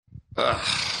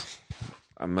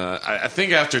I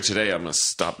think after today, I'm gonna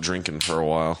stop drinking for a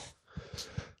while.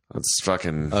 It's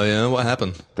fucking. Oh yeah, what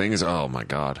happened? Things. Oh my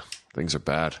god, things are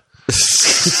bad.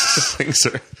 Things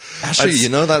are. Actually, you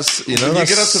get up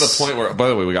to the point where. By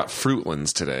the way, we got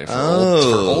Fruitlands today for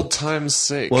old times'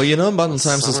 sake. Well, Modern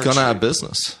Times has gone out of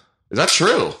business. Is that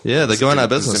true? Yeah, they're going out of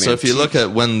business. So if you look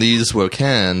at when these were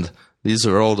canned, these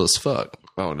are old as fuck.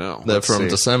 Oh no, they're from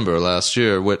December last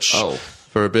year, which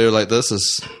for a beer like this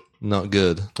is not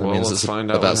good. That means it's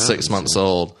about 6 months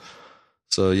old.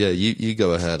 So yeah, you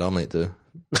go ahead. I'll make do.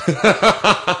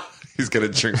 He's gonna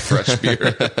drink fresh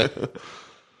beer.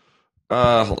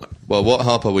 Hold on. Well, what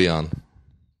hop are we on?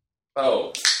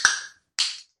 Oh,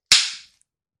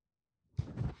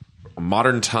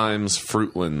 Modern Times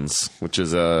Fruitlands, which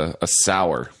is a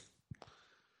sour.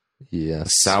 Yes,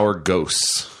 sour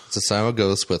ghost. It's a sour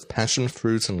ghost with passion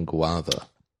fruit and guava.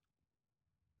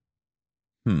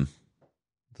 Does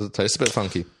it taste a bit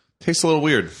funky? Tastes a little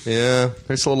weird. Yeah,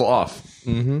 tastes a little off.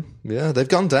 Mm-hmm. Yeah, they've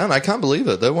gone down. I can't believe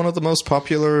it. They're one of the most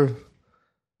popular.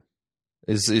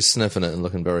 He's sniffing it and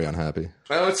looking very unhappy.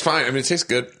 Oh, it's fine. I mean, it tastes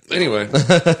good. Anyway.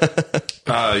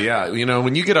 Yeah,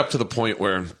 when you get up to the point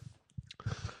where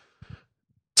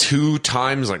 2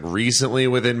 times, like, recently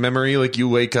within memory, like, you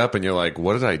wake up and you're like,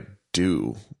 what did I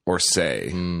do or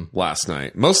say last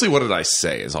night? Mostly what did I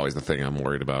say is always the thing I'm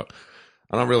worried about.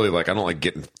 I don't like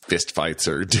getting fist fights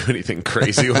or do anything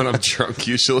crazy when I'm drunk,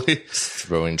 usually.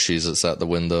 Throwing Cheez-Its out the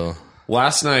window.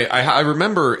 Last night, I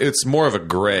remember it's more of a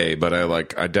gray, but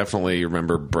I definitely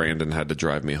remember Brandon had to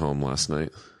drive me home last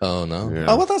night. Oh, no. Yeah.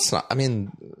 Oh, well, that's not, I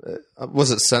mean,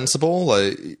 was it sensible?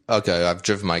 Like, okay, I've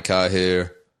driven my car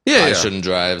here. Yeah, I shouldn't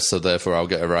drive, so therefore I'll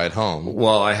get a ride home.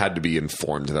 Well, I had to be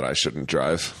informed that I shouldn't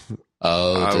drive.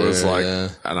 Oh, I was like,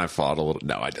 and I fought a little.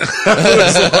 No, I didn't. I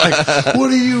was like, what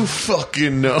do you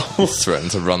fucking know?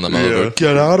 Threatened to run them over.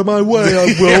 Get out of my way!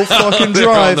 I will fucking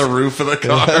drive. On the roof of the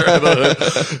car.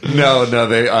 No,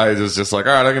 I was just like,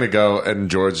 all right, I'm gonna go. And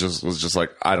George was just like,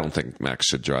 I don't think Max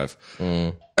should drive.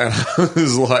 And I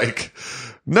was like,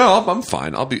 no, I'm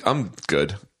fine. I'm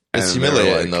good. It's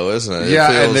humiliating, though, isn't it?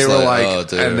 Yeah, and they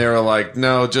were like,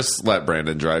 no, just let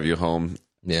Brandon drive you home.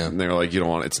 Yeah. And they were like, you don't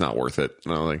want it's not worth it.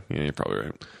 And I was like, yeah, you're probably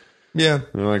right. Yeah. And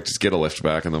they're like, just get a lift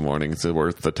back in the morning. It's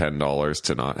worth the $10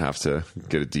 to not have to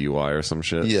get a DUI or some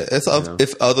shit. Yeah.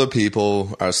 If other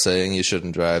people are saying you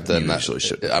shouldn't drive, then you usually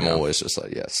should. I'm always just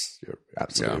like, yes, you're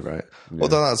absolutely right. Yeah. Well,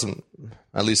 that hasn't,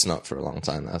 at least not for a long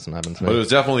time, that hasn't happened to me. But it was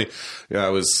definitely,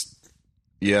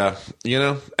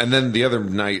 and then the other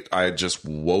night I just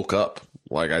woke up.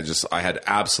 Like I had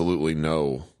absolutely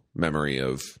no memory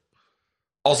of.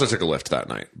 Also took a lift that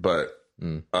night, but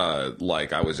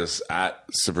I was just at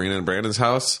Sabrina and Brandon's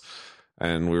house,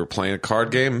 and we were playing a card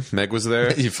game. Meg was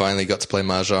there. You finally got to play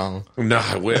mahjong. No,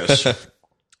 I wish.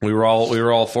 we were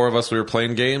all 4 of us. We were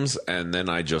playing games, and then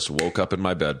I just woke up in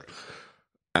my bed,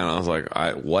 and I was like,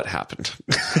 "What happened?"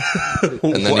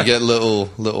 And then you get little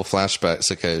flashbacks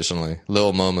occasionally,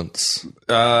 little moments.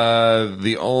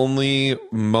 The only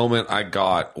moment I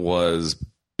got was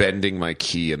bending my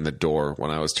key in the door when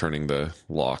I was turning the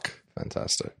lock.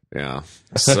 Fantastic. Yeah.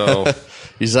 So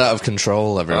he's out of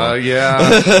control, everyone. Yeah.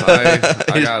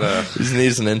 I gotta. He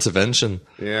needs an intervention.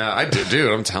 Yeah, I do,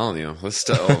 dude. I'm telling you, this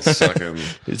stuff fucking.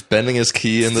 He's bending his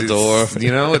key in the door.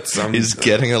 He's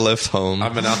getting a lift home.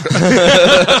 I'm an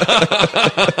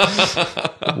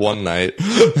one night.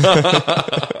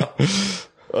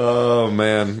 Oh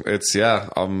man, it's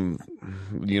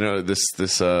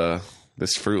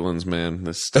this Fruitlands, man,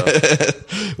 this stuff.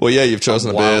 Well, yeah, you've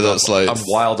chosen a beer that's like... I'm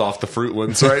wild off the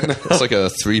Fruitlands right now. It's like a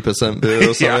 3%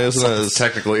 beer or something, isn't it? It's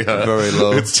technically very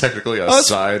low. It's technically a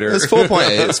cider. It's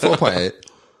 4.8. It's 4.8.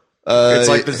 It's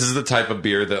like this is the type of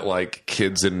beer that like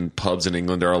kids in pubs in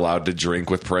England are allowed to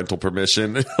drink with parental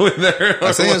permission. When they're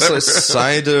I think it's like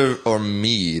cider or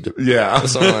mead. Yeah.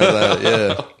 Something like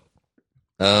that,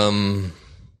 yeah.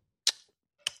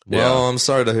 Well, I'm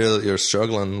sorry to hear that you're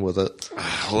struggling with it.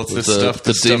 Well, it's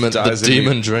the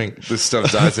demon drink. This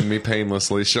stuff dies in me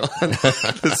painlessly, Sean.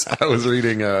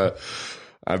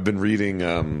 I've been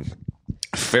reading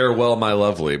Farewell, My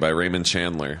Lovely by Raymond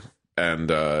Chandler. And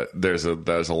there's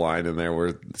a line in there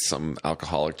where some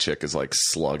alcoholic chick is like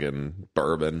slugging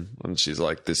bourbon, and she's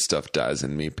like, "This stuff dies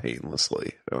in me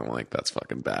painlessly." And I'm like, "That's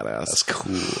fucking badass. That's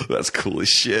cool. That's cool as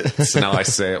shit." So now I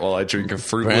say it while I drink a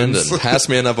Fruit Brandon, pass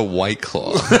me another White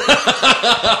Claw,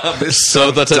 so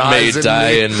that it may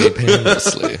die in me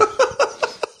painlessly.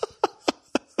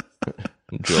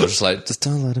 George's like, just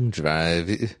don't let him drive.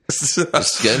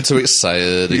 Just getting too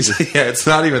excited. Yeah, it's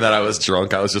not even that I was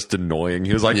drunk. I was just annoying.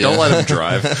 He was like, don't let him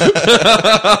drive.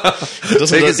 He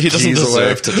doesn't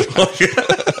deserve to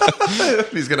drive.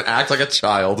 He's going to act like a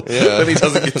child. Then he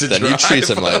doesn't get to drive. Then you treat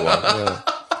him like one. Yeah.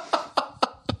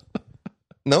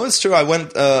 No, it's true. I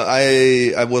went.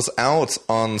 I was out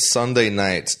on Sunday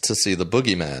night to see the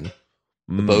Boogeyman,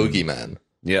 the Bogeyman.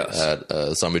 Yes,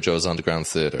 at Zombie Joe's Underground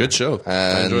Theater. Good show.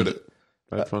 And, I enjoyed it.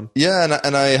 I had fun. Yeah,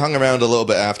 and I hung around a little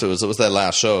bit afterwards. It was their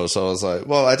last show, so I was like,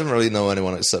 well, I didn't really know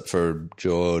anyone except for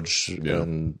George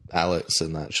and Alex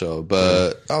in that show.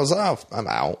 But I was like, oh, I'm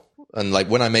out. And like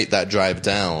when I make that drive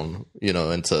down,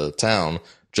 into town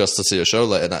just to see a show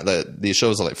later, these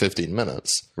shows are like 15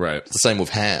 minutes. Right. It's the same with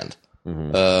Hand.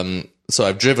 So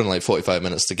I've driven like 45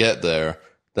 minutes to get there.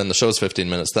 Then the show's 15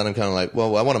 minutes. Then I'm kind of like,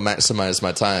 well, I want to maximize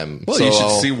my time. Well, so you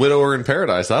should see Widower in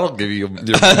Paradise. That'll give you your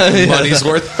money's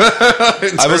worth.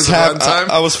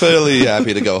 I was fairly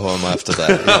happy to go home after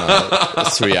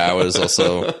that. 3 hours or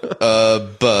so.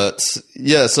 But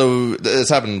yeah, so it's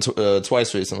happened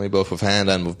twice recently, both with Hand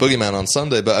and with Boogeyman on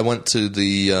Sunday. But I went to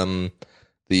the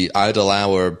Idle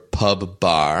Hour pub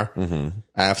bar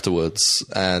afterwards,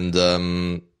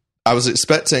 and I was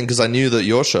expecting, because I knew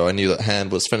that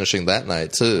Hand was finishing that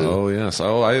night too. Oh, yes.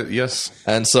 Yes.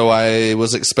 And so I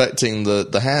was expecting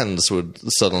the Hands would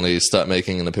suddenly start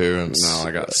making an appearance. No, I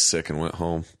got sick and went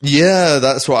home. Yeah,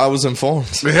 that's what I was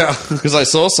informed. Yeah. Because I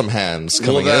saw some Hands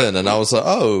coming in, and I was like,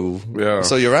 oh,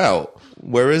 so you're out.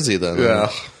 Where is he then?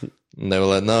 Yeah. And they were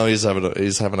like, no, he's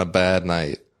having a bad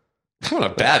night. Having a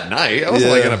bad night? I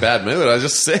wasn't in a bad mood. I was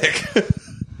just sick.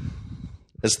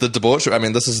 It's the debauchery. I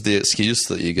mean, this is the excuse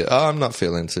that you get. Oh, I'm not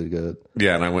feeling too good.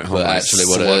 Yeah, and I went home but and actually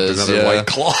what it is, another White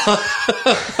Claw.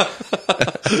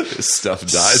 Stuff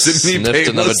dies in me. Sniffed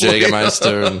another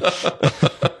Jägermeister.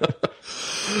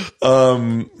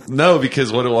 No,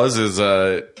 because what it was is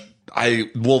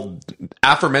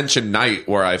aforementioned night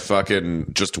where I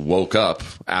fucking just woke up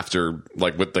after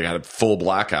they had a full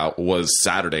blackout was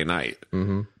Saturday night.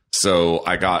 Mm-hmm. So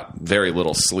I got very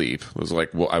little sleep. It was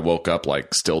like I woke up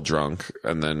still drunk,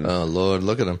 and then oh Lord,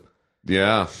 look at him!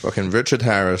 Yeah, fucking Richard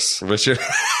Harris, waking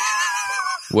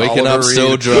up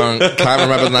still drunk. Can't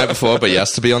remember the night before, but he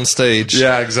has to be on stage.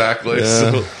 Yeah, exactly.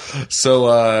 Yeah. So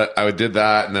I did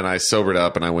that, and then I sobered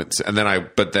up, and I went,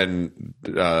 but then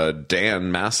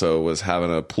Dan Masso was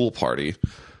having a pool party,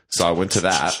 so I went to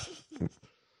that.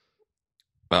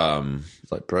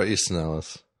 It's like Bret Easton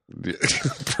Ellis.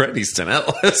 Bret Easton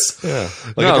Ellis. Yeah.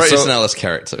 A Bret Easton Ellis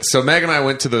character. So Meg and I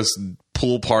went to this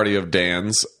pool party of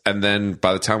Dan's, and then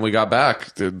by the time we got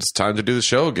back, it was time to do the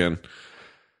show again.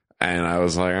 And I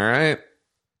was like, all right,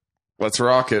 let's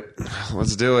rock it.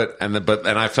 Let's do it. And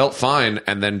I felt fine.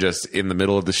 And then just in the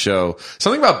middle of the show,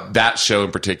 something about that show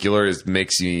in particular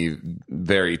makes me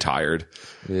very tired.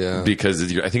 Yeah. Because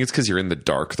I think it's because you're in the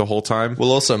dark the whole time.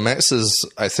 Well, also Max's,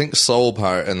 I think, soul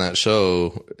part in that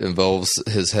show involves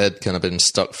his head kind of being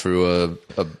stuck through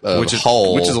a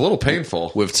hole. Which is a little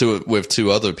painful. With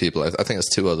two other people. I think it's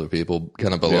two other people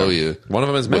kind of below you. One of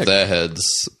them is Mick. With their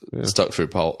heads stuck through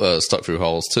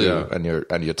holes too. And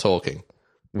you're talking.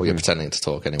 Well, you're pretending to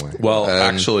talk anyway. Well,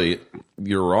 actually,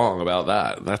 you're wrong about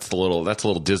that. That's a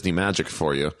little Disney magic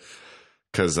for you,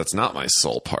 because that's not my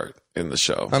soul part in the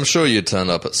show. I'm sure you'd turn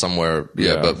up at somewhere,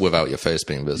 but without your face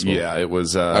being visible. Yeah, it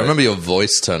was. I remember your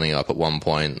voice turning up at one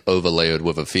point, overlaid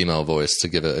with a female voice to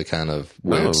give it a kind of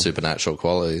weird supernatural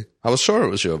quality. I was sure it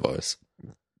was your voice,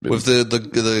 with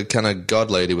the kind of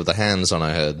god lady with the hands on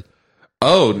her head.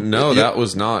 Oh no, that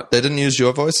was not. They didn't use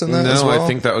your voice in that. No, as well? I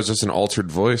think that was just an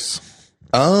altered voice.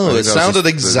 Oh, it sounded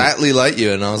exactly like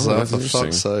you, and I was like, for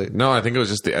fuck's sake. No, I think it was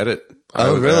just the edit.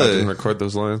 Oh, really? I didn't record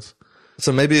those lines.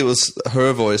 So maybe it was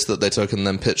her voice that they took and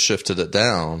then pitch shifted it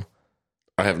down.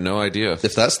 I have no idea.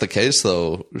 If that's the case,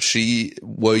 though,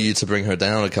 were you to bring her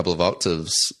down a couple of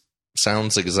octaves,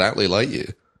 sounds exactly like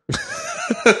you.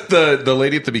 The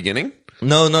lady at the beginning?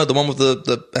 No, the one with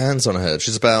the hands on her head.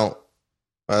 She's about,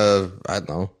 I don't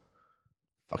know.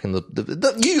 Fucking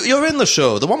you're in the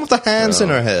show. The one with the hands in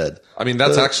her head. I mean,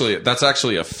 that's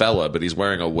actually a fella, but he's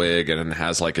wearing a wig and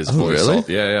has his voice. Really?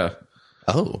 Yeah.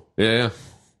 Oh. Yeah.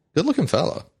 Good looking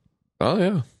fella. Oh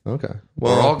yeah. Okay.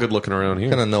 Well, we're all good looking around here.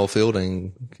 Kind of Noel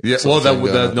Fielding. Yeah. Well,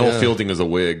 that Noel Fielding is a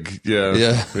wig.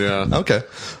 Yeah. Okay.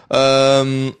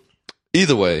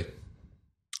 Either way.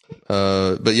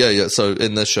 But yeah. So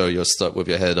in this show, you're stuck with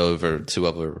your head over two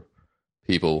other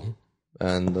people.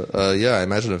 And I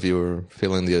imagine if you were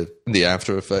feeling the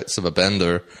after effects of a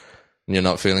bender, and you're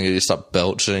not feeling it, you start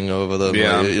belching over them.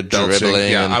 Yeah, you're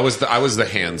dribbling. Yeah, I was the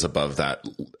hands above that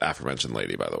aforementioned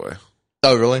lady, by the way.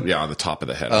 Oh, really? Yeah, on the top of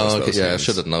the head. Oh, okay. Yeah, I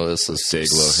should have noticed his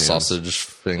sausage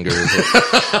fingers.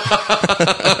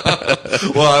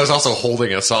 Well, I was also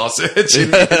holding a sausage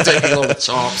and taking little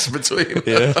chops between.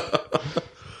 Yeah.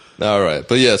 All right.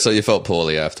 But yeah, so you felt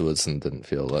poorly afterwards and didn't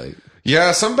feel like...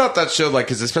 Yeah, something about that show, like,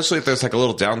 because especially if there's like a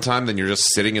little downtime, then you're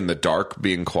just sitting in the dark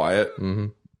being quiet. Mm-hmm.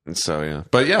 And so, yeah.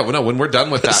 But yeah, well, no, when we're done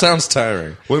with that... It sounds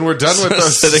tiring. When we're done with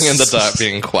those... Sitting in the dark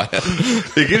being quiet.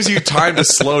 It gives you time to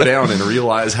slow down and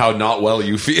realize how not well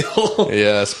you feel.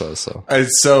 Yeah, I suppose so. And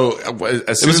so... It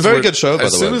was a very good show, by the way.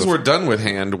 As soon as we're done with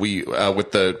Hand, we,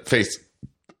 with the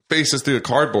faces through the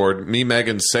cardboard, me, Meg,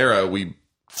 and Sarah, we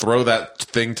throw that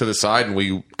thing to the side and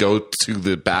we go to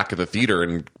the back of the theater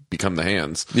and become the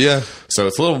Hands. Yeah. So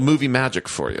it's a little movie magic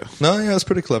for you. No, yeah, it's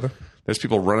pretty clever. There's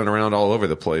people running around all over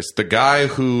the place. The guy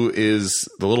who is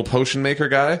the little potion maker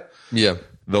guy. Yeah.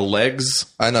 The legs.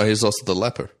 I know, he's also the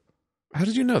leper. How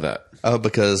did you know that? Oh,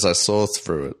 because I saw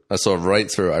through it. I saw right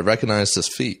through it. I recognized his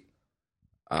feet.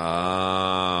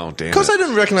 Oh, damn. Of course I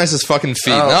didn't recognize his fucking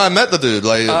feet. No, I met the dude,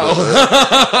 like,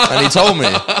 and he told me.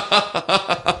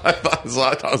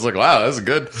 I was like, wow, that's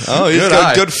good. Oh, he's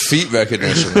got good feet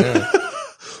recognition. Yeah.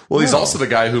 Well, he's also the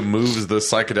guy who moves the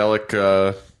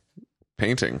psychedelic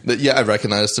painting. Yeah, I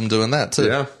recognized him doing that too.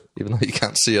 Yeah. Even though you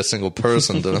can't see a single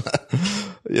person doing that.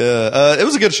 Yeah. It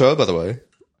was a good show, by the way.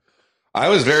 I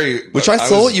was Which I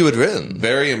thought you had written.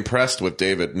 Very impressed with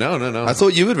David. No. I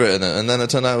thought you had written it, and then it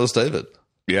turned out it was David.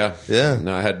 Yeah. Yeah.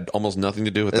 No, I had almost nothing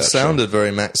to do with that. It sounded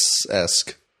very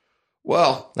Max-esque.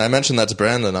 Well, I mentioned that to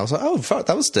Brandon. I was like, oh, fuck,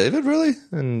 that was David, really?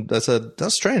 And I said,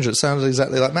 that's strange. It sounded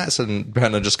exactly like Max. And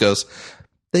Brandon just goes,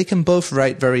 they can both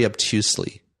write very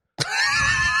obtusely.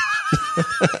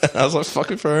 I was like,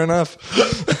 fucking fair enough.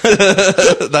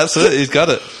 That's it. He's got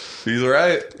it. He's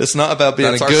right. It's not about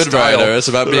being a good writer. It's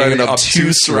about being an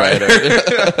obtuse writer.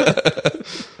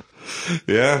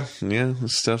 Yeah.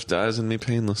 This stuff dies in me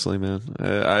painlessly, man.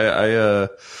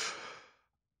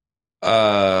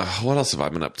 What else have I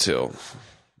been up to?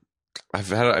 I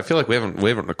feel like we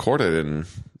haven't recorded in...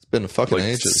 It's been fucking like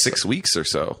ages. 6 weeks or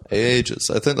so. Ages.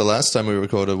 I think the last time we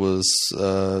recorded was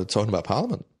talking about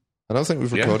Parliament. I don't think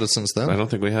we've recorded since then. I don't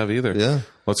think we have either. Yeah.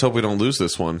 Let's hope we don't lose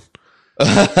this one. We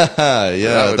had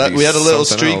a little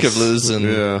streak of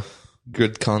losing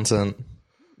good content.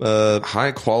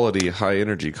 High quality, high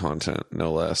energy content,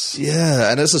 no less.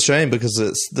 Yeah, and it's a shame because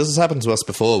this has happened to us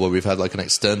before where we've had like an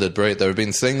extended break. There have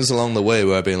been things along the way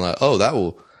where I've been like, oh,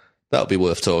 that'll be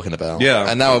worth talking about. Yeah.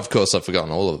 And now, of course, I've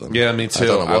forgotten all of them. Yeah, me too.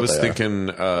 I was thinking,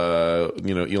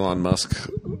 Elon Musk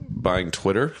buying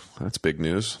Twitter. That's big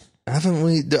news. Haven't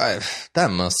we?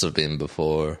 That must have been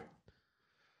before.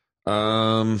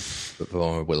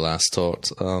 Before we last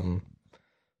talked. Yeah,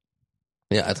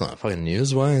 I don't know. Fucking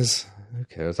news-wise, who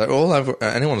cares?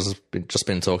 Anyone's just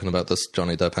been talking about this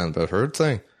Johnny Depp Amber Heard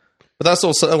thing, but that's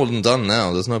all settled and done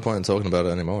now. There's no point in talking about it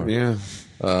anymore. Yeah.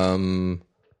 I don't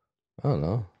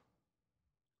know.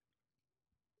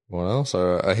 What else?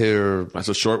 I hear... That's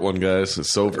a short one, guys.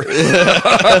 It's sober.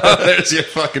 There's your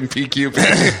fucking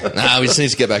PQ. Nah, we just need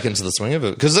to get back into the swing of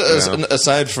it. Because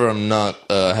aside from not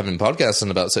having podcasts in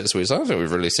about 6 weeks, I don't think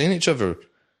we've really seen each other.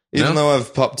 Even though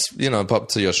I've popped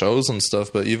to your shows and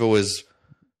stuff, but you've always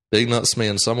big nuts me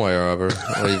in some way or other.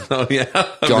 Oh, yeah?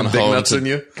 Gone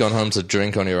home to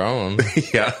drink on your own.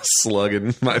 Yeah,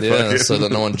 slugging my fucking... so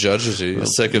that no one judges you. You're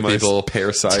sick of people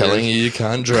telling you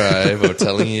can't drive or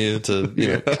telling you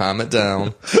to calm it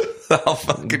down. I'll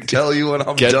fucking tell you when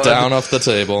I'm Get done. down off the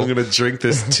table. I'm going to drink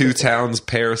this 2 Towns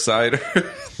pear cider.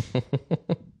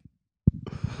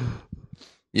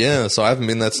 Yeah, so I haven't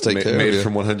been there to take care of you. Made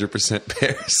from 100%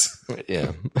 pears.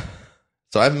 Yeah.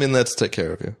 So I haven't been there to take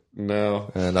care of you.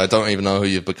 No. And I don't even know who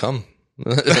you've become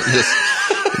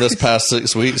this past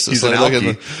 6 weeks. He's like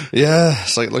an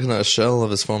it's like looking at a shell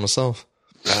of his former self.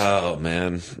 Oh,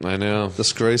 man. I know.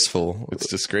 Disgraceful. It's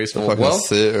disgraceful. Well,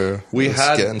 theater.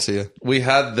 Getting to you. We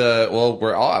had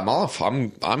I'm off.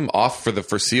 I'm off for the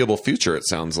foreseeable future, it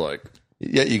sounds like.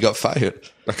 Yeah, you got fired.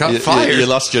 I got fired. You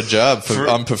lost your job for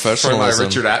unprofessionalism. For my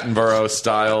Richard Attenborough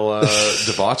style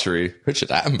debauchery. Richard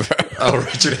Attenborough. Oh,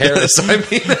 Richard Harris, I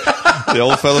mean. The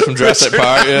old fella from Jurassic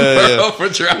Park. Yeah.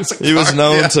 From Jurassic Park. He was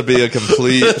known to be a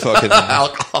complete fucking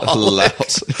alcoholic.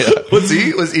 Yeah.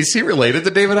 Is he related to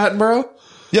David Attenborough?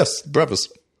 Yes,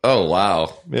 brothers. Oh,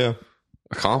 wow. Yeah.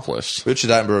 Accomplished.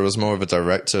 Richard Attenborough was more of a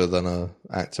director than an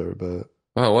actor, but...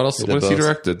 Oh, what else? What has he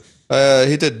directed?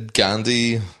 He did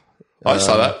Gandhi... I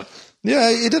saw that.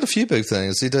 Yeah, he did a few big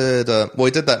things. He did he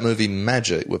did that movie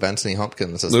Magic with Anthony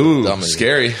Hopkins as the dummy.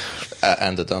 Scary.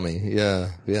 And a dummy.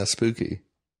 Yeah, spooky.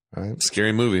 Right?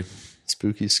 Scary movie.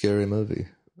 Spooky, scary movie.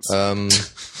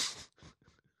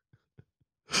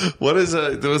 What is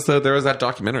there was that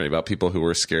documentary about people who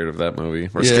were scared of that movie.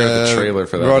 Or scared of the trailer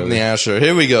for that Rodney movie. Asher.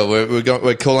 Here we go.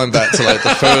 We're calling back to like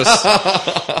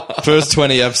the first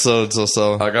 20 episodes or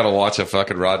so. I gotta watch a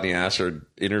fucking Rodney Asher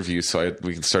interview so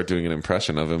we can start doing an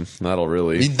impression of him. That'll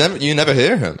really... You never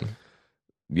hear him.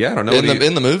 Yeah, I don't know.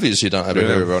 In the movies, you don't ever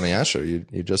hear Rodney Asher. You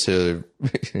just hear,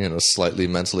 slightly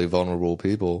mentally vulnerable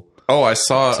people. Oh, I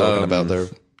saw talking about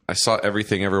I saw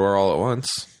Everything Everywhere All at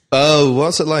Once. Oh,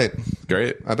 what's it like?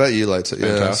 Great. I bet you liked it.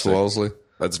 Fantastic. Yeah, it's Wolseley.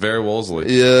 That's very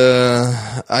Wolseley.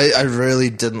 Yeah, I really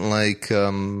didn't like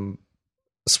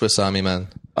Swiss Army Man.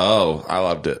 Oh, I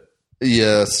loved it.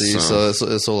 Yeah, see, so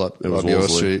it's all up your Wolseley.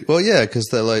 street. Well, yeah, because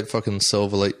they're like fucking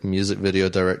Silver Lake music video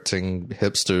directing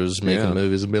hipsters making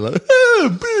movies and be like,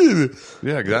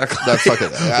 yeah, exactly. That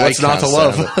fucking what's not to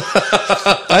love?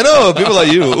 I know people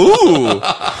like you. Ooh,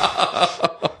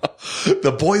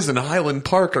 the boys in Highland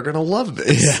Park are gonna love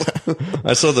this. Yeah.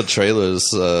 I saw the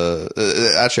trailers.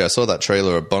 Actually, I saw that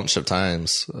trailer a bunch of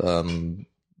times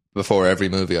before every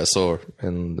movie I saw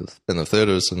in the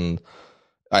theaters, and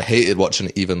I hated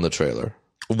watching even the trailer.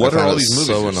 What are all these movies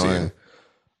so annoying?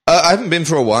 I haven't been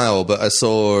for a while, but I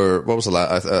saw what was the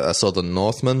last? I saw The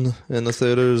Northman in the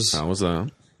theaters. How was that?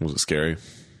 Was it scary?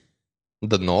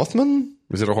 The Northman?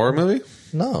 Is it a horror movie?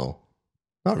 No,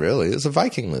 not really. It's a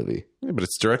Viking movie. Yeah, but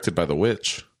it's directed by The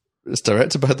Witch. It's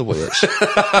directed by The Witch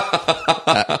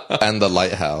and The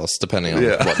Lighthouse, depending on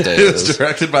what day it is. It's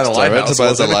directed by The Lighthouse.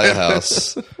 Directed by The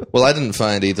Lighthouse. Well, I didn't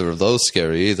find either of those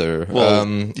scary either.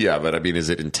 Well, yeah, but I mean, is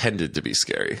it intended to be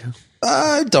scary?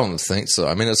 I don't think so.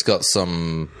 I mean, it's got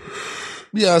some...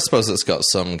 Yeah, I suppose it's got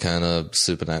some kind of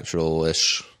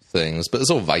supernatural-ish things, but it's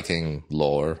all Viking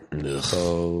lore. Ugh.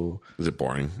 So... Is it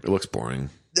boring? It looks boring.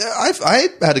 Yeah, I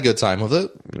had a good time with it.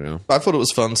 Yeah. I thought it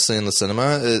was fun to see in the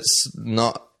cinema. It's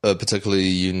not a particularly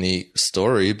unique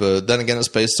story, but then again, it's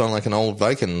based on like an old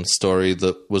Viking story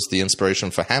that was the inspiration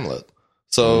for Hamlet.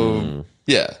 So,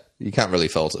 yeah, you can't really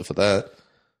fault it for that.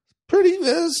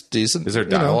 It's decent. Is there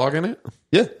dialogue in it?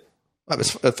 Yeah.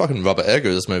 It's a fucking Robert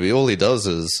Eggers movie. All he does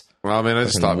is... Well, I mean, I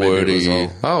just thought maybe it was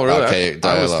all... Oh, really?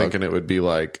 I was thinking it would be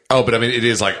like... Oh, but I mean, it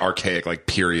is like archaic, like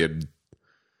period...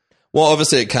 Well,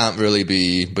 obviously it can't really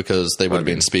be because they would have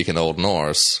been speaking Old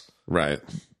Norse. Right.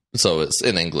 So it's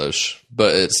in English,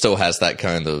 but it still has that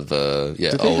kind of, Do they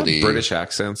oldie... have British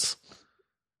accents?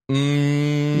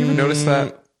 You ever notice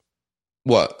that?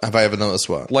 What? Have I ever noticed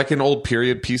what? Like in old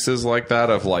period pieces like that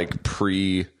of like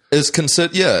pre... It's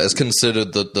considered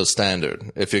the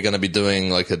standard. If you're going to be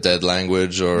doing like a dead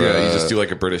language or... Yeah, you just do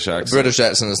like a British accent. British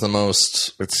accent is the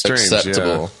most strange,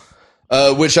 acceptable.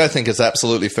 Yeah. Which I think is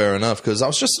absolutely fair enough, because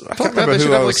I can't remember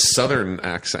who I was... like southern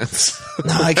accents.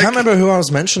 No, I can't remember who I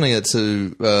was mentioning it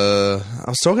to. I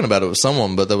was talking about it with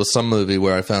someone, but there was some movie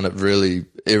where I found it really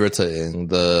irritating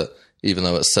that even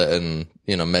though it's set in,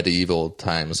 medieval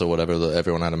times or whatever, that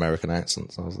everyone had American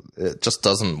accents. It just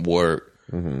doesn't work.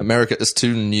 Mm-hmm. America is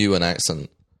too new an accent.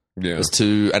 Yeah. It's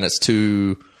too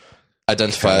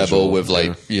identifiable with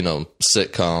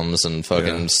sitcoms and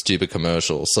fucking stupid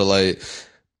commercials. So like...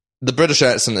 The British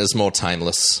accent is more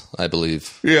timeless, I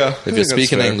believe. Yeah. If you're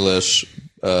speaking English,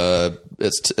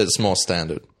 it's more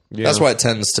standard. Yeah. That's why it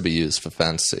tends to be used for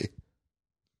fantasy,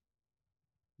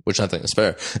 which I think is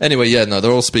fair. Anyway, yeah, no, they're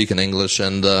all speaking English,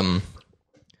 and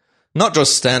not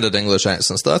just standard English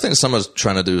accents. Though I think some are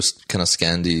trying to do kind of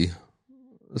Scandi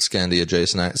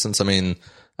adjacent accents. I mean,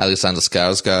 Alexander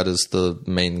Skarsgård is the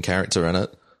main character in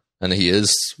it, and he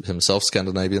is himself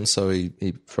Scandinavian, so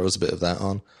he throws a bit of that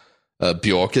on.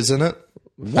 Bjork is in it.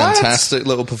 What? Fantastic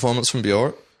little performance from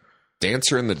Bjork.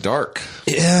 Dancer in the Dark.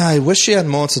 Yeah, I wish she had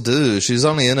more to do. She's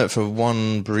only in it for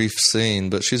one brief scene,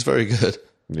 but she's very good.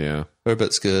 Yeah. Her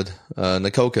bit's good.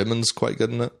 Nicole Kidman's quite good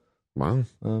in it. Wow.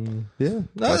 Yeah.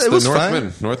 No, it was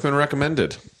Northman. Fine. Northman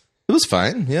recommended. It was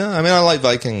fine, yeah. I mean, I like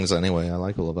Vikings anyway. I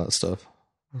like all of that stuff.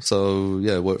 So,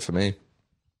 yeah, it worked for me.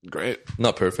 Great.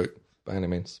 Not perfect by any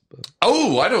means. But.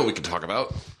 Oh, I know what we can talk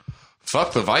about.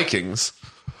 Fuck the Vikings.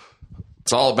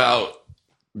 It's all about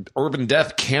Urban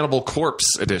Death Cannibal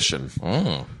Corpse Edition.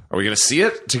 Are we going to see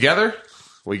it together?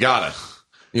 We gotta.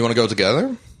 You want to go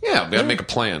together? Yeah, we gotta make a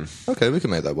plan. Okay, we can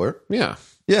make that work. Yeah.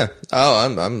 Yeah.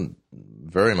 Oh, I'm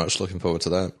very much looking forward to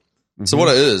that. Mm-hmm. So what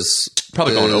it is...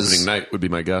 Probably going opening night would be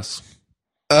my guess.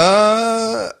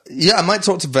 Yeah, I might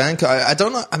talk to Vank. I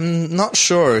don't know. I'm not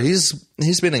sure. He's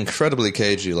been incredibly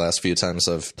cagey last few times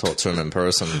I've talked to him in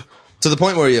person. To the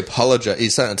point where he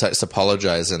sent a text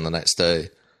apologizing the next day.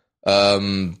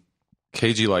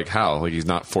 Cagey like how? Like he's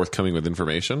not forthcoming with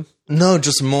information? No,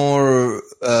 just more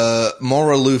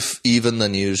aloof even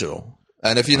than usual.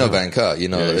 And if you know Van Cut, you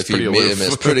know that if you meet him,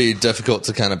 it's pretty difficult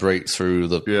to kind of break through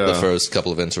the first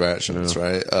couple of interactions,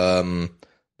 right?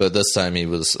 But this time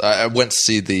I went to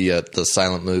see the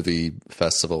Silent Movie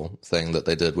Festival thing that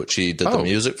they did, which he did the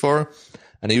music for,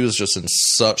 and he was just in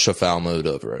such a foul mood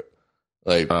over it.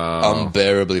 Like,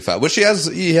 unbearably foul, which he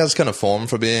has kind of form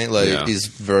for being, like, he's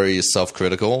very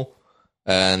self-critical,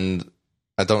 and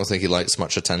I don't think he likes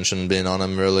much attention being on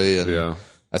him, really, and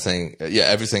I think,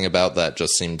 everything about that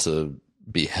just seemed to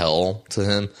be hell to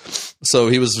him. So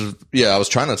he was, I was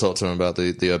trying to talk to him about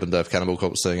the Urban Death Cannibal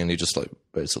Corpse thing, and he just, like,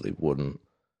 basically wouldn't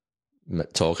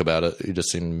talk about it. He just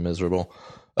seemed miserable.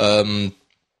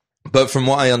 But from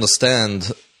what I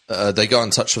understand, they got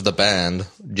in touch with the band.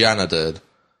 Jana did.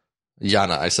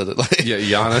 Jana, I said it like... Yeah,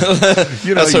 Jana.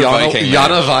 You know,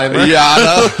 Jana Weimer.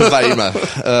 Jana Weimer.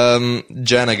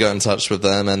 Jana got in touch with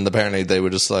them, and apparently they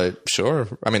were just like, sure.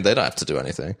 I mean, they don't have to do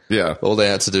anything. Yeah. All they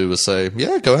had to do was say,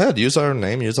 yeah, go ahead, use our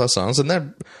name, use our songs. And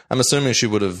I'm assuming she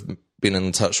would have been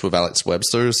in touch with Alex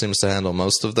Webster, who seems to handle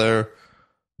most of their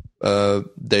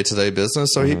day-to-day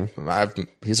business. So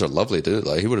he's a lovely dude.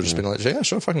 Like, he would have just been like, yeah,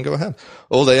 sure, fucking go ahead.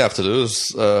 All they have to do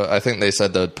is, I think they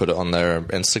said they'd put it on their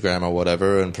Instagram or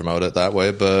whatever and promote it that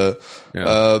way. But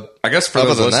I guess for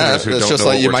those listeners who don't know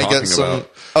what we're talking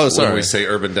about, when we say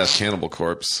Urban Death Cannibal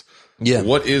Corpse,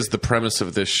 what is the premise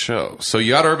of this show? So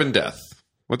you got Urban Death.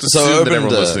 Let's assume that everyone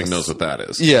listening knows what that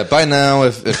is. Yeah, by now,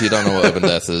 if you don't know what Urban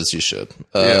Death is, you should.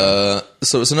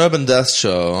 So it's an Urban Death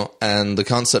show, and the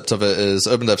concept of it is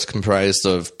Urban Death's comprised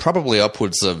of probably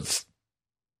upwards of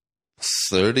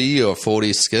 30 or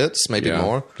 40 skits, maybe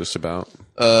more. Just about.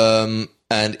 And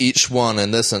each one,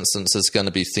 in this instance, is going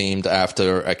to be themed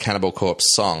after a Cannibal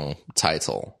Corpse song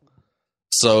title.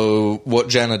 So what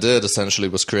Jana did, essentially,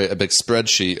 was create a big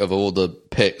spreadsheet of all the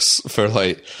picks for,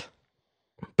 like,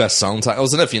 best song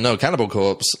titles. And if you know Cannibal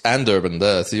Corpse and Urban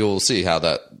Death, you'll see how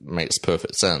that makes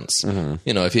perfect sense. Mm-hmm.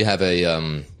 You know, if you have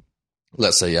a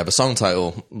let's say you have a song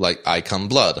title like I Come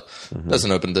Blood, there's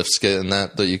an Urban Death skit in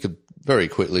that you could very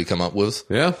quickly come up with.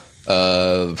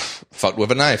 Fucked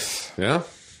with a Knife.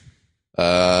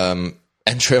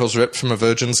 Entrails Ripped from a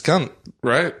Virgin's Cunt.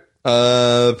 Right.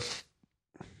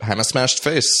 Hammer Smashed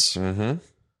Face.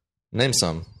 Name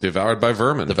some. Devoured by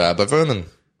Vermin.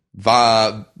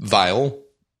 Vile.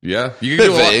 Yeah, you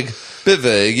could bit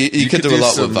vague. You could do a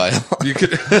lot with Vile. You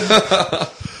could,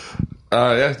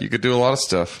 you could do a lot of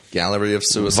stuff. Gallery of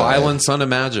Suicide, Violence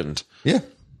Unimagined. Yeah,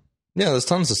 there's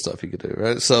tons of stuff you could do.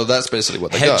 Right, so that's basically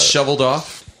what they got. Head Shoveled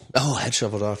Off. Oh, Head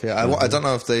Shoveled Off. Yeah, I don't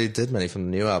know if they did many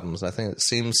from the new albums. I think it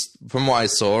seems, from what I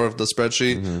saw of the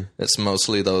spreadsheet, it's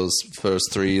mostly those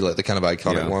first three, like the kind of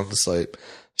iconic ones, like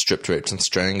Stripped, Raped, and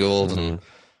Strangled, and.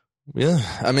 Yeah,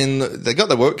 I mean, they got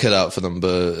their work cut out for them,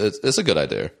 but it's a good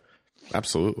idea.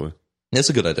 Absolutely. It's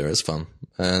a good idea. It's fun.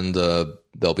 And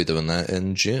they'll be doing that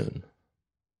in June.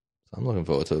 So I'm looking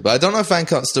forward to it. But I don't know if Van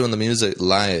Cut's doing the music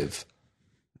live.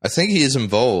 I think he is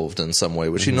involved in some way,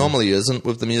 which he normally isn't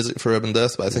with the music for Urban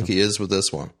Death, but I think he is with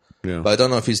this one. Yeah. But I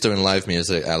don't know if he's doing live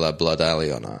music a la Blood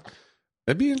Alley or not.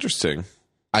 That'd be interesting.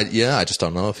 I just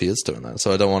don't know if he is doing that.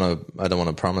 So I don't want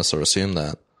to promise or assume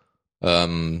that.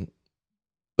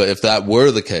 But if that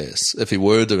were the case, if he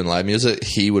were doing live music,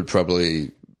 he would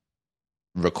probably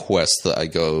request that I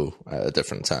go at a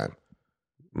different time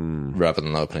rather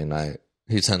than opening night.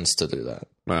 He tends to do that.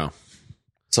 Wow.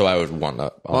 So I would want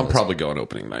that. Well, I'm probably going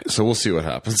opening night, so we'll see what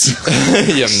happens.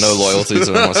 You have no loyalty to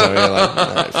him whatsoever. You're like,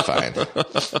 all right, fine.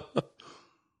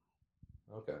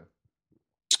 Okay.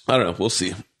 I don't know. We'll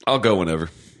see. I'll go whenever.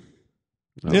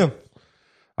 Yeah.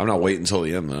 I'm not waiting until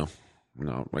the end, though.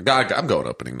 No, my God, I'm going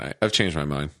opening night. I've changed my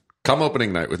mind. Come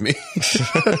opening night with me.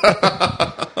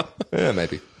 Yeah,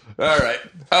 maybe. All right.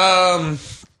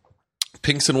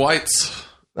 Pinks and whites.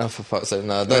 Oh, for fuck's sake,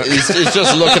 no. He's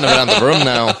just looking around the room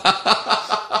now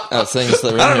at things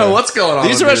that are I don't know what's going on.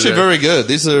 These are actually very good.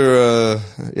 These are,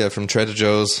 from Trader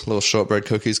Joe's, little shortbread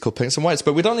cookies called Pinks and Whites.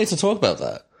 But we don't need to talk about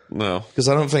that. No. Because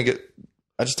I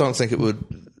just don't think it would...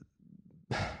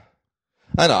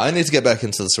 I know, I need to get back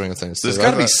into the swing of things. There's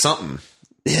got to be something.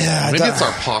 Yeah. Maybe it's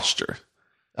our posture.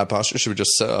 Our posture? Should we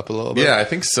just set up a little bit? Yeah, I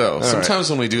think so. All Sometimes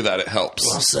when we do that, it helps.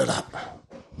 We'll set up.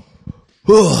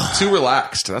 Too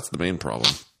relaxed. That's the main problem.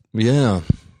 Yeah.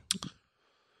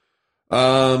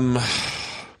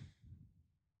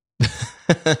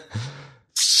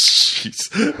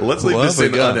 Jeez. Let's leave this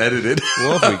in unedited.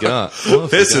 What have we got?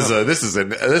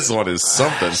 This one is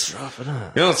something.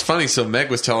 You know, it's funny. So Meg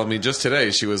was telling me just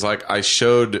today, she was like, I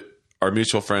showed our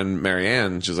mutual friend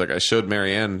Marianne. She was like, I showed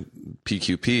Marianne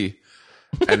PQP,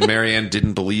 and Marianne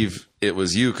didn't believe it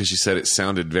was you because she said it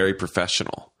sounded very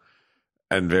professional.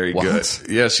 and very good.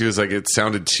 Yeah, she was like, it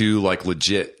sounded too like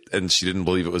legit, and she didn't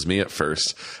believe it was me at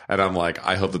first. And I'm like,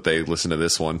 I hope that they listen to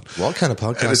this one. What kind of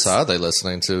podcasts are they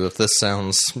listening to if this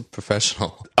sounds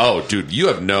professional? Oh, dude, you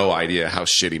have no idea how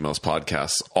shitty most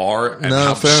podcasts are and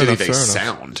how shitty they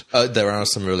sound. There are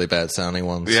some really bad sounding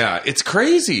ones. Yeah, it's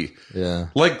crazy. Yeah.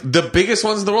 Like, the biggest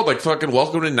ones in the world, like fucking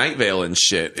Welcome to Night Vale and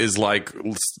shit, is like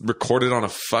recorded on a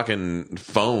fucking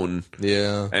phone.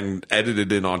 Yeah. And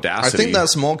edited in Audacity. I think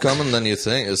that's more common than you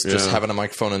think, is just having a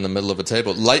microphone in the middle of a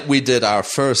table. Like we did our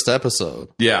first episode.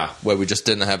 Yeah. Where we just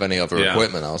didn't have any other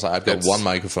equipment. I was like, I've got one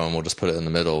microphone, we'll just put it in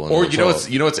the middle. And or you know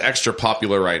what's extra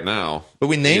popular right now? But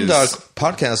we named our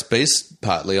podcast based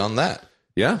partly on that.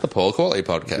 Yeah. The Poor Quality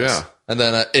Podcast. Yeah. And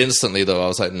then instantly, though, I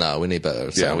was like, no, we need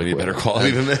better. Yeah, we need better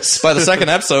quality than this. By the second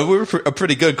episode, we were a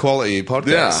pretty good quality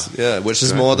podcast. Yeah, which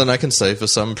is more than I can say for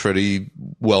some pretty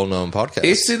well-known podcasts.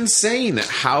 It's insane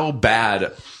how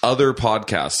bad other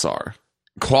podcasts are.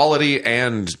 Quality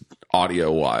and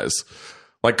audio-wise.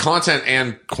 Like, content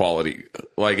and quality.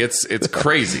 Like, it's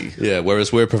crazy. Yeah,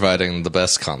 whereas we're providing the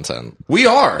best content. We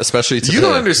are. Especially today. You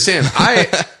don't understand.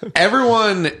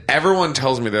 Everyone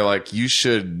tells me, they're like, you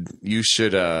should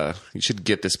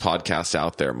get this podcast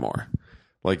out there more.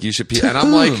 Like, you should, and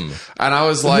I'm like, and I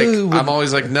was like, I'm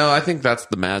always like, no, I think that's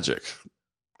the magic.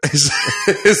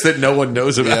 Is that no one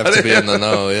knows about it. You have to be in the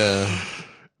know, yeah.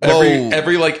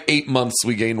 Every like 8 months,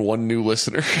 we gain one new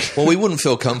listener. Well, we wouldn't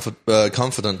feel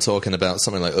confident talking about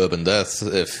something like Urban Death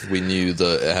if we knew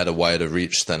that it had a wider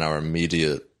reach than our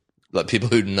immediate, like people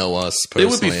who know us personally. It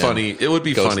would be funny. It would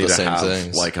be funny to have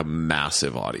things. Like a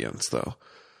massive audience, though.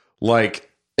 Like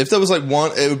if there was like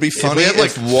one, it would be funny if we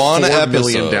had like 1 4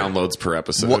 million downloads per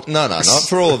episode. No, not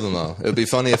for all of them though. It would be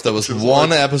funny if there was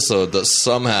one episode that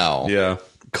somehow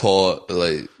caught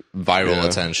like viral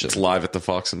attention. It's live at the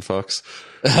Fox and Fox.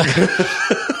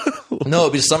 No,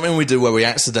 it'd be something we do where we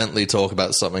accidentally talk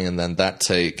about something and then that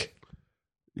take,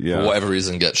 for whatever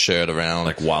reason, gets shared around.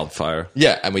 Like wildfire.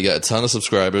 Yeah, and we get a ton of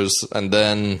subscribers and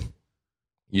then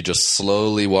you just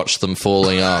slowly watch them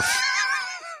falling off.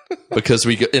 Because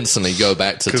we instantly go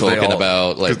back to talking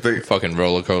about like fucking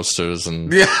roller coasters and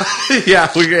we're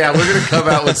gonna come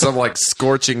out with some like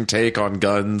scorching take on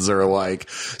guns or like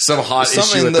some hot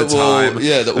issue at the time.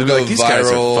 That will go like, these viral.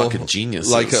 Guys are fucking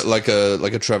geniuses. Like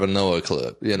a Trevor Noah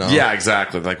clip, you know? Yeah,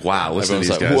 exactly. Like wow, listen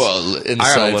Everyone's to these guys. Whoa,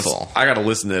 insightful. I gotta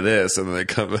listen to this, and then they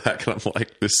come back, and I'm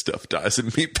like, this stuff dies in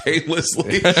me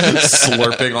painlessly,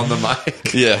 slurping on the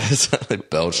mic. Yeah, it's like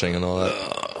belching and all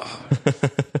that.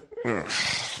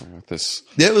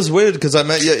 Yeah, it was weird because I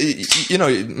met,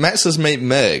 Max's mate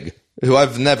Meg, who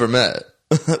I've never met.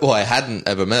 Well, I hadn't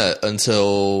ever met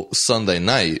until Sunday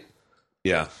night.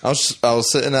 Yeah, I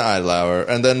was sitting at Idlehour,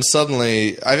 and then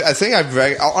suddenly,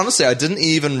 honestly, I didn't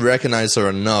even recognize her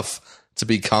enough to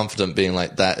be confident, being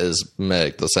like, that is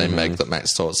Meg, the same Meg that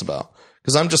Max talks about,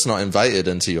 because I'm just not invited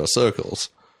into your circles.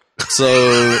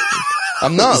 So.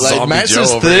 I'm not like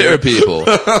Max's theater people.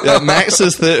 Yeah,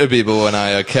 Max's theater people and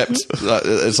I are kept.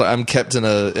 It's like I'm kept in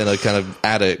a kind of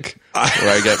attic where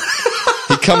I get.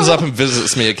 He comes up and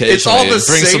visits me occasionally. It's all the and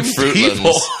brings same some fruit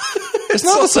people. It's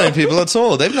not the same people at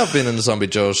all. They've not been in the Zombie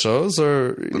Joe shows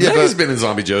or. Meg has been in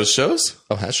Zombie Joe's shows.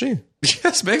 Oh, has she?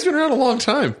 Yes, Meg's been around a long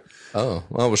time. Oh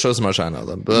well, shows how much I know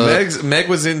them. But Meg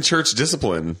was in Church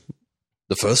Discipline.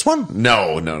 The first one?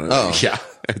 No. Oh. Yeah.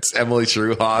 It's Emily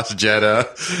Truhaas, Jeddah,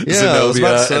 yeah,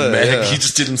 Zenobia, and Meg. Yeah. You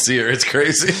just didn't see her. It's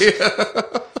crazy.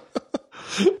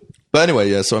 But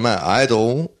anyway, so I'm at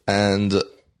Idle, and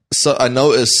so I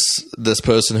notice this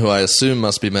person who I assume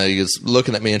must be Meg is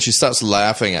looking at me, and she starts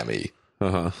laughing at me.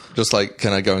 Just like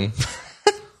kind of going,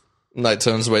 like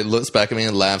turns away, looks back at me,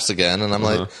 and laughs again. And I'm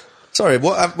like, sorry,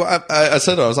 what? I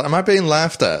said, I was like, am I being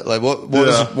laughed at? Like,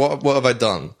 what have I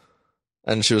done?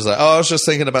 And she was like, oh, I was just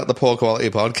thinking about the Poor Quality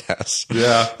Podcast.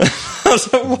 Yeah. I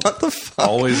was like, what the fuck?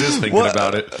 Always is thinking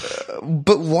about it.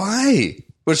 But why?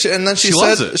 And then she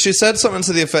said something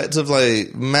to the effect of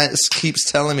like, Max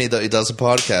keeps telling me that he does a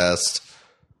podcast,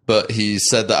 but he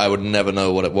said that I would never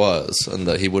know what it was and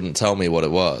that he wouldn't tell me what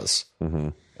it was.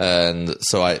 And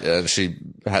so she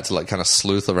had to like kind of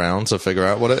sleuth around to figure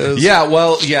out what it is. Yeah,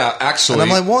 well, yeah, actually.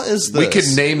 And I'm like, what is this? We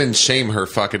could name and shame her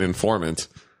fucking informant.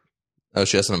 Oh,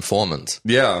 she has an informant.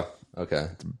 Yeah. Okay.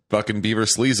 Fucking Beaver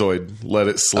Sleazoid let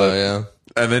it slip. Oh, yeah.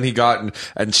 And then he got,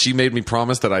 and she made me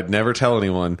promise that I'd never tell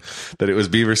anyone that it was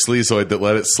Beaver Sleazoid that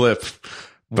let it slip.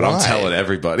 But why? I'm telling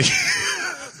everybody.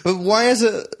 But why is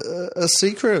it a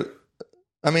secret?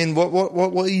 I mean,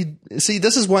 what you see?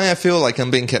 This is why I feel like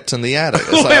I'm being kept in the attic.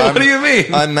 It's Wait, like what do you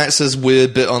mean? I'm Max's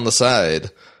weird bit on the side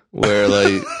where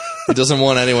like he doesn't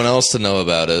want anyone else to know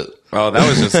about it. Oh, that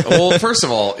was just... Well, first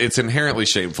of all, it's inherently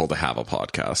shameful to have a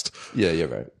podcast. Yeah, you're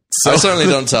right. So, I certainly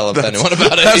don't tell anyone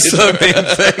about it. That's the main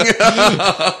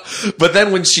thing. But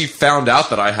then when she found out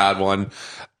that I had one,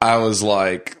 I was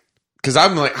like... Because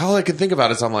I'm like, all I can think about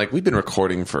is I'm like, we've been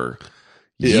recording for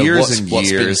years and years.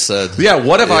 What's been said? Yeah,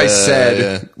 what have I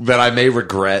said that I may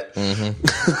regret?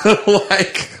 Mm-hmm.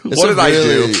 Like, what did I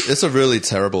do? It's a really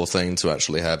terrible thing to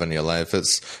actually have in your life.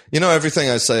 It's,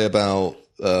 everything I say about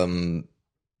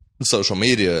social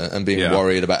media and being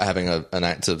worried about having an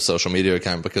active social media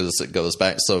account because it goes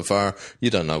back so far.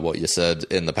 You don't know what you said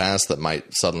in the past that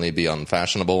might suddenly be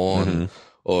unfashionable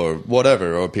or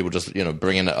whatever, or people just,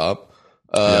 bringing it up.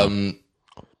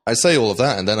 I say all of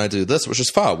that, and then I do this, which is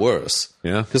far worse.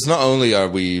 Yeah. Because not only are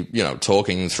we,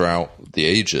 talking throughout the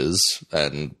ages,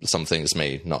 and some things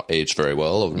may not age very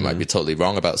well, or we might be totally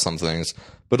wrong about some things,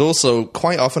 but also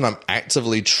quite often I'm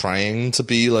actively trying to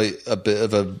be like a bit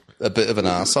of an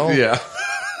asshole. Yeah.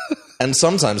 And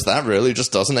sometimes that really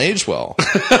just doesn't age well.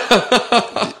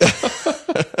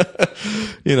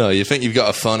 You think you've got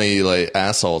a funny like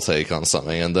asshole take on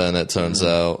something, and then it turns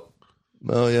out,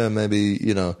 well, yeah, maybe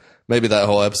that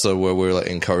whole episode where we're like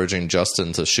encouraging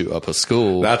Justin to shoot up a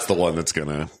school. That's the one that's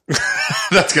gonna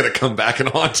come back and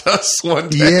haunt us one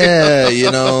day.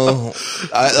 Yeah,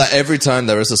 every time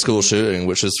there is a school shooting,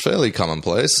 which is fairly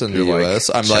commonplace in the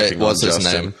US, I'm like, what's his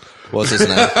name? What's his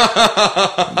name?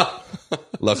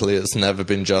 Luckily, it's never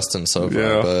been Justin so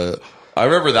far, but... I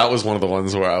remember that was one of the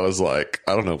ones where I was like,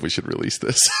 I don't know if we should release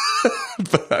this.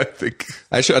 But I think...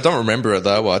 Actually, I don't remember it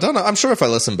that well. I don't know. I'm sure if I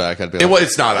listen back, I'd be like...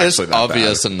 It's not actually that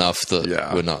obvious bad. Enough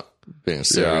that we're not being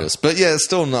serious. But yeah, it's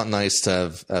still not nice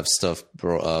to have stuff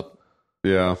brought up.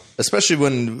 Yeah. Especially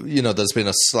when, there's been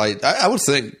a slight... I would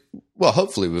think, well,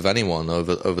 hopefully with anyone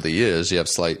over the years, you have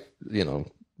slight,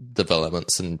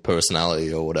 developments in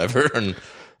personality or whatever. And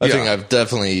I think I've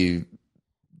definitely...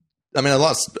 I mean, a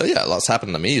lot's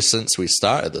happened to me since we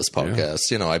started this podcast.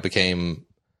 Yeah. I became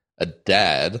a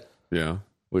dad. Yeah.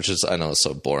 Which is, I know it's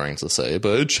so boring to say,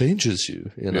 but it changes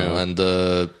you, and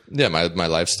my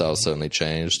lifestyle certainly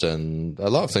changed, and a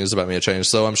lot of things about me have changed.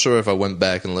 So I'm sure if I went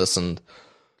back and listened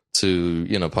to,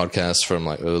 podcasts from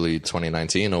like early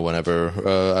 2019 or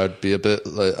whenever, I'd be a bit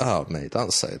like, oh, mate,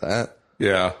 don't say that.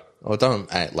 Yeah. Or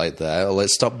don't act like that. Or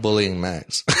let's stop bullying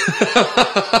Max.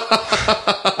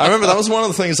 I remember that was one of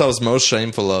the things I was most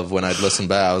shameful of when I'd listen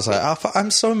back. I was like, oh, I'm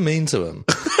so mean to him.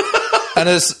 and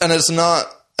it's not...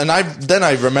 And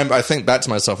I remember, I think back to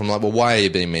myself, I'm like, well, why are you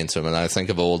being mean to him? And I think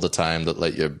of all the time that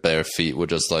like your bare feet were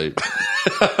just like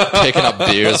picking up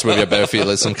beers with your bare feet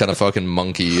like some kind of fucking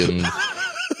monkey and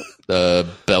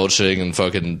belching and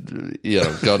fucking,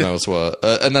 God knows what.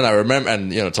 And then I remember,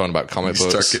 and talking about comic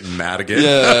books. Start getting mad again.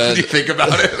 Yeah. You think about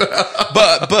it.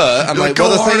 but I'm like,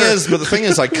 well, the thing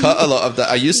is, I cut a lot of that.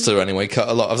 I used to anyway, cut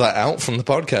a lot of that out from the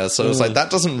podcast. So it was like, that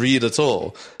doesn't read at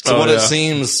all. So it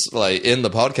seems like in the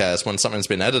podcast when something's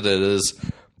been edited is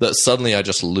that suddenly I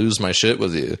just lose my shit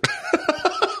with you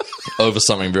over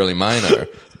something really minor.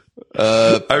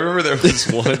 I remember there was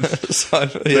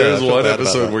one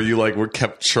episode where you like were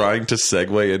kept trying to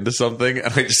segue into something,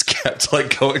 and I just kept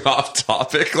like going off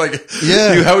topic. Like,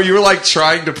 you were like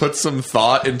trying to put some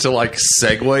thought into like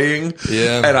segueing,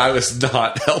 and I was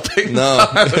not helping. No,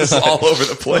 I was all over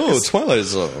the place. Oh, Twilight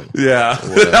Zone. Yeah,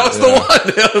 that was the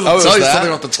one. I'll tell you something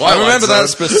about the Twilight Zone. I remember that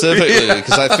specifically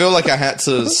because I feel like I had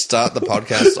to start the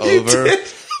podcast over.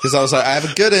 Because I was like, I have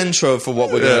a good intro for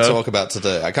what we're going to talk about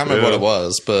today. I can't remember what it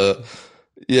was, but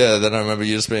then I remember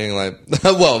you just being like,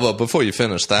 well, before you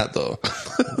finish that though,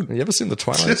 have you ever seen the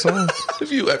Twilight Zone?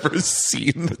 Have you ever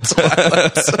seen the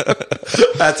Twilight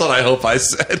Zone? That's what I hope I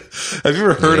said. Have you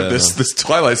ever heard of this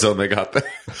Twilight Zone they got there?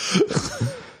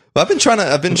 Well, I've been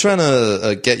trying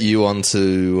to get you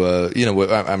onto,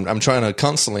 I'm trying to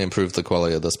constantly improve the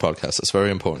quality of this podcast. It's very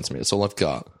important to me. It's all I've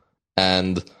got.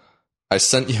 And I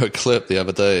sent you a clip the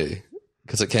other day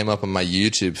because it came up on my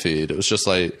YouTube feed. It was just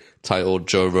like titled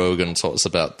Joe Rogan talks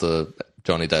about the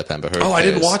Johnny Depp Amber Heard case. I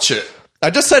didn't watch it. I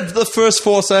just said the first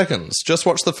 4 seconds. Just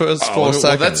watch the first 4 seconds.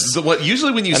 Well, that's what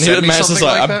usually when you send me something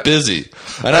like that. I'm busy.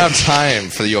 I don't have time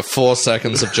for your 4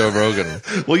 seconds of Joe Rogan.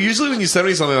 Well, usually when you send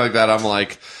me something like that, I'm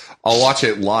like, I'll watch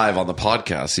it live on the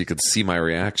podcast so you could see my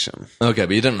reaction. Okay,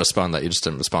 but you didn't respond that. You just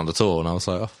didn't respond at all. And I was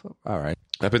like, oh, all right.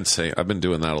 I've been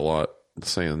doing that a lot.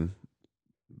 Saying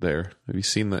there. Have you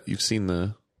seen that? You've seen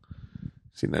that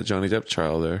Johnny Depp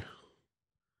trial there.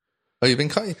 Oh, you've been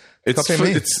copying me. It's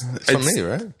from me,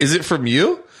 right? Is it from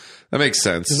you? That makes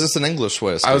sense. Is this an English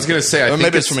way? I was going to say,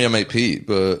 maybe it's from your mate Pete,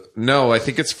 but no, I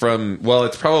think it's from. Well,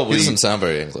 it's probably. He doesn't sound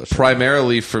very English.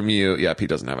 Primarily from you. Yeah, Pete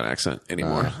doesn't have an accent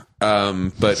anymore.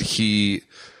 But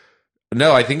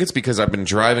No, I think it's because I've been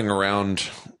driving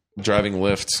Lyft,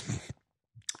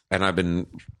 and I've been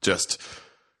just.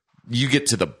 You get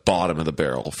to the bottom of the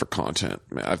barrel for content.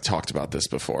 Man, I've talked about this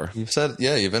before. You've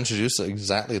introduced it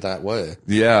exactly that way.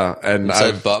 Yeah, and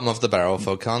I've bottom of the barrel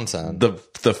for content.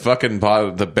 The fucking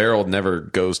bottom, the barrel never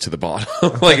goes to the bottom.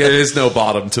 Like there is no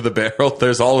bottom to the barrel.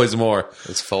 There's always more.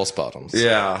 It's false bottoms.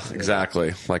 Yeah,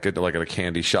 exactly. Like at a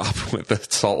candy shop with the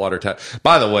saltwater tap.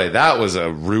 By the way, that was a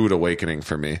rude awakening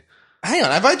for me. Hang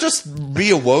on, have I just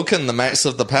reawoken the Max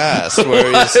of the past?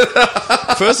 Where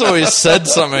first of all, he said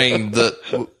something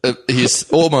that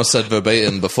he's almost said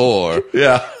verbatim before.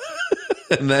 Yeah.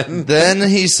 And then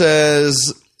he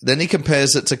says, then he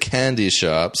compares it to candy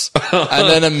shops, and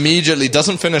then immediately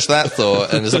doesn't finish that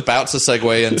thought and is about to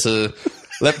segue into,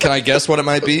 can I guess what it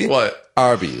might be? What?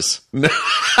 Arby's. No,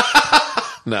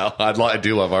 I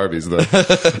do love Arby's though.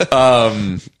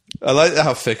 I like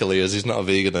how fickle he is. He's not a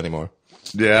vegan anymore.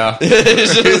 Yeah, fuck it.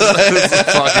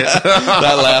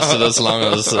 That lasted as long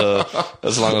as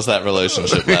that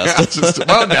relationship lasted.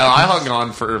 No, I hung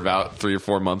on for about 3 or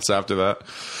 4 months after that.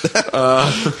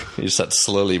 You just had to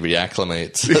slowly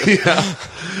reacclimate.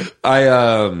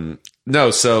 Yeah,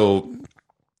 no. So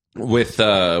with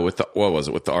the what was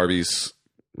it with the Arby's?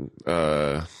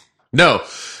 No.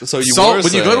 So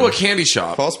when you go to a candy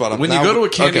shop, false bottom. When you go to a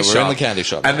candy shop, we're in the candy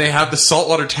shop, and they have the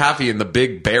saltwater taffy in the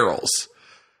big barrels.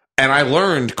 And I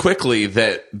learned quickly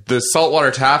that the saltwater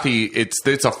taffy, it's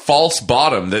a false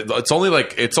bottom. That it's only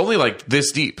like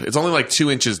this deep. It's only like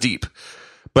 2 inches deep.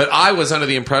 But I was under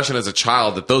the impression as a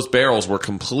child that those barrels were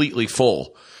completely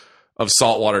full of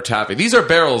saltwater taffy. These are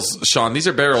barrels, Sean. These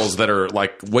are barrels that are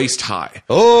like waist high.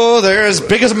 Oh, they're as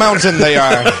big as a mountain. They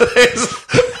are.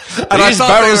 These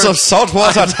barrels of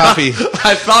saltwater taffy.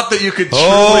 I thought that you could.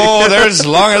 Oh, they're as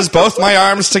long as both my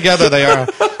arms together. They are.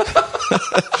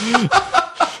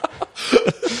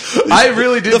 I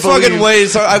really did. The fucking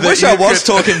ways. I wish I was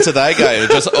talking to that guy.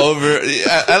 Just over.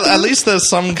 At least there's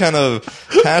some kind of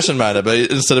passion behind it. But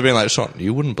instead of being like, Sean,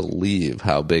 you wouldn't believe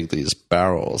how big these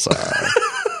barrels are.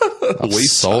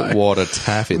 Saltwater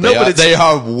taffy. They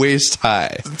are waist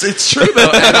high. It's true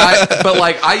though. But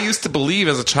I used to believe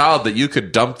as a child that you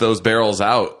could dump those barrels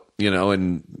out.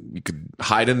 And you could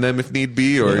hide in them if need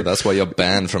be, or that's why you're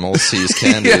banned from all C's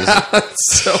candies. Yeah,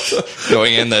 so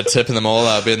going in there, tipping them all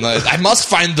out, being like, "I must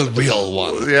find the real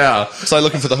one." Yeah, it's like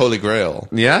looking for the Holy Grail.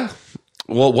 Yeah.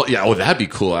 Well, that'd be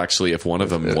cool actually if one of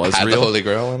them was had real. The Holy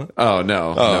Grail in it. Oh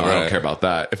no, right. I don't care about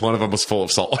that. If one of them was full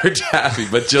of saltwater taffy,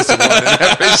 but just one in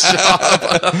every shop.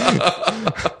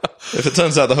 If it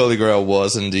turns out the Holy Grail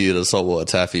was indeed a saltwater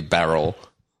taffy barrel.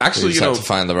 Actually, have to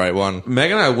find the right one. Meg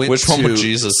and I went Which to... one would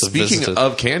Jesus have Speaking visited?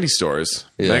 of candy stores,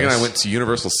 yes. Meg and I went to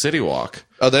Universal City Walk.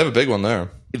 Oh, they have a big one there.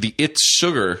 The It's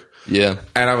Sugar. Yeah.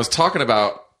 And I was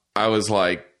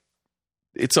like,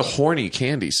 it's a horny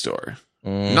candy store.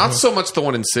 Mm-hmm. Not so much the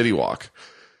one in City Walk.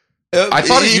 I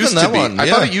thought it used to be. I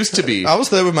thought it used to be. I was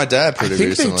there with my dad pretty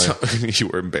recently. You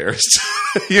were embarrassed.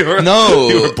 You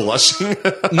were blushing.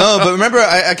 No, but remember,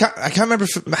 I can't remember.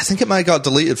 I think it might have got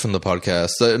deleted from the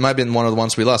podcast. So it might have been one of the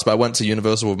ones we lost. But I went to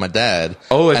Universal with my dad.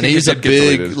 Oh, and he's a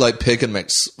big pick and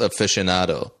mix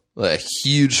aficionado, like a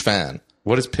huge fan.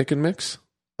 What is pick and mix?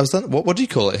 What do you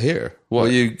call it here?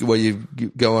 What? Where you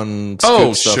go and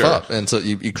scoop stuff up, and so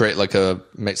you create like a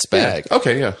mixed bag. Yeah.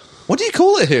 Okay, yeah. What do you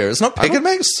call it here? It's not pick and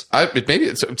mix? Maybe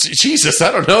it's... Jesus, I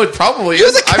don't know. It probably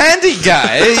You're the candy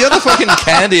guy. You're the fucking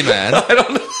candy man. I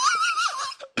don't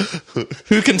know.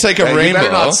 Who can take a rainbow? You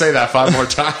better not say that 5 more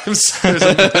times. There's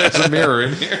a mirror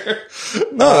in here.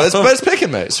 No, it's pick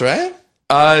and mix, right?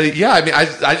 Yeah, I mean,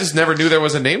 I just never knew there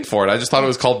was a name for it. I just thought it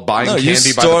was called buying candy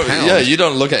by the pound. Yeah, you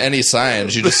don't look at any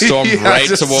signs. You just storm towards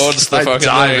the fucking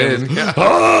dive thing. In.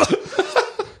 Yeah.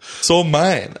 It's all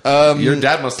mine. Your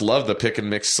dad must love the pick and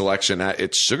mix selection at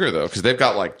It's Sugar though, because they've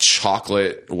got like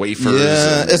chocolate wafers.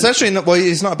 Yeah, it's actually not,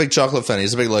 he's not a big chocolate fan.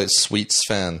 He's a big like sweets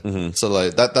fan. Mm-hmm. So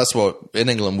like that's what in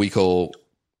England we call.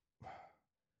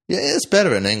 Yeah, it's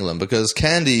better in England because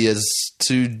candy is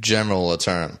too general a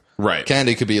term. Right.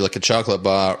 Candy could be like a chocolate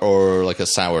bar or like a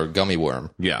sour gummy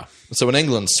worm. Yeah. So in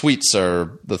England, sweets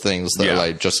are the things that are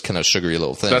like just kind of sugary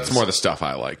little things. That's more the stuff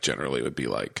I like generally would be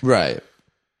like. Right.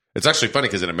 It's actually funny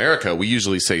because in America, we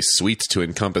usually say sweets to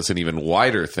encompass an even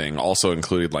wider thing, also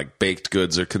included like baked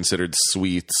goods are considered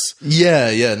sweets.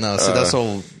 Yeah, no. So that's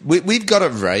all. We've got it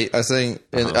right, I think.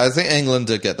 I think England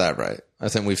did get that right. I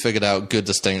think we figured out good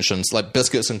distinctions, like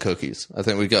biscuits and cookies. I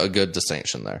think we got a good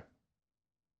distinction there.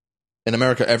 In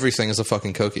America, everything is a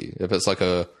fucking cookie. If it's like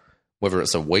whether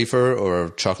it's a wafer or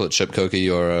a chocolate chip cookie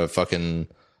or a fucking...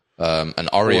 an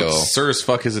Oreo. Well, sir as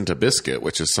fuck isn't a biscuit,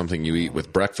 which is something you eat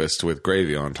with breakfast with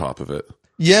gravy on top of it.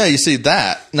 Yeah, you see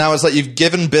that. Now it's like you've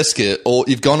given Biscuit, or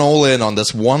you've gone all in on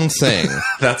this one thing.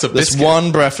 That's a biscuit. This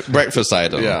one breakfast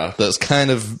item. Yeah. That's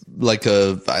kind of like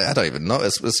I don't even know.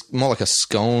 It's more like a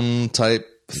scone type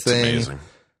thing. Amazing.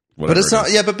 But it's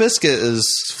not. Yeah, but Biscuit is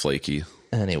It's flaky.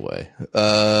 anyway.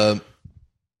 But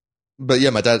yeah,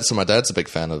 my dad's a big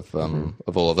fan of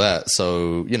all of that.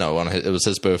 So, you know, it was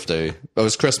his birthday. It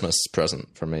was Christmas present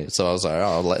for me. So I was like,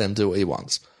 oh, I'll let him do what he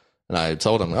wants. And I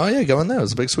told him, oh yeah, go in there.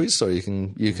 It's a big sweet store. You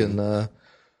can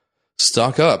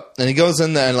stock up. And he goes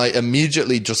in there and like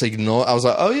immediately just ignore. I was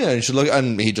like, oh yeah, you should look.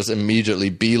 And he just immediately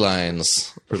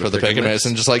beelines for the picking mix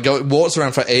and just like walks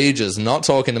around for ages, not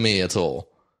talking to me at all.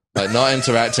 Like not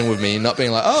interacting with me, not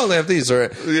being like, oh, they have these. Or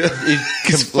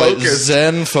He's like focused.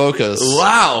 Zen focus.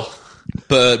 Wow.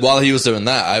 But while he was doing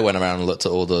that, I went around and looked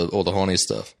at all the horny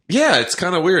stuff. Yeah, it's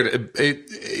kind of weird.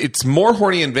 It's more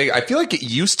horny in Vegas. I feel like it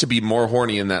used to be more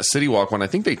horny in that City Walk one. I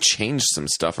think they changed some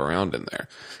stuff around in there.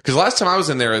 Because last time I was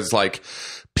in there, it's like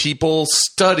people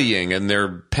studying and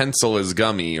their pencil is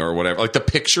gummy or whatever. Like the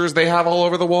pictures they have all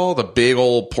over the wall, the big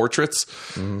old portraits.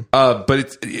 Mm-hmm. But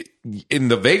it's in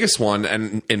the Vegas one,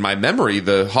 and in my memory,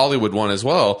 the Hollywood one as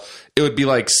well, it would be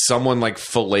like someone like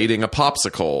filleting a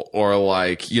popsicle, or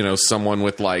like, you know, someone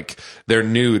with like they're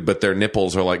nude but their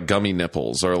nipples are like gummy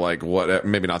nipples, or like what?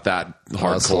 Maybe not that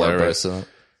hardcore. That's hilarious.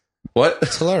 What?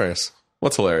 It's hilarious.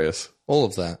 What's hilarious? All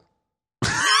of that.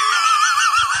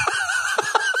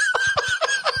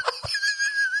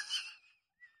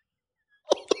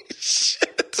 Holy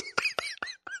shit!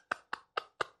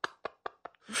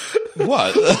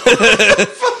 What? What the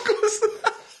fuck was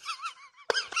that?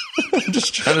 I'm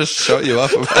just trying to shut you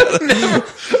up about it.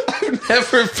 I've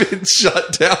never been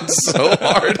shut down so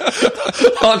hard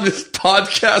on this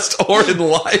podcast or in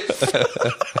life.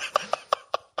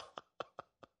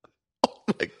 Oh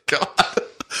my god,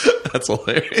 that's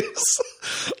hilarious!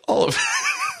 All of it.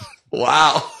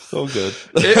 Wow, So good.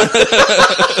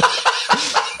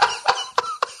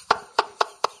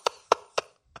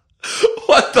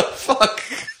 What the fuck?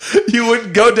 You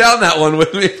wouldn't go down that one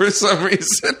with me for some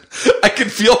reason. I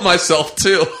could feel myself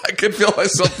too. I could feel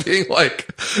myself being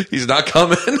like, he's not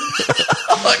coming.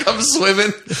 Like I'm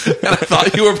swimming, and I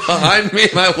thought you were behind me,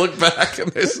 and I look back,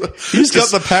 and He's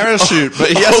got the parachute, but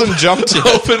he hasn't jumped yet.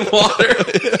 Open water.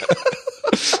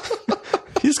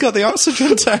 He's got the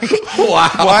oxygen tank. Wow.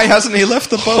 Why hasn't he left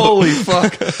the boat? Holy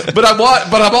fuck. But I'm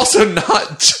also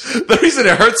not. The reason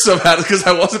it hurts so bad is because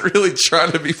I wasn't really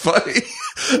trying to be funny.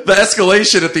 The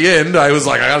escalation at the end, I was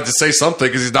like, I gotta just say something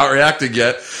because he's not reacting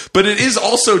yet. But it is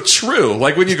also true.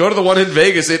 Like when you go to the one in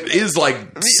Vegas, it is like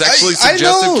sexually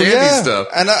suggestive candy stuff.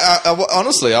 And I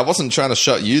honestly, I wasn't trying to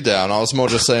shut you down. I was more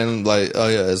just saying like, oh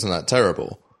yeah, isn't that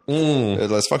terrible?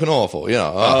 It's fucking awful, you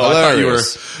know.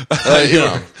 Hilarious. I thought you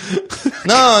were.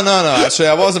 No. Actually,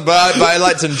 I wasn't. But I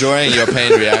liked enjoying your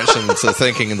pained reaction to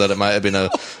thinking that it might have been a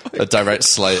direct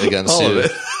slight against All you. of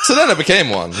it. So then it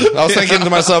became one. I was thinking to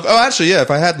myself, oh, actually, yeah.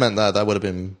 If I had meant that, that would have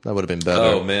been better.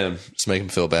 Oh man, just make him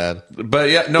feel bad. But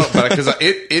yeah, no, but because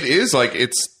it is like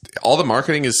it's all the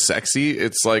marketing is sexy.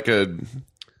 It's like it's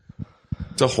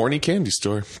a horny candy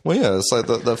store. Well, yeah, it's like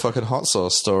that fucking hot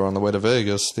sauce store on the way to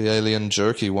Vegas, the alien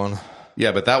jerky one.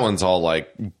 Yeah, but that one's all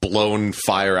like blown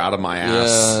fire out of my ass.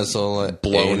 Yeah, it's all like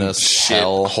blown anus, shit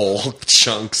hell. whole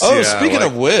chunks. Oh, yeah, speaking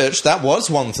of which, that was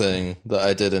one thing that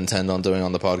I did intend on doing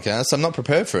on the podcast. I'm not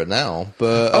prepared for it now,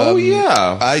 but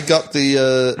yeah, I got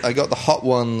the Hot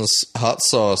Ones hot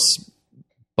sauce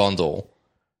bundle.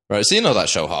 Right, so you know that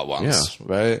show Hot Ones,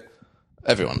 right?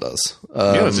 Everyone does. you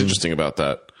know what's interesting about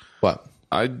that? What?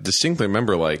 I distinctly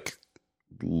remember like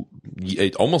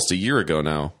almost a year ago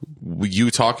now, you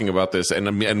talking about this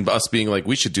and us being like,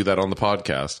 we should do that on the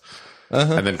podcast,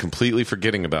 and then completely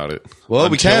forgetting about it. Well,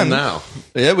 we can now.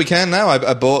 Yeah, we can now.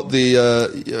 I bought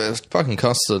the it fucking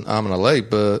cost an arm and a leg,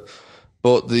 but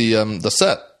bought the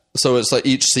set. So it's like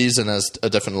each season has a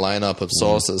different lineup of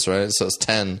sauces, right? So it's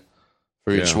 10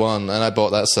 for each one, and I bought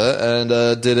that set and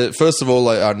did it. First of all,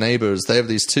 like our neighbors, they have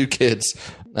these two kids,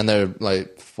 and they're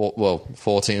like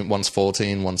 14. One's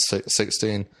 14, one's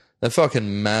 16. They're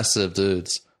fucking massive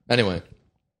dudes. Anyway,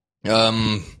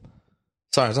 sorry,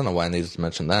 I don't know why I needed to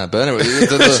mention that, but anyway,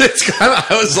 It's kind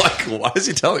of. I was like, why is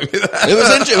he telling me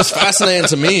that? it was fascinating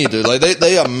to me, dude. Like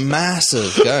they are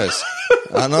massive guys.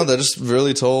 I know they're just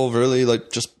really tall, really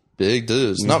like just big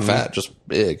dudes. Not fat, just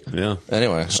big. Yeah.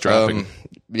 Anyway, strapping.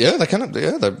 Yeah, they kind of.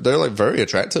 Yeah, they're like very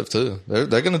attractive too. They're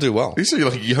going to do well. These are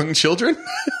like young children.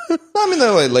 I mean,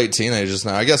 they're like late teenagers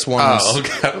now. I guess one's. Oh,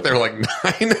 okay. They're like 9,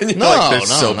 and you're like, they're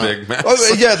so big, man.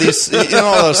 Oh, yeah, these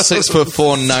all those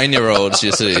 6'4" 9-year-olds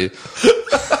you see.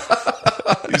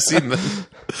 You've seen them.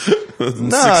 Like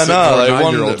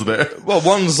 9-year-olds there. Well,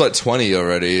 one's like 20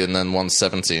 already, and then one's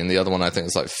 17. The other one I think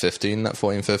is like 15,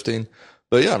 14, 15.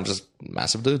 But yeah, I'm just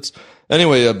massive dudes.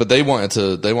 Anyway, but they wanted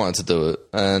to do it,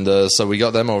 and so we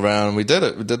got them all around. And we did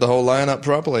it. We did the whole lineup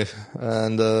properly,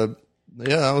 and yeah,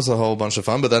 that was a whole bunch of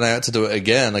fun. But then I had to do it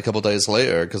again a couple days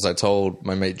later because I told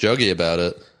my mate Juggy about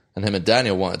it, and him and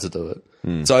Daniel wanted to do it.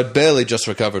 So I barely just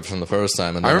recovered from the first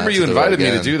time. And I remember you invited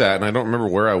me to do that, and I don't remember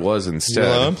where I was instead.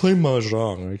 Yeah, I'm playing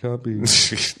Mahjong. I can't be.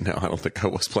 No, I don't think I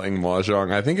was playing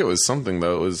Mahjong. I think it was something,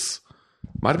 though.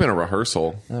 Might have been a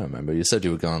rehearsal. I don't remember. You said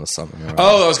you were going to something. Right?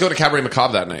 Oh, I was going to Cabaret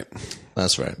Macabre that night.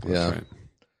 That's right. Yeah. That's right.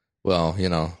 Well, you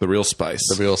know. The real spice.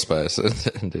 The real spice,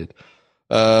 indeed.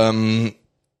 Okay,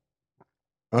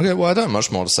 well, I don't have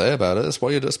much more to say about it. It's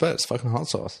what you'd expect. It's fucking hot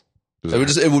sauce.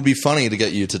 It would be funny to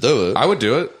get you to do it. I would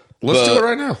do it. Let's do it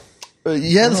right now.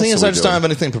 Yeah, the thing is, I just don't have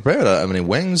anything prepared. I don't have any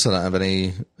wings. I don't have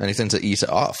anything to eat it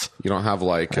off. You don't have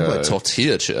like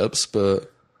tortilla chips,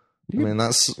 but I mean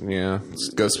that's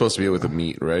it's supposed to be with the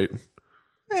meat, right?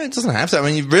 Yeah, it doesn't have to. I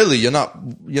mean,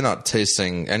 you're not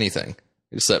tasting anything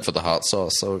except for the hot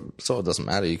sauce, so it doesn't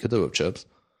matter. You could do it with chips.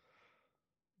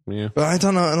 Yeah, but I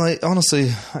don't know. Like honestly,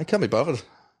 I can't be bothered.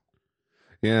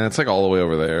 Yeah, it's like all the way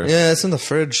over there. Yeah, it's in the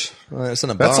fridge. It's in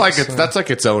a box. That's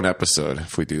like its own episode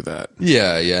if we do that.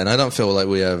 Yeah, and I don't feel like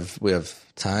we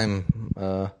have time.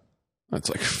 It's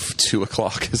like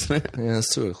 2:00, isn't it? Yeah,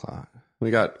 it's 2:00. We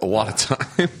got a lot of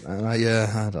time.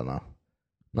 Yeah, I don't know.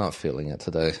 Not feeling it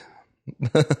today.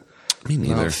 Me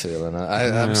neither. Not feeling it.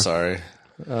 I'm sorry.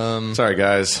 Sorry,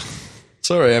 guys.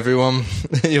 Sorry, everyone.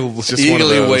 You're just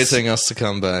eagerly waiting us to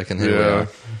come back, and here we are.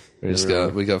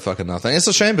 We got fucking nothing. It's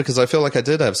a shame because I feel like I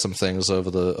did have some things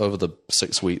over the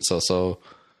 6 weeks or so.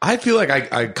 I feel like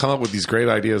I come up with these great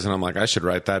ideas and I'm like, I should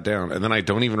write that down. And then I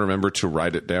don't even remember to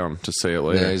write it down to say it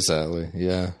later. Yeah, exactly.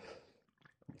 Yeah.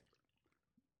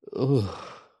 Ugh.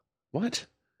 What?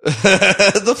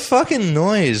 The fucking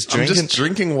noise. I'm just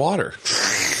drinking water.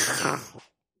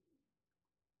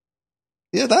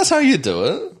 Yeah, that's how you do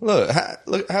it. Look,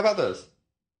 how about this?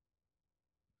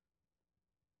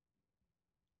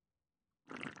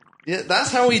 Yeah,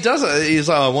 that's how he does it. He's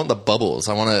like, I want the bubbles.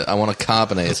 I want to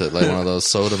carbonate it like one of those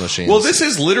soda machines. Well, this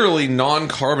is literally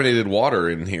non-carbonated water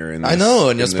in here. I know,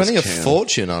 and you're spending a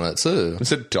fortune on it too.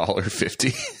 It's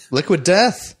 $1.50. Liquid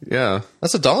death. Yeah,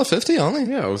 that's $1.50 only.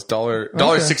 Yeah, it was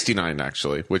 $1.69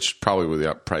 actually, which probably with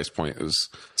the price point is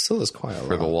still is quite a lot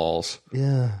for the walls.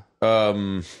 Yeah.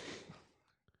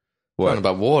 What? Talking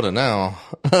about water now.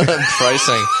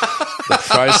 Pricing. The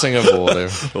pricing of water.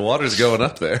 The water's going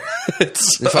up there.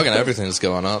 Fucking everything's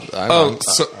going up.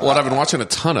 What I've been watching a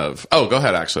ton of. Oh, go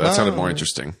ahead, actually. That sounded more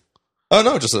interesting. Oh,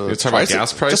 no, just... You're talking about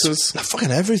gas prices?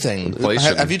 Fucking everything.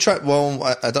 Inflation. Have you tried... Well,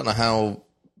 I don't know how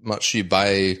much you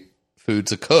buy food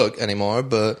to cook anymore,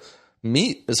 but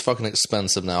meat is fucking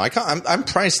expensive now. I'm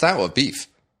priced out of beef.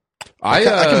 I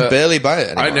can barely buy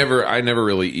it anymore. I never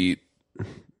really eat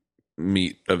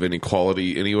meat of any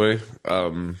quality anyway.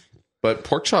 But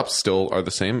pork chops still are the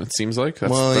same, it seems like.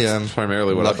 That's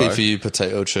primarily what I buy. Lucky for you,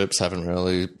 potato chips haven't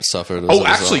really suffered.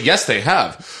 Yes, they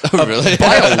have. Oh, really?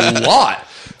 By a lot.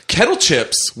 Kettle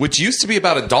chips, which used to be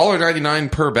about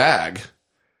 $1.99 per bag,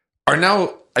 are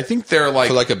now, I think they're like...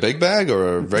 For like a big bag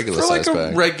or a regular size bag? For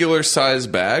like a regular size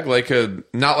bag.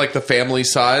 Not like the family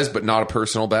size, but not a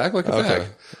personal bag, like a bag.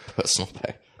 Personal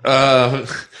bag.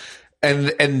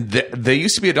 And they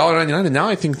used to be $1.99, and now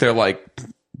I think they're like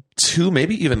 $2,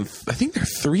 maybe even I think they're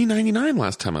 $3.99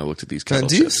 last time I looked at these kettle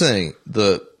chips. Do you think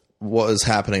that what is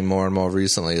happening more and more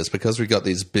recently is because we got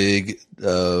these big,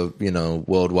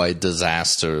 worldwide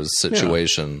disasters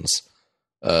situations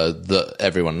that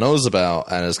everyone knows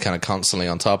about and is kind of constantly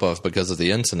on top of because of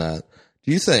the internet?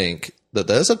 Do you think that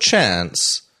there's a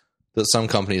chance that some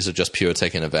companies are just pure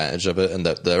taking advantage of it, and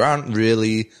that there aren't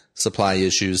really supply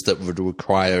issues that would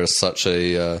require such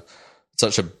a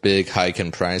big hike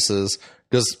in prices?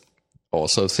 Because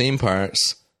also theme parks,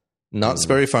 Knott's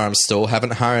Berry Farm still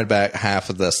haven't hired back half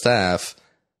of their staff.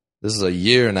 This is a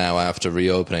year now after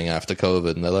reopening after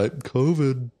COVID, and they're like,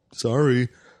 COVID, sorry.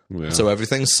 Yeah. So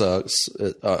everything sucks.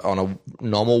 On a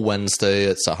normal Wednesday,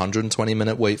 it's a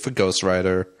 120-minute wait for Ghost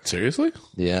Rider. Seriously?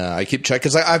 Yeah, I keep checking,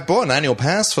 because I bought an annual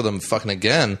pass for them fucking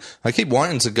again. I keep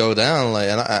wanting to go down,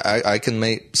 and I can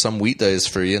make some weekdays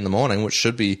free in the morning, which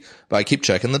should be, but I keep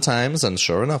checking the times, and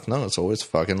sure enough, no, it's always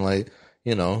fucking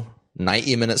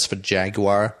 90 minutes for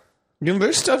Jaguar.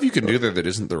 There's stuff you can do there that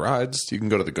isn't the rides. You can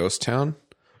go to the ghost town.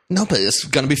 No, but it's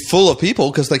going to be full of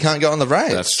people because they can't get on the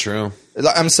rides. That's true.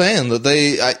 I'm saying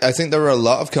that I think there are a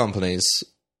lot of companies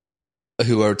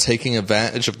who are taking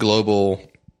advantage of global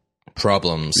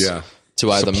problems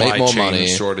to either Supply make more chain money,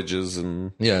 shortages,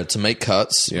 and to make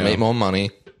cuts, make more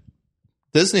money.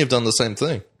 Disney have done the same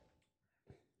thing.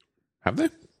 have they?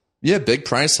 Yeah, big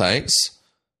price hikes.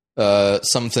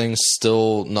 Some things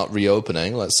still not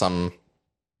reopening, like some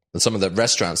of the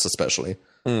restaurants especially.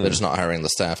 They're just not hiring the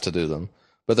staff to do them,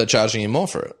 but they're charging you more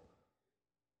for it.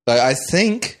 I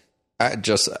think,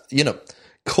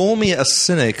 call me a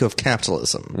cynic of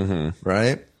capitalism,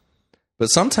 right? But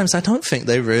sometimes I don't think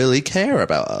they really care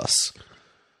about us.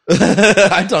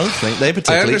 I don't think they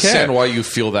particularly care. I understand why you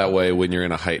feel that way when you're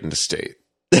in a heightened state.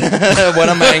 When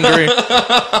I'm angry,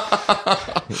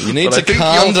 you need to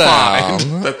calm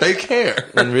down. That they care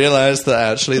and realize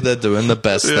that actually they're doing the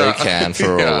best they can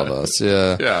for all of us.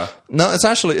 Yeah. No,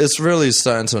 it's really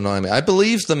starting to annoy me. I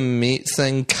believe the meat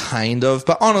thing kind of,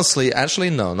 but honestly,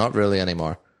 actually, no, not really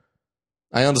anymore.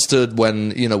 I understood when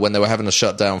they were having to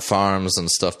shut down farms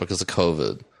and stuff because of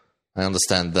COVID. I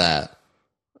understand that.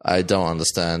 I don't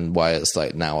understand why it's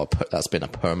like now that's been a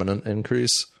permanent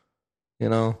increase.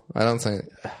 I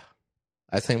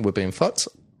think we're being fucked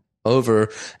over.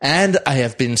 And I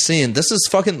have been seeing, this is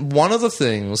fucking one of the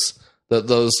things that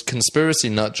those conspiracy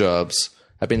nut jobs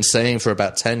have been saying for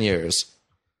about 10 years.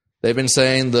 They've been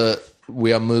saying that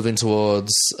we are moving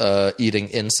towards eating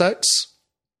insects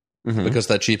because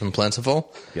they're cheap and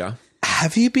plentiful. Yeah.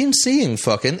 Have you been seeing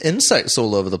fucking insects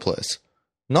all over the place?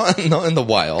 Not in the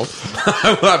wild.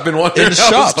 I've been wondering. In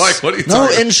shops. Like, what are you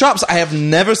talking in shops. I have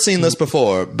never seen this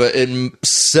before, but in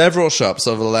several shops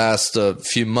over the last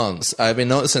few months, I've been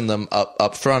noticing them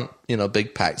up front,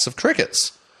 big packs of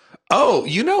crickets. Oh,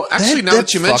 actually, now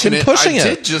that you mention it, I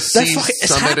did just see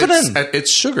some at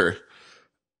It's Sugar.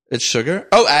 It's Sugar?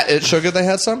 Oh, at It's Sugar they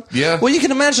had some? Yeah. Well, you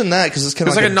can imagine that because it's kind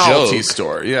of like a novelty joke.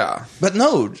 store, yeah. But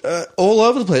no, all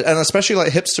over the place, and especially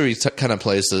like hipstery kind of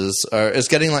places, it's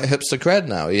getting like hipster cred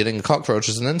now, eating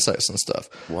cockroaches and insects and stuff.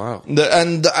 Wow.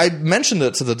 And I mentioned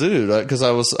it to the dude because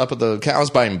I was up at I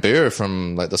was buying beer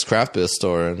from like this craft beer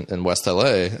store in West LA,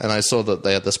 and I saw that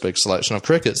they had this big selection of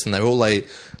crickets, and they were all like,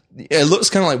 it looks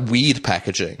kind of like weed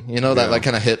packaging, that like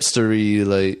kind of hipstery,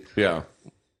 like. Yeah.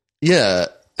 Yeah.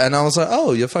 And I was like,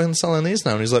 oh, you're fucking selling these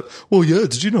now? And he's like, well, yeah,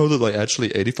 did you know that like actually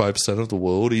 85% of the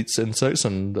world eats insects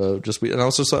and just wheat? And I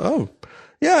was just like, oh,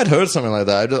 yeah, I'd heard something like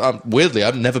that. Weirdly,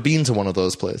 I've never been to one of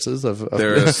those places.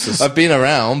 I've been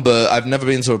around, but I've never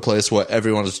been to a place where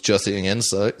everyone is just eating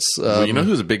insects. Well,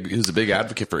 who's a big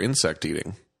advocate for insect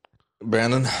eating?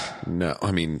 Brandon? No,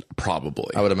 I mean,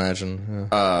 probably. I would imagine.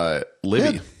 Yeah.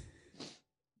 Libby. Yeah.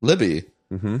 Libby.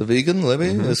 Mm-hmm. The vegan Libby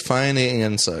is fine eating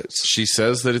insects. She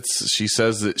says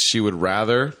that she would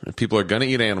rather, if people are going to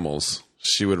eat animals,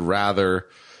 she would rather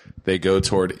they go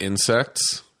toward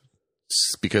insects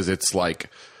because it's like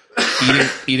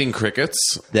eating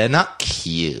crickets. They're not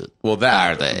cute. Well,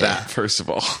 are they? That first of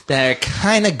all, they're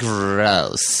kind of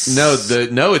gross. No,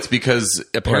 it's because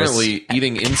apparently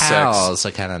eating insects. Cows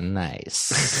are kind of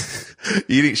nice.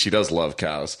 She does love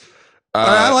cows.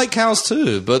 I like cows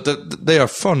too, but they are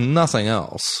for nothing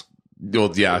else. Well,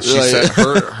 yeah, she said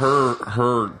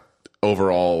her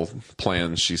overall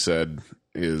plan, she said,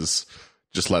 is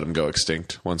just let them go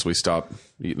extinct once we stop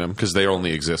eating them because they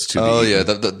only exist to. Oh yeah,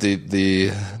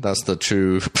 that's the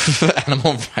true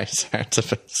animal rights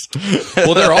activist.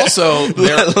 Well, they're also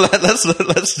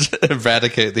let's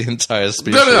eradicate the entire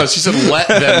species. No. She said let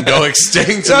them go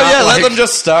extinct. Let them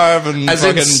just starve and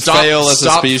fucking fail as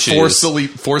a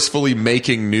species. Forcefully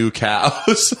making new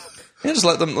cows. Yeah, just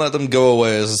let them go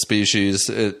away as a species.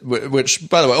 Which,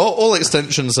 by the way, all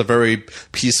extinctions are very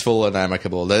peaceful and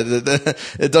amicable.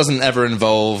 It doesn't ever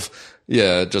involve,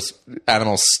 just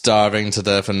animals starving to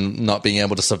death and not being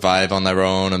able to survive on their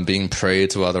own and being prey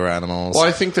to other animals. Well,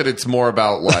 I think that it's more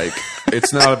about like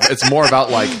it's more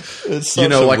about like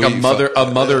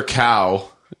a mother cow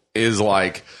is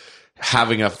like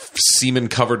having a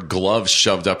semen-covered glove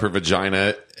shoved up her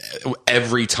vagina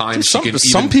every time she can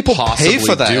some even people possibly pay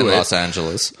for that do in it. Los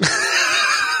Angeles.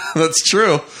 That's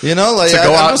true. Like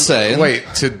I'm saying, wait,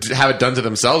 to have it done to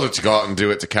themselves or to go out and do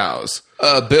it to cows?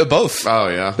 A bit of both. Oh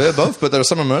yeah, a bit of both. But there are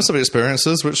some immersive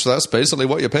experiences which that's basically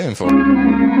what you're paying for.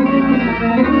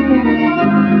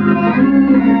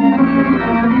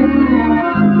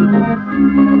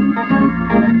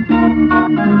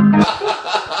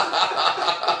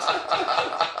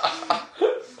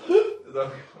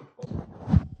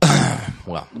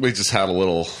 Well, we just had a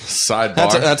little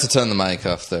sidebar. Had to turn the mic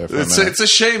off there. For a minute. It's a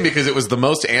shame because it was the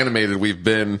most animated we've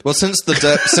been. Well, since the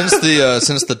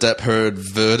Depp heard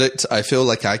verdict, I feel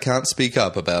like I can't speak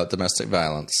up about domestic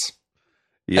violence.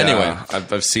 Yeah, anyway,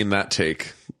 I've seen that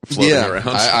take floating around.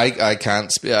 I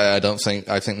can't. I don't think.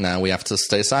 I think now we have to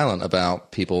stay silent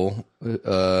about people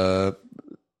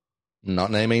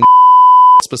not naming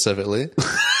specifically.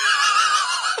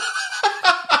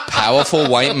 Powerful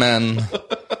white men.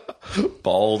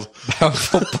 Bald.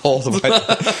 Powerful bald white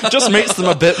men. Just makes them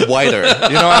a bit whiter.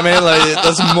 You know what I mean? Like,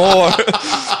 there's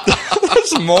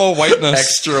more whiteness.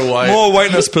 Extra white. More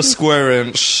whiteness per square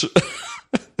inch.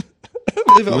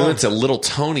 We went to Little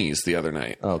Tony's the other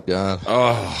night. Oh, God.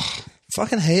 Oh,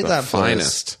 fucking hate that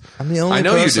finest. place. I'm the only person. I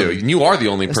know you do. You are the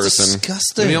only person.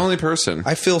 Disgusting. You're the only person.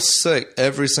 I feel sick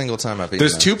every single time I've eaten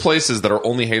There's there. 2 places that are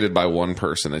only hated by one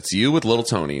person. It's you with Little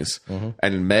Tony's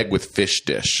and Meg with Fish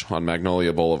Dish on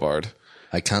Magnolia Boulevard.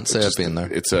 I can't say I've been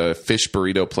there. It's a fish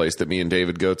burrito place that me and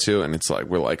David go to, and it's like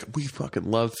we're like, we fucking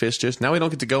love Fish Dish. Now we don't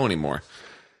get to go anymore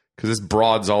because this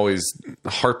broad's always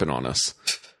harping on us.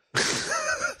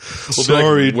 We'll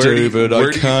Sorry, like, David,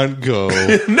 I can't go.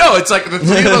 No, it's like the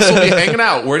 3 of us will be hanging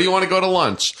out. Where do you want to go to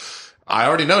lunch? I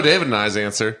already know David and I's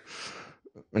answer.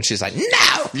 And she's like,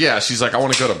 no! Yeah, she's like, I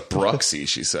want to go to Bruxy,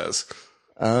 she says.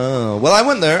 Oh, well, I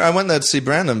went there. I went there to see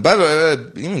Brandon. By the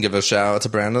way, you can give a shout out to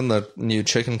Brandon, the new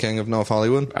Chicken King of North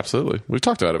Hollywood. Absolutely. We've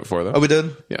talked about it before, though. Oh, we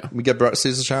did? Yeah. We get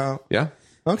Bruxy's a shout out? Yeah.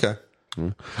 Okay.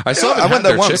 I went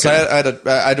there once. Chicken.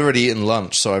 I'd already eaten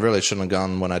lunch, so I really shouldn't have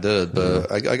gone when I did.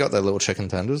 But I got their little chicken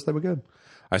tenders. They were good.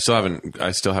 I still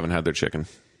haven't had their chicken.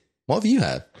 What have you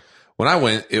had? When I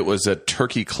went, it was a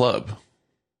turkey club.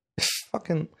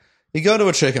 Fucking, you go to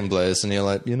a chicken place and you're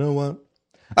like, you know what?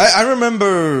 I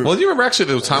remember. Well, do you remember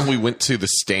actually the time we went to the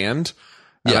stand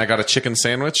and I got a chicken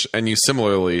sandwich, and you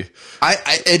similarly.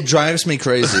 It drives me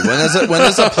crazy when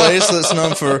there's a place that's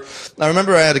known for. I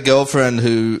remember I had a girlfriend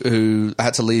who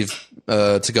had to leave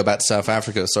to go back to South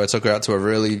Africa, so I took her out to a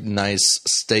really nice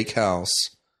steakhouse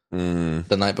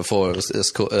the night before.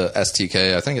 It's called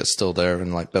STK. I think it's still there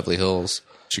in like Beverly Hills.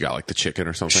 She got like the chicken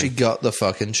or something. She got the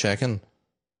fucking chicken.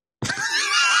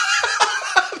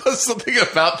 There's something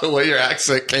about the way your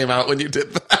accent came out when you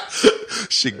did that.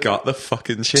 She got the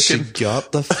fucking chicken. She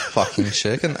got the fucking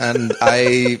chicken, and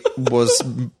I was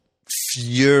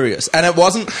furious. And it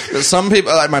wasn't some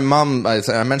people like my mum.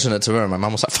 I mentioned it to her, and my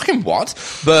mum was like, "Fucking what?"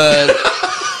 But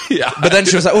yeah. But then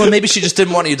she was like, "Well, maybe she just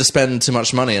didn't want you to spend too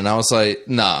much money." And I was like,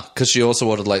 "Nah," because she also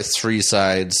ordered like 3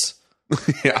 sides.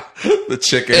 Yeah, the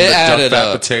chicken, it the added fat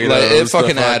up. potatoes, like, it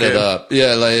fucking added up.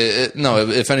 Yeah, like no.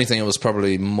 If anything, it was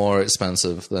probably more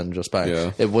expensive than just buying.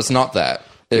 Yeah. It was not that.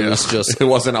 It was just. It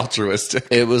wasn't altruistic.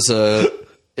 It was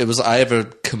either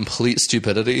complete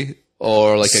stupidity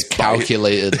or like a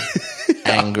calculated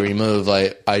angry move.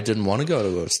 Like I didn't want to go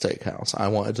to a steakhouse. I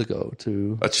wanted to go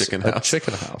to a chicken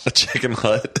house. A chicken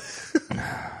hut.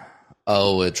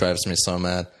 Oh, it drives me so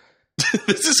mad.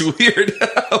 This is weird.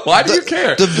 Why do you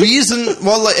care? The reason,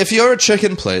 well, like, if you're a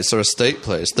chicken place or a steak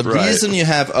place, the reason you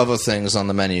have other things on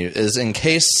the menu is in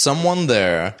case someone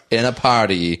there in a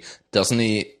party doesn't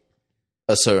eat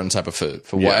a certain type of food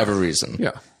for whatever reason.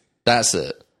 Yeah. That's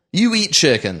it. You eat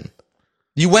chicken.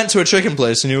 You went to a chicken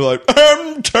place and you were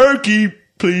like, turkey,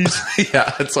 please.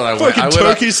 Yeah, that's what I went. Fucking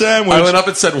turkey sandwich. I went up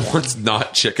and said, "What's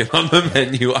not chicken on the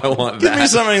menu? I want that." Give me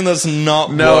something that's not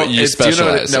what you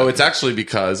specialize in. No, it's actually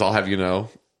because, I'll have you know,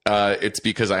 it's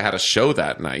because I had a show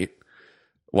that night.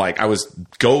 Like, I was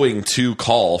going to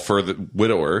call for the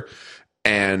widower,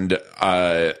 and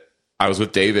I was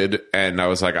with David, and I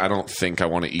was like, I don't think I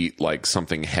want to eat, like,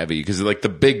 something heavy. Because, like, the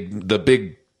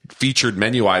big featured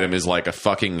menu item is like a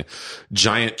fucking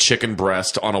giant chicken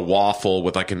breast on a waffle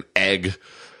with like an egg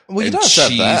and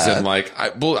cheese and like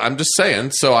I'm just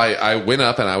saying. So I went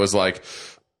up and I was like,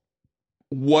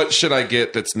 what should I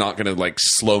get that's not going to like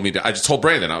slow me down? I just told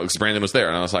Brandon, because Brandon was there,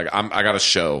 and I was like, I got a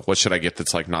show. What should I get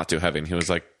that's like not too heavy? And he was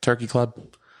like, Turkey Club.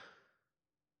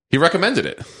 He recommended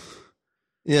it.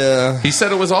 Yeah. He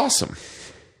said it was awesome.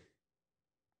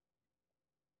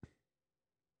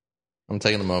 I'm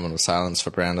taking a moment of silence for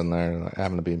Brandon there, like,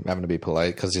 having to be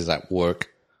polite because he's at work.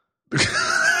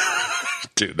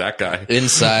 Dude, that guy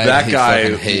inside, he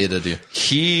fucking hated you.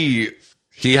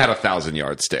 He had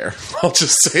 1,000-yard stare. I'll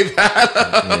just say that.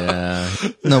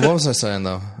 Yeah. No, what was I saying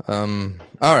though?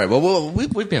 All right. Well,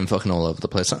 we've been fucking all over the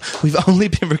place. We've only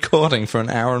been recording for 1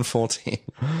 hour and 14.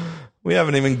 We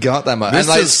haven't even got that much. This and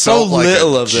like is so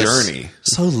little of journey.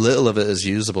 So little of it is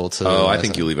usable to. Oh, I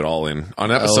think you leave it all in.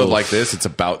 On an episode like this, it's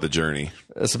about the journey.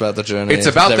 It's about the journey. It's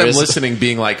about them listening,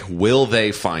 being like, will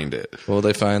they find it? Will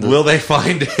they find it? Will they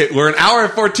find it? We're 1 hour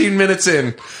and 14 minutes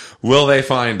in. Will they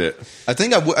find it? I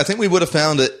think we would have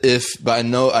found it but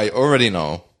I already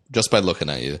know just by looking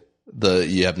at you that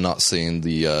you have not seen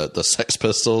the Sex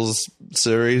Pistols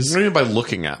series. What do you mean by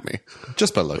looking at me?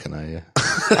 Just by looking at you.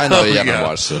 I know you haven't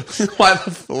watched it.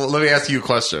 Let me ask you a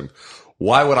question.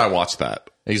 Why would I watch that?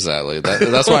 Exactly.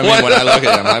 That's what I mean when I look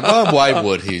at him. I'm like, well, why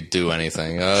would he do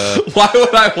anything? Why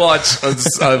would I watch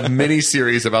a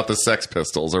mini-series about the Sex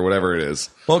Pistols or whatever it is?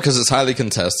 Well, because it's highly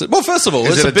contested. Well, first of all,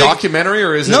 is it a documentary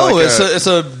or is it it's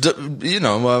a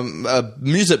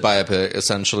music biopic,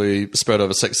 essentially, spread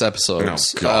over 6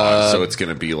 episodes. Oh, God. So it's going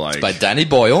to be like... It's by Danny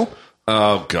Boyle.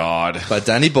 Oh, God. By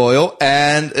Danny Boyle,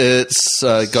 and it's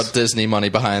got Disney money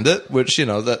behind it, which,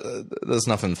 there's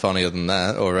nothing funnier than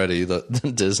that already,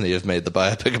 that Disney have made the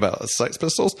biopic about the Sex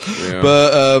Pistols. Yeah.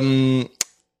 But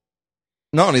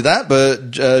not only that,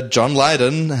 but John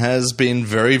Lydon has been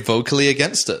very vocally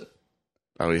against it.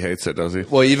 Oh, he hates it, does he?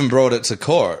 Well, he even brought it to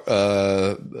court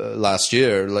last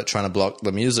year, trying to block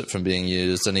the music from being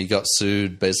used, and he got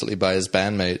sued basically by his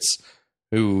bandmates,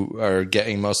 who are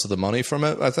getting most of the money from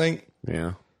it, I think.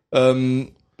 Yeah.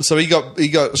 So he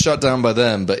got shut down by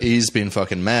them, but he's been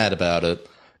fucking mad about it.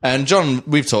 And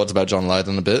we've talked about John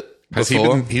Lydon a bit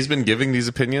before. He's been giving these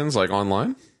opinions like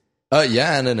online?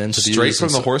 Yeah, and in interviews. Straight from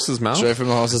the horse's mouth? Straight from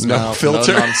the horse's mouth. No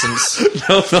filter? No nonsense.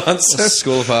 No nonsense.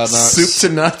 School of hard nuts. Soup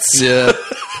to nuts. Yeah.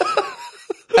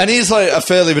 And he's like a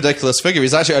fairly ridiculous figure.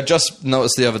 I just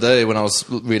noticed the other day when I was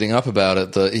reading up about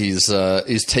it that he's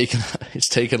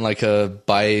taken like a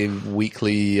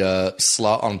bi-weekly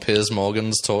slot on Piers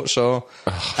Morgan's talk show,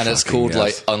 and it's called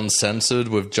like Uncensored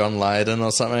with John Lydon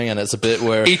or something, and it's a bit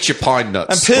where eat your pine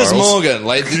nuts. And Piers Morgan,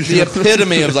 like the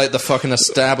epitome of like the fucking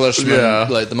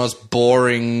establishment, like the most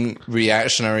boring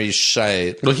reactionary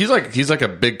shit. Well, he's like a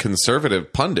big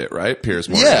conservative pundit, right? Piers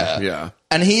Morgan. Yeah.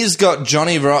 And he's got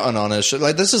Johnny Rotten on his shit.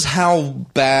 Like, this is how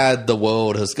bad the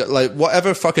world has got. Like,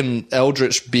 whatever fucking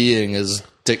eldritch being is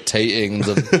dictating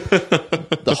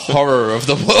the horror of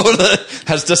the world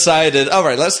has decided, all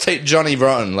right, let's take Johnny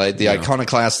Rotten, like the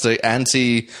iconoclastic,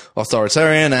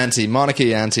 anti-authoritarian,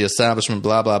 anti-monarchy, anti-establishment,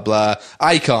 blah, blah, blah,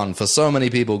 icon for so many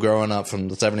people growing up from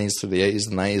the 70s to the 80s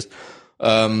and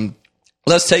 90s.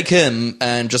 Let's take him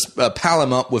and just pal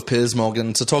him up with Piers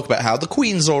Morgan to talk about how the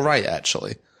Queen's all right,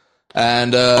 actually.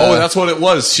 And that's what it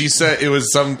was. She said it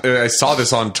was I saw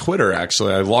this on Twitter,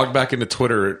 actually. I logged back into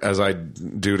Twitter as I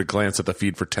do to glance at the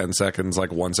feed for 10 seconds,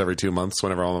 like once every 2 months,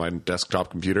 whenever I'm on my desktop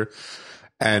computer.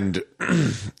 And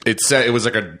it said, it was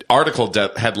like an article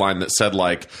headline that said,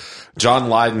 like, John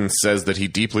Lydon says that he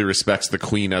deeply respects the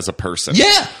Queen as a person.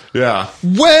 Yeah.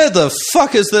 Where the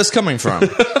fuck is this coming from?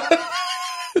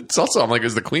 It's also, I'm like,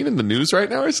 is the Queen in the news right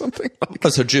now or something?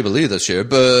 It's her Jubilee this year,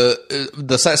 but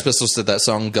the Sex Pistols did that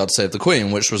song, God Save the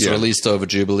Queen, which was released over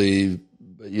Jubilee,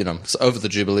 over the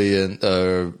Jubilee in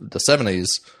the 70s.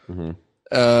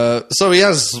 Mm-hmm. So he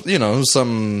has,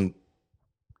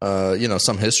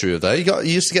 some history of that.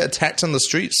 He used to get attacked in the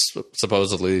streets,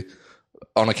 supposedly,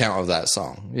 on account of that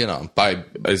song, by...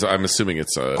 I'm assuming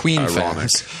it's Queen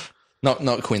ironic. Fans.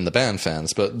 Not Queen the band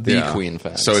fans, but the Queen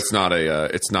fans. So it's not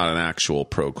an actual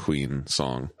pro-Queen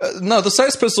song. No, the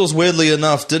Sex Pistols, weirdly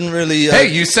enough, didn't really.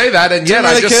 Hey, you say that, and yet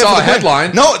I just saw a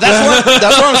headline. No,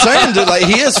 that's what I'm saying. Dude. Like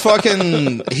he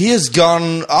has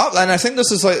gone up, and I think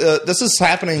this is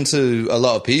happening to a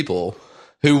lot of people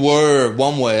who were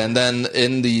one way, and then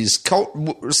in these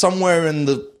somewhere in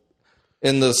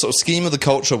the sort of scheme of the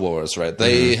culture wars, right?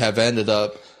 They have ended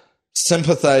up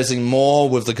sympathizing more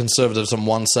with the conservatives on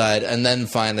one side, and then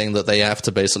finding that they have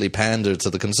to basically pander to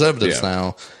the conservatives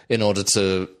now in order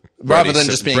to rather than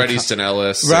just being Bret Easton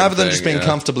Ellis, just being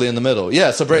comfortably in the middle.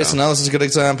 Yeah, so Bret Easton Ellis is a good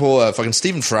example. Fucking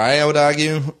Stephen Fry, I would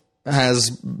argue, has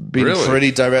been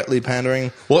pretty directly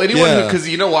pandering. Well, anyone because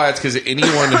you know why? It's because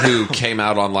anyone who came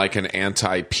out on like an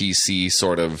anti-PC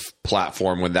sort of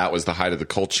platform when that was the height of the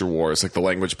culture wars, like the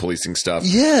language policing stuff.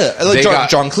 Yeah, like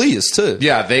John Cleese too.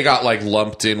 Yeah, they got like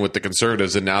lumped in with the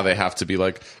conservatives, and now they have to be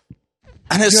like.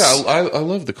 And I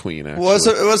love the Queen, actually. Well,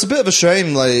 it was a bit of a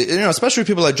shame, like, especially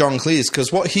people like John Cleese, because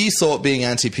what he thought being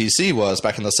anti-PC was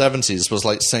back in the 70s was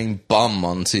like saying bum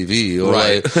on TV, or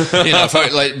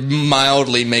like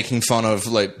mildly making fun of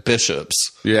like bishops.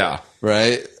 Yeah.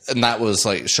 Right? And that was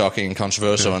like shocking and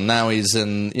controversial. Yeah. And now he's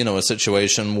in, a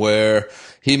situation where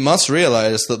he must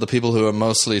realize that the people who are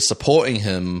mostly supporting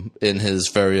him in his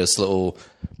various little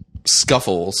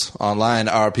scuffles online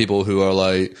are people who are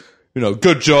like,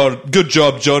 good job,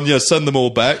 John. Yeah, send them all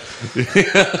back. Like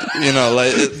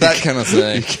that kind of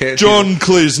thing. John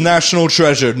Cleese, national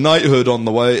treasure, knighthood on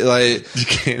the way. Like you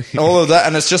can't all of that,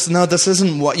 and it's just this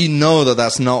isn't what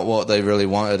that's not what they really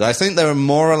wanted. I think they were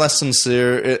more or less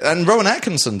sincere, and Rowan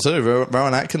Atkinson too.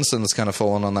 Rowan Atkinson's kind of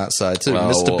fallen on that side too. Well,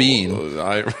 Mr. Bean.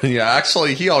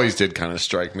 Actually, he always did kind of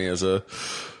strike me as a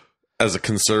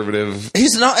conservative.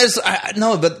 He's not as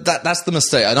no, but that's the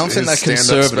mistake. I don't think that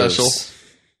conservative.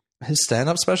 his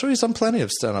stand-up special. He's done plenty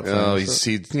of stand-up. Oh,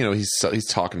 he's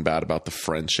talking bad about the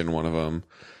French in one of them.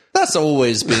 That's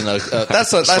always been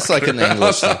that's like an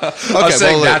English thing. Okay, I'm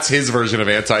saying that's his version of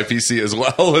anti-PC as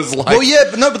well. As like, well, yeah,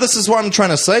 but this is what I'm trying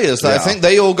to say is that I think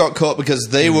they all got caught because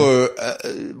they were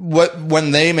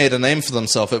when they made a name for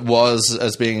themselves, it was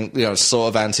as being sort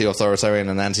of anti-authoritarian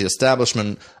and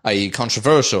anti-establishment, i.e.,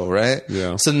 controversial, right?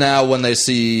 Yeah. So now when they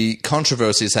see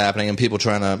controversies happening and people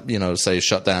trying to say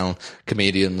shut down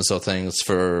comedians or things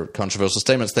for controversial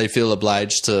statements, they feel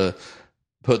obliged to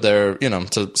put their,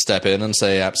 to step in and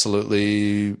say,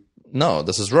 absolutely, no,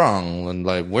 this is wrong. And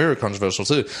like, we're controversial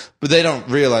too. But they don't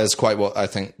realize quite what I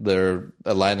think they're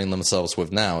aligning themselves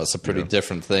with now. It's a pretty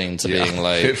different thing to being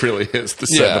like, it really is to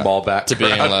send them all back to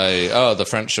being like, oh, the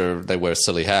French they wear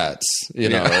silly hats,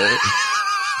 know.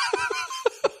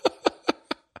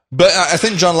 But I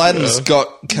think John Lydon's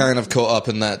got kind of caught up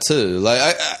in that too.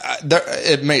 Like,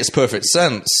 it makes perfect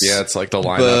sense. Yeah, it's like the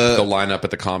lineup. The lineup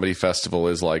at the comedy festival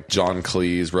is like John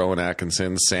Cleese, Rowan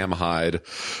Atkinson, Sam Hyde.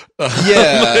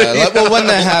 Yeah, when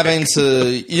they're having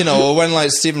to, or when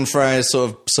like Stephen Fry is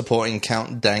sort of supporting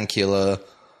Count Dankula.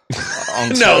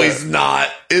 No, he's not.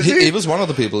 Is he? He was one of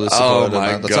the people who supported him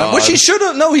at the time. Which he should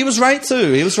have. No, he was right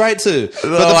too. But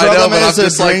the problem is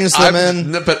it brings them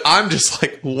in. But I'm just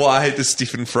like, why does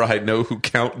Stephen Fry know who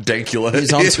Count Dankula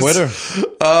is? He's on Twitter.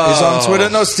 He's on Twitter.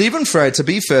 No, Stephen Fry, to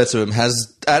be fair to him,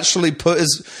 has actually put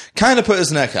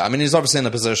his neck out. I mean, he's obviously in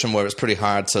a position where it's pretty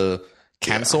hard to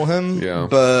cancel him. Yeah.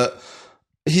 But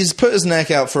he's put his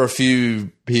neck out for a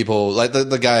few people. Like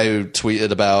the guy who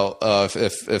tweeted about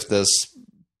if there's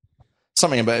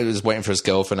something about he was waiting for his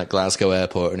girlfriend at Glasgow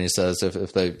airport, and he says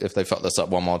if they fuck this up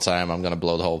one more time, I'm going to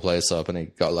blow the whole place up. And he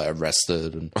got like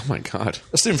arrested. And oh my god,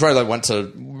 Stephen Fry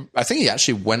I think he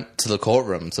actually went to the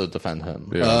courtroom to defend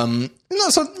him. Yeah. And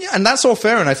that's all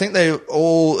fair. And I think they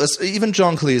all, even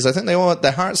John Cleese, I think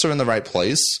their hearts are in the right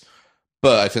place.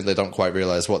 But I think they don't quite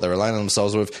realize what they're aligning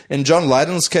themselves with. In John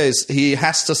Lydon's case, he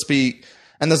has to speak.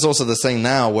 And there's also this thing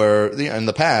now where in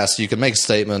the past you could make a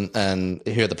statement and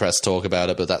hear the press talk about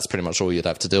it, but that's pretty much all you'd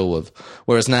have to deal with.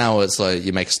 Whereas now it's like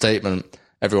you make a statement,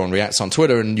 everyone reacts on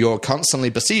Twitter, and you're constantly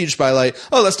besieged by like,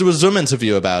 oh, let's do a Zoom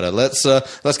interview about it. Let's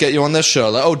get you on this show.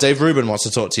 Like, oh, Dave Rubin wants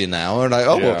to talk to you now. And like,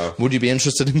 oh, well, would you be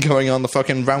interested in going on the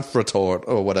fucking Ralph Retort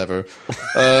or whatever?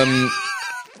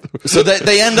 So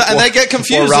they end up, and they get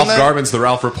confused. Or Ralph Garman's the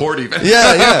Ralph Report even.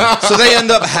 Yeah. So they end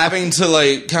up having to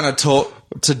like kind of talk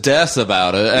to death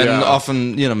about it, and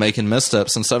often making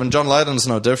missteps and stuff. And John Lydon's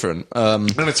no different. And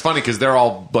it's funny because they're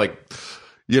all like,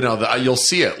 you'll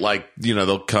see it like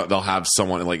they'll have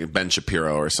someone like Ben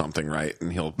Shapiro or something, right?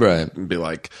 And he'll be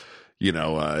like,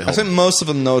 I think most of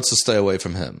them know to stay away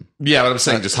from him. Yeah, but I'm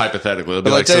saying just hypothetically, it'll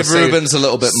be like Dave Rubin's a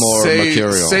little bit more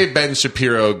mercurial. Say Ben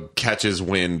Shapiro catches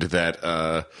wind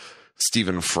that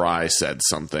Stephen Fry said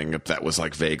something that was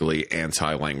like vaguely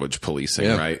anti-language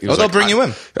policing, right? They'll bring you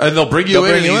in. And they'll bring you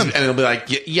in. And they'll be like,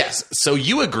 yes, so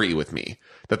you agree with me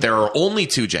that there are only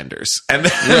two genders. And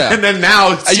then, and then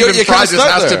now Stephen Fry just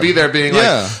has to be there being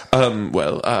like,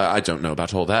 I don't know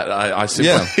about all that. I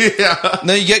simply,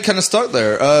 No, you get kind of stuck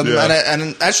there.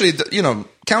 And actually,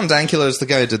 Count Dankula is the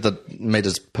guy who made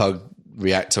his pug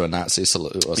react to a Nazi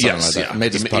salute or something like that.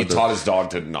 Yeah. He taught his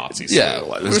dog to Nazi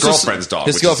salute. His girlfriend's dog.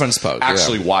 His girlfriend's pug.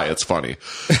 Actually, why it's funny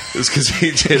is because he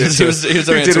did it to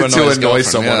annoy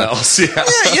someone else.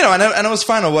 Yeah, and it was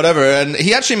fine or whatever. And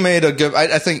he actually made a good.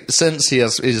 I think since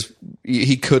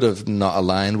he could have not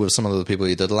aligned with some of the people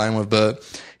he did align with, but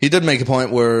he did make a point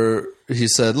where he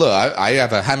said, "Look, I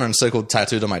have a hammer and sickle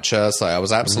tattooed on my chest. Like, I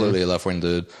was absolutely a left wing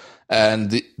dude,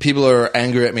 and people are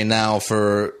angry at me now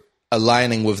for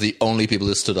aligning with the only people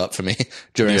who stood up for me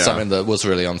during something that was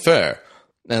really unfair."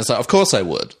 And it's like, of course I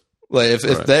would. Like,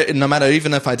 if they, no matter,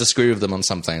 even if I disagree with them on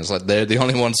some things, like they're the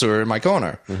only ones who are in my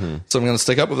corner. So I'm going to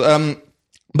stick up with them.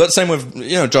 But same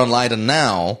with, John Lydon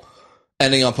now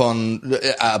ending up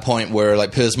at a point where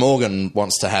like Piers Morgan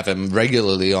wants to have him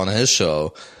regularly on his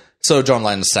show. So John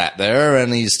Lydon sat there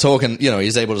and he's talking,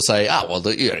 he's able to say,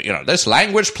 this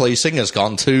language policing has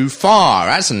gone too far,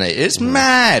 hasn't it? It's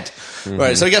mad.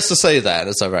 Right, so he gets to say that.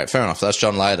 It's like, right, fair enough, that's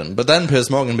John Lydon. But then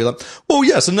Piers Morgan be like, well,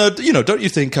 yes, and don't you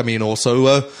think,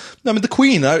 also, the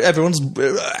Queen, everyone's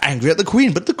angry at the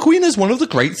Queen, but the Queen is one of the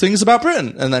great things about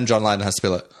Britain. And then John Lydon has to be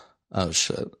like, oh,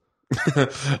 shit.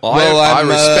 I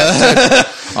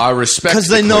respect because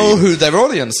they know who their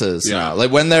audience is. Yeah,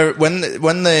 like when they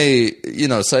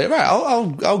say, right,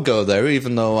 I'll go there,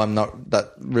 even though I'm not.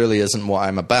 That really isn't what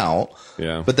I'm about.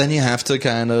 Yeah, but then you have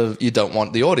to you don't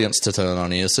want the audience to turn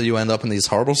on you, so you end up in these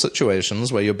horrible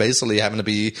situations where you're basically having to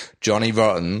be Johnny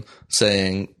Rotten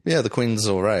saying, yeah, the Queen's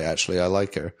all right, actually, I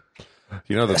like her.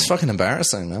 That's fucking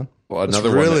embarrassing, man. Well,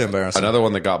 embarrassing. Another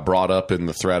one that got brought up in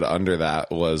the thread under that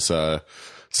was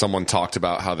someone talked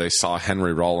about how they saw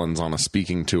Henry Rollins on a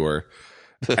speaking tour,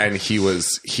 and he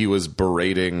was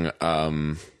berating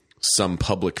some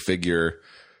public figure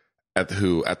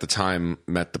who at the time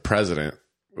met the president,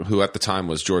 who at the time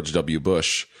was George W.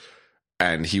 Bush.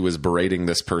 And he was berating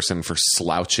this person for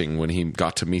slouching when he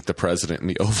got to meet the president in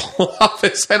the Oval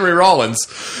Office. Henry Rollins,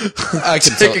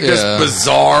 taking this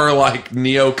bizarre, like,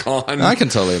 neocon. I can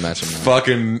totally imagine that.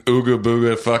 Fucking ooga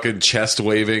booga, fucking chest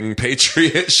waving,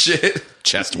 patriot shit.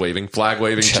 Chest waving, flag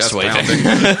waving, chest pounding.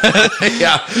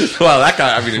 Yeah. Well, that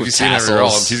guy. I mean, if you've seen Henry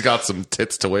Rollins, he's got some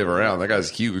tits to wave around. That guy's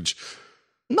huge.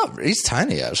 No, he's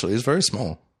tiny. Actually, he's very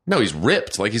small. No, he's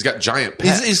ripped. Like he's got giant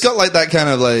pecs. He's got like that kind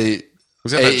of like.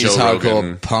 Was that 80s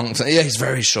hardcore punk? Yeah, he's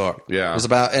very short. Yeah, it was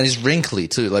about, and he's wrinkly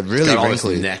too, like really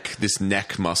wrinkly. This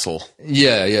neck muscle.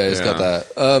 Yeah, he's got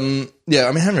that. Yeah,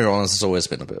 I mean Henry Rollins has always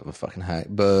been a bit of a fucking hack,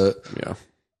 but yeah,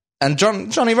 and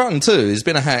Johnny Rotten too. He's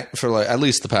been a hack for like at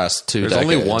least the past 2 decades. There's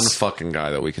only one fucking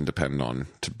guy that we can depend on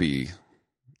to be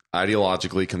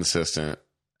ideologically consistent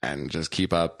and just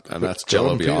keep up, and that's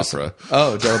Jello Biafra.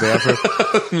 Oh, Jello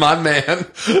Biafra. My man.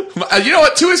 You know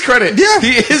what? To his credit,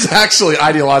 he is actually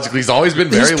ideologically, he's always been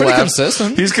very pretty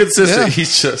consistent. He's consistent. Yeah.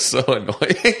 He's just so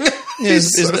annoying.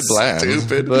 He's so a bit bland.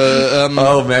 Stupid. But,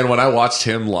 oh, man, when I watched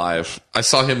him live, I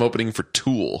saw him opening for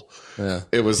Tool. Yeah.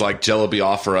 It was like Jello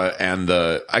Biafra and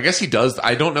I guess he does,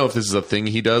 I don't know if this is a thing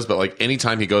he does, but like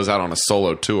anytime he goes out on a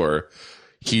solo tour,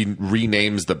 he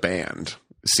renames the band.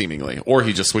 Seemingly, or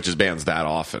he just switches bands that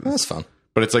often. That's fun.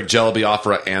 But it's like Jello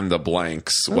Biafra and the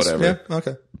Blanks, whatever. Yeah,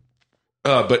 okay.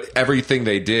 But everything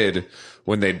they did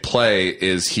when they'd play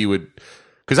is he would,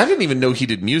 because I didn't even know he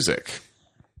did music.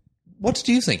 What did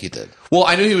you think he did? Well,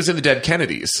 I knew he was in the Dead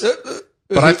Kennedys,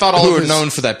 but I thought who were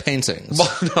known for their paintings.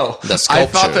 Well, no, I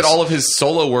thought that all of his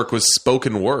solo work was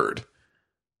spoken word.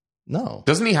 No,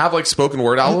 doesn't he have like spoken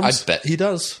word albums? I bet he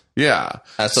does. Yeah,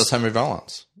 as does Henry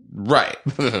Rollins. Right.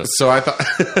 So I thought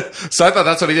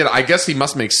that's what he did. I guess he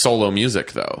must make solo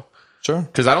music though. Sure.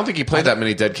 Because I don't think he played that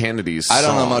many Dead Kennedys songs. I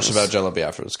don't know much about Jello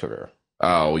Biafra's career.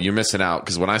 Oh, you're missing out.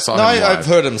 Because when I saw him I've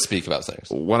heard him speak about things.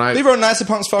 He wrote Nazi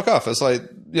Punks Fuck Off. It's like,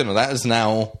 that is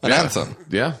now an anthem.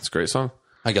 Yeah, it's a great song.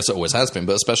 I guess it always has been,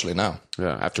 but especially now.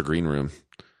 Yeah, after Green Room.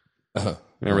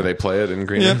 Remember they play it in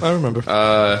Green Room? Yeah, I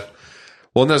remember.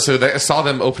 Well, no, so I saw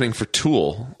them opening for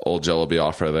Tool, old Jello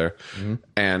Biafra there. Mm-hmm.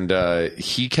 And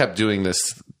he kept doing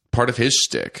this. Part of his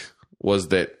shtick was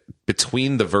that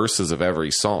between the verses of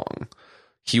every song,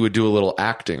 he would do a little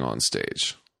acting on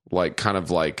stage, like kind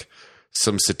of like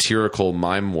some satirical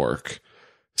mime work.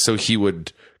 So he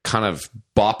would kind of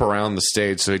bop around the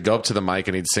stage. So he'd go up to the mic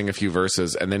and he'd sing a few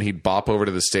verses, and then he'd bop over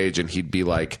to the stage and he'd be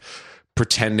like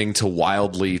pretending to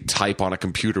wildly type on a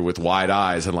computer with wide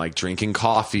eyes and like drinking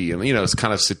coffee, and it's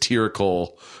kind of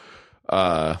satirical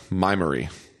mimery.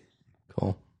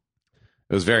 Cool.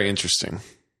 It was very interesting.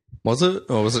 Was it?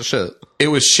 Or was it shit? It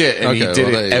was shit, and he did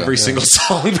it every single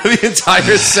song for the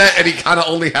entire set, and he kind of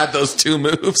only had those two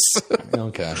moves.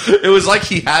 Okay. It was like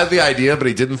he had the idea, but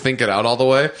he didn't think it out all the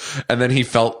way, and then he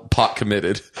felt pot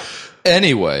committed.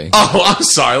 Anyway. Oh, I'm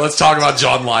sorry. Let's talk about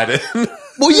John Lydon.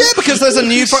 Well, yeah, because there's a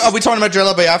new... Are we talking about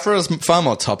Jello Biafra? It's far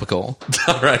more topical.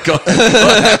 All right, go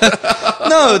ahead.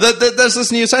 No, there's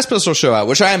this new Sex Pistols show out,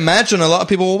 which I imagine a lot of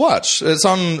people will watch. It's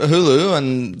on Hulu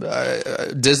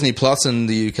and Disney Plus in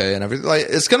the UK and everything. Like,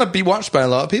 it's going to be watched by a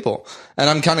lot of people. And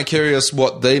I'm kind of curious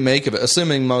what they make of it,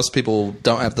 assuming most people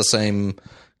don't have the same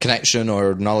connection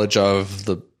or knowledge of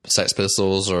the Sex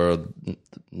Pistols or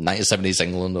 1970s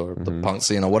England or the punk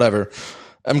scene or whatever.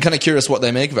 I'm kind of curious what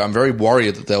they make of it. I'm very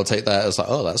worried that they'll take that as like,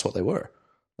 oh, that's what they were.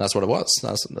 That's what it was.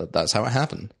 That's how it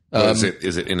happened. Is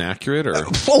it inaccurate or?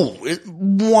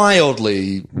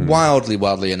 Wildly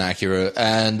inaccurate.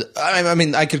 And I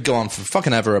mean, I could go on for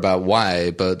fucking ever about why,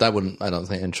 but that wouldn't, I don't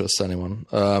think, interest anyone.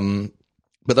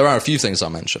 But there are a few things I'll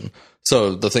mention.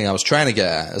 So the thing I was trying to get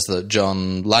at is that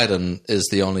John Lydon is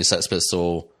the only Sex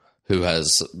Pistol who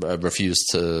has refused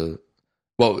to.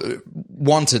 Well,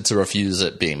 wanted to refuse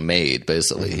it being made,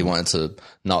 basically. Mm-hmm. He wanted to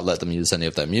not let them use any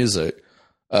of their music.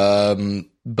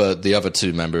 But the other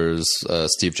two members,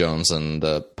 Steve Jones and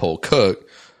Paul Cook,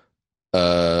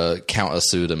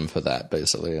 countersued him for that,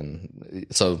 basically. And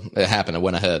so it happened. It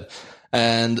went ahead.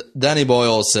 And Danny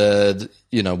Boyle said,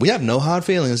 we have no hard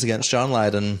feelings against John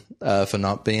Lydon for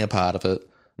not being a part of it.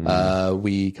 Mm-hmm.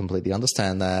 We completely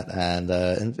understand that, and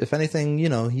if anything,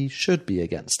 he should be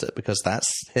against it because that's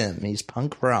him. He's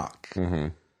punk rock. Mm-hmm.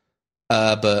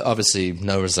 But obviously,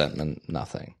 no resentment,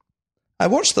 nothing. I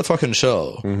watched the fucking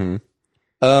show. Mm-hmm.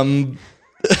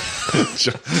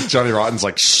 Johnny Rotten's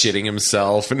like shitting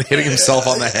himself and hitting himself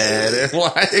on the head. And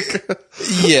like,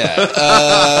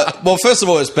 yeah. Well, first of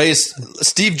all, it's based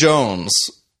Steve Jones,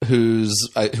 who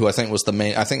I think was the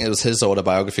main. I think it was his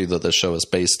autobiography that the show is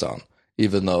based on,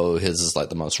 even though his is like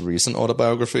the most recent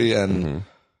autobiography. And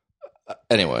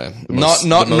anyway, not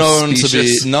known to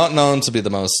be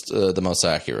the most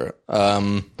accurate.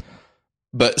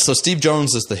 But so Steve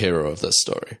Jones is the hero of this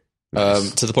story.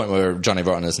 Nice. To the point where Johnny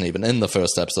Rotten isn't even in the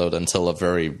first episode until a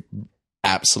very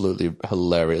absolutely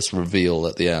hilarious reveal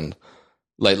at the end,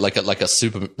 like a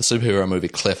superhero movie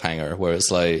cliffhanger, where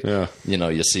it's like,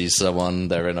 you see someone,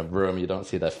 they're in a room, you don't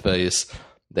see their face,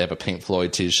 they have a Pink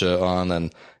Floyd t-shirt on,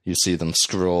 and you see them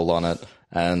scroll on it,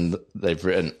 and they've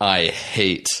written "I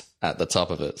hate" at the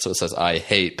top of it, so it says "I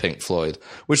hate Pink Floyd,"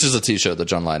 which is a t-shirt that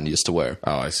John Lydon used to wear.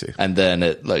 Oh, I see. And then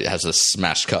it like has a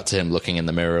smash cut to him looking in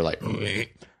the mirror like.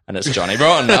 And it's Johnny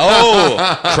Rotten.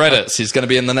 Oh, credits. He's going to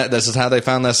be in the net. This is how they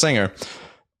found their singer.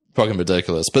 Fucking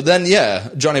ridiculous. But then,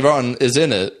 Johnny Rotten is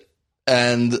in it.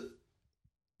 And,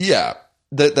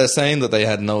 they're saying that they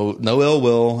had no ill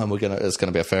will, and it's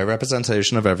going to be a fair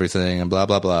representation of everything, and blah,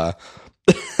 blah, blah.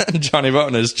 And Johnny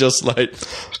Rotten is just like,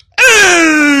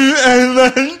 I'm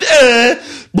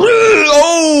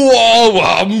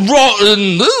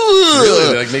rotten. Really?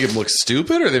 They like make him look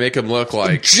stupid, or they make him look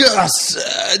like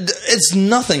it's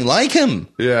nothing like him.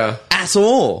 Yeah, at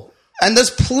all. And there's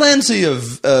plenty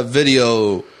of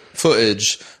video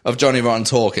footage of Johnny Rotten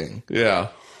talking. Yeah,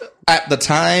 at the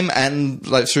time and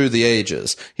like through the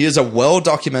ages, he is a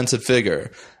well-documented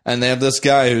figure. And they have this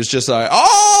guy who's just like,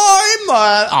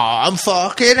 I'm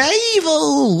fucking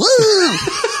evil,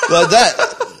 like that.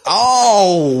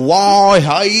 Oh, why?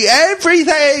 I hate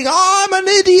everything. I'm an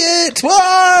idiot.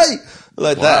 Why?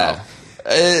 Like that.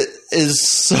 It is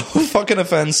so fucking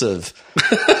offensive.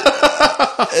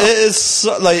 It is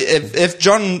so, like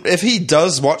if he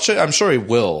does watch it, I'm sure he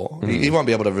will. He won't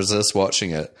be able to resist watching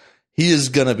it. He is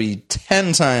gonna be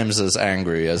 10 times as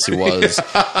angry as he was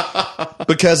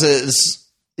because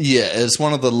it's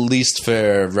one of the least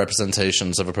fair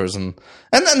representations of a person,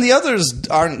 and then the others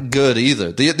aren't good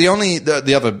either.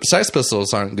 The other Sex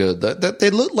Pistols aren't good.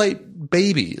 They look like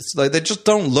babies. Like they just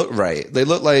don't look right. They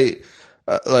look like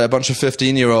a bunch of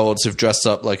 15-year-olds who've dressed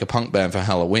up like a punk band for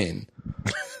Halloween.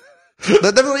 They've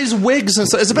got these wigs and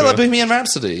stuff. It's a bit like Bohemian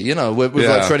Rhapsody, with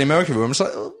like Freddie Mercury. I'm just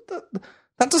like,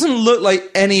 that doesn't look like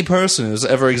any person who's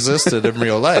ever existed in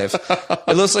real life.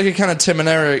 It looks like a kind of Tim and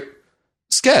Eric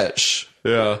sketch.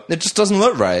 Yeah. It just doesn't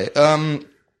look right.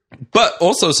 But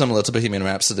also similar to Bohemian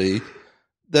Rhapsody,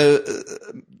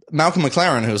 Malcolm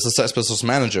McLaren, who was the Sex Pistols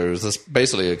manager, was this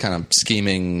basically a kind of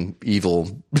scheming,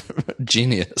 evil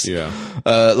genius. Yeah.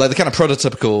 Like the kind of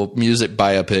prototypical music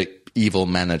biopic evil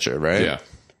manager, right? Yeah.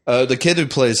 The kid who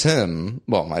plays him,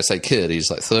 well, I say kid, he's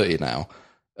like 30 now,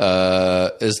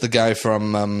 is the guy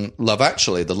from Love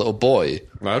Actually, the little boy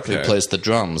who plays the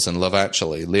drums in Love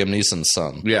Actually, Liam Neeson's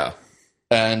son. Yeah.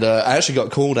 And I actually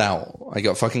got called out. I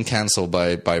got fucking cancelled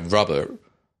by Robert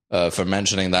for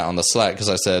mentioning that on the Slack, because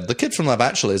I said, the kid from Love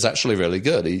Actually is actually really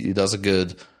good. He does a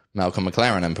good Malcolm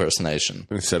McLaren impersonation.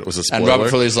 He said it was a spoiler. And Robert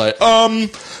Foley's like,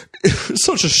 it's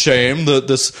such a shame that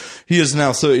he is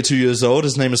now 32 years old.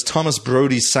 His name is Thomas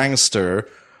Brodie Sangster.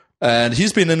 And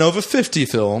he's been in over 50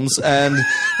 films, and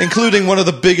including one of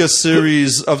the biggest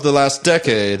series of the last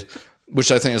decade,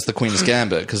 which I think is The Queen's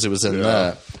Gambit, because it was in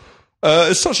there.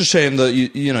 It's such a shame that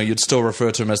you'd still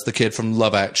refer to him as the kid from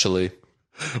Love Actually.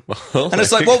 Well, and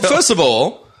it's like, first of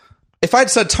all, if I'd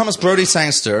said Thomas Brodie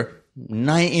Sangster,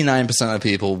 99% of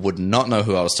people would not know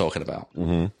who I was talking about.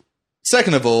 Mm-hmm.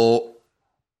 Second of all,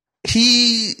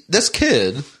 this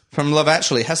kid from Love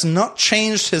Actually has not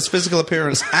changed his physical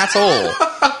appearance at all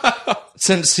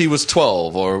since he was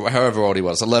 12 or however old he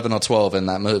was, 11 or 12 in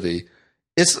that movie.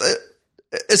 It's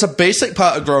a basic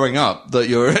part of growing up that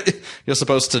you're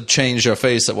supposed to change your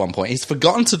face at one point. He's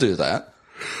forgotten to do that,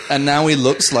 and now he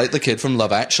looks like the kid from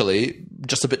Love Actually,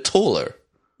 just a bit taller.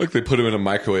 Like they put him in a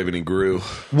microwave and he grew.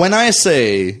 When I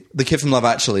say the kid from Love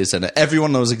Actually is in it,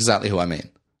 everyone knows exactly who I mean.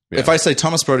 Yeah. If I say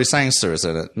Thomas Brodie Sangster is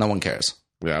in it, no one cares.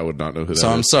 Yeah, I would not know who that is. So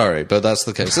I'm sorry, but that's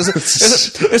the case. It's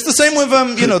the same with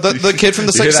the kid from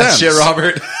The Sixth Sense. Shit,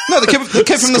 Robert? No, the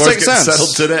kid from The Sixth Sense.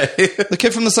 Settled today. The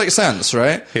kid from The Sixth Sense,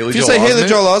 right? Haley if you say Haley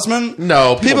Joel Osment,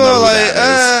 no, people are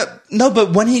like, no.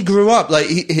 But when he grew up, like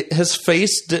his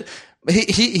face,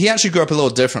 he actually grew up a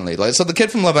little differently. Like, so the kid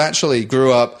from Love Actually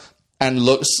grew up and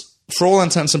looks, for all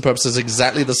intents and purposes,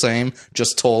 exactly the same,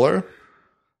 just taller.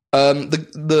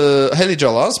 The Haley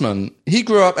Joel Osment, he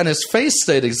grew up and his face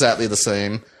stayed exactly the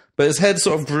same, but his head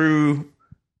sort of grew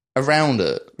around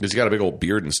it. He's got a big old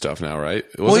beard and stuff now, right?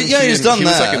 He's done that. He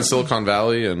was like in Silicon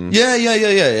Valley, and yeah.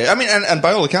 I mean, and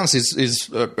by all accounts, he's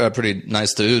a pretty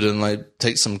nice dude, and like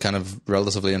takes some kind of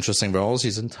relatively interesting roles.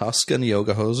 He's in Tusk and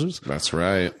Yoga Hosers. That's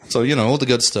right. So all the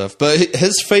good stuff. But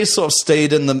his face sort of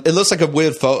stayed in the. It looks like a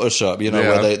weird Photoshop,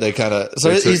 where they kind of.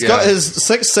 So he's got his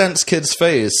Sixth Sense kid's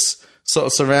face sort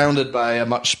of surrounded by a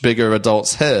much bigger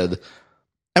adult's head,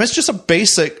 and it's just a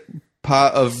basic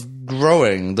part of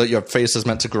growing that your face is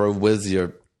meant to grow with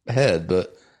your head,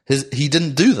 but he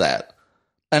didn't do that.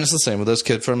 And it's the same with this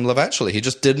kid from Love Actually. He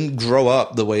just didn't grow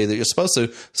up the way that you're supposed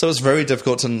to. So it's very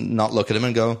difficult to not look at him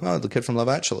and go, "Oh, the kid from Love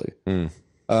Actually."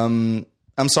 I'm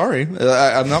sorry.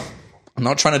 I'm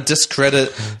not trying to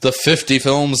discredit the 50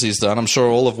 films he's done. I'm sure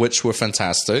all of which were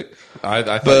fantastic. I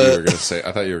thought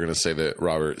you were going to say that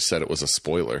Robert said it was a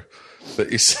spoiler.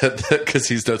 That you said that because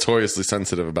he's notoriously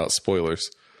sensitive about spoilers.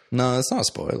 No, it's not a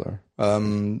spoiler.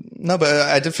 No, but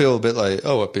I did feel a bit like,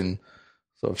 I've been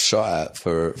sort of shot at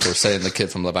for saying the kid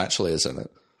from Love Actually is in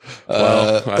it.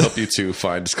 Well, I hope you two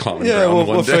find common ground one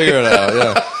day. We'll figure it out,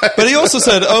 yeah. But he also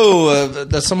said,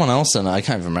 there's someone else in it. I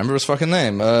can't even remember his fucking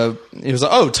name. He was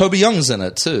like, Toby Young's in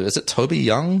it too. Is it Toby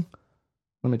Young?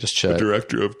 Let me just check. The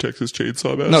director of Texas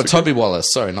Chainsaw Massacre? No, Toby Wallace.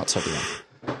 Sorry, not Toby Young.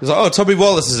 He was like, Toby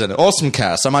Wallace is in it. Awesome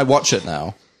cast. I might watch it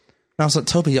now. And I was like,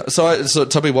 so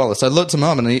Toby Wallace. I looked him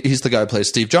up, and he's the guy who plays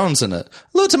Steve Jones in it. I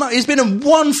looked him up. He's been in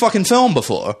one fucking film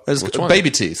before. It's Baby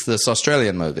Teeth, this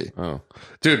Australian movie. Oh,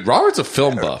 dude, Robert's a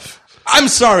film buff. I'm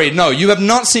sorry, no, you have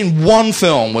not seen one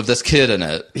film with this kid in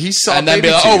it. He saw and then be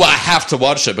like, I have to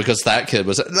watch it because that kid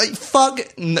was like, fuck.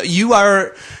 No, you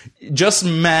are just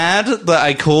mad that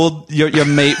I called your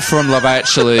mate from Love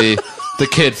Actually the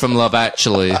kid from Love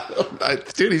Actually.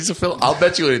 Dude, he's a film. I'll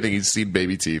bet you anything he's seen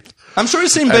Baby Teeth. I'm sure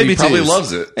he's seen Baby Teeth. He probably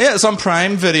loves it. Yeah, it's on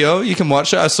Prime Video. You can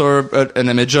watch it. I saw an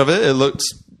image of it. It looked,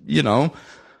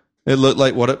 it looked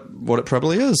like what it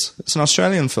probably is. It's an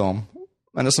Australian film,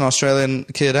 and it's an Australian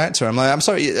kid actor. I'm like, I'm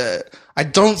sorry. I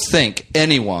don't think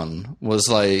anyone was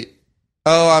like,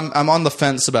 I'm on the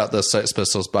fence about the Sex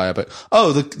Pistols biopic.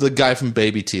 The guy from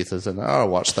Baby Teeth is in it. I'll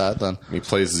watch that then. He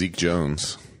plays Zeke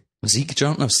Jones. Zeke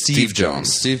Jones? No, Steve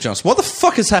Jones. Steve Jones. What the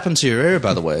fuck has happened to your ear,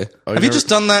 by the way? Have you just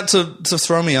done that to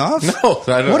throw me off? No.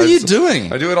 I don't, what are you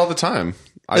doing? I do it all the time.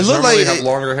 I normally have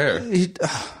longer hair.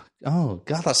 Oh,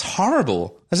 God, that's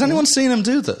horrible. Has anyone seen him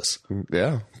do this?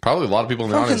 Yeah. Probably a lot of people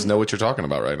in the audience know what you're talking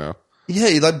about right now. Yeah,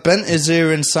 he bent his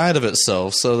ear inside of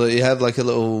itself so that he had like a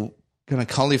little kind of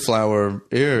cauliflower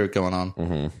ear going on.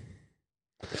 Mm-hmm.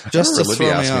 Just to throw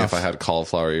me asked me off. if I had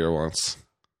cauliflower ear once.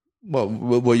 Well,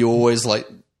 were you always like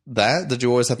that? Did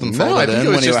you always have them folded in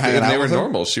when you were hanging out they were with her?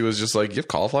 normal. She was just like, you have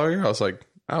cauliflower ear? I was like,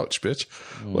 ouch, bitch.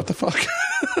 What the fuck?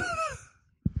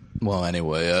 Well,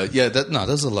 anyway,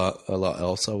 there's a lot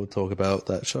else I would talk about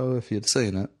that show if you'd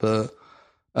seen it, but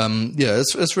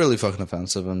it's really fucking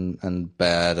offensive and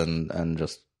bad and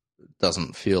just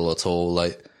doesn't feel at all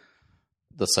like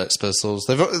the Sex Pistols.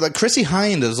 They've like Chrissie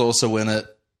Hynde is also in it,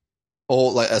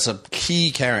 all like as a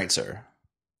key character.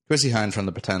 Chrissie Hynde from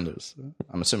The Pretenders.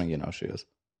 I'm assuming you know who she is.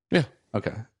 Yeah.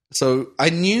 Okay. So I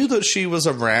knew that she was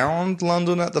around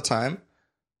London at the time,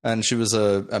 and she was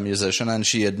a musician, and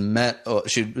she had met.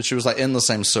 She was like in the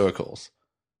same circles,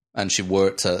 and she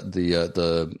worked at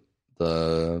the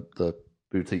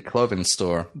boutique clothing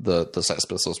store the Sex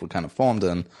Pistols were kind of formed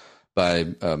in by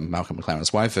Malcolm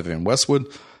McLaren's wife, Vivienne Westwood.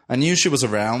 I knew she was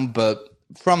around, but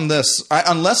from this,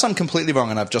 unless I'm completely wrong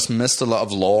and I've just missed a lot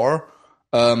of lore,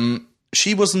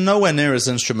 she was nowhere near as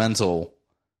instrumental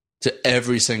to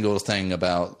every single thing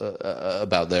about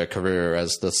their career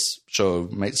as this show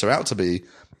makes her out to be.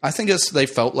 I think they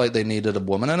felt like they needed a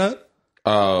woman in it.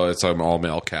 Oh, it's an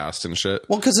all-male cast and shit.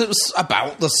 Well, because it was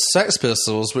about the Sex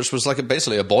Pistols, which was like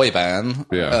basically a boy band,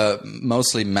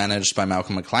 mostly managed by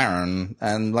Malcolm McLaren,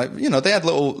 and they had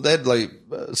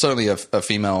certainly a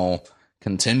female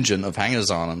contingent of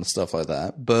hangers-on and stuff like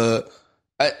that. But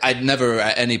I'd never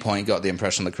at any point got the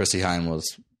impression that Chrissie Hynde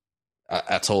was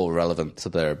at all relevant to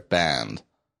their band.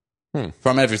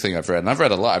 From everything I've read, and I've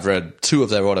read a lot. I've read 2 of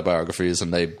their autobiographies,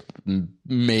 and they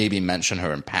maybe mention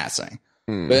her in passing.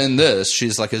 But in this,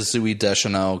 she's like a Zooey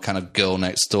Deschanel kind of girl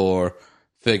next door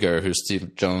figure who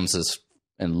Steve Jones is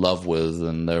in love with,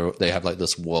 and they have like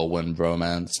this whirlwind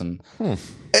romance, and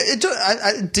it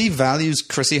devalues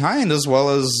Chrissie Hynde as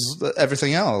well as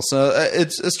everything else.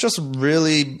 It's just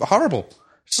really horrible.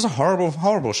 It's just a horrible,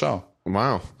 horrible show.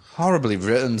 Wow. Horribly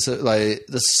written.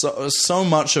 There's so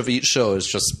much of each show is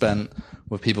just spent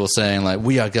with people saying like,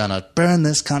 "We are gonna burn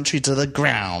this country to the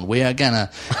ground. We are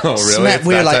gonna That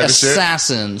we're like type of shit?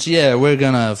 assassins. Yeah, we're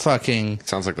gonna fucking."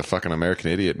 Sounds like the fucking American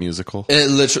Idiot musical.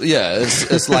 It literally, yeah,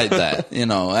 it's like that, you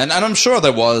know. And I'm sure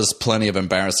there was plenty of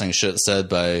embarrassing shit said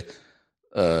by,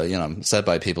 said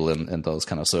by people in those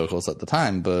kind of circles at the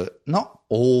time, but not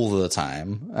all the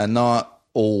time, and not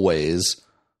always,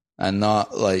 and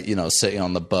not like, you know, sitting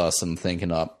on the bus and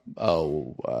thinking up,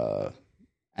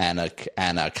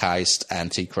 Anarchist,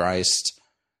 Antichrist.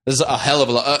 There's a hell of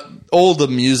a lot. All the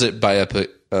music biopic,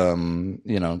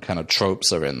 kind of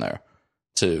tropes are in there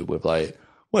too. With like,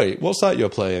 wait, what's that you're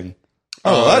playing?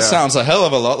 That sounds a hell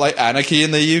of a lot like Anarchy in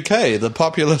the UK, the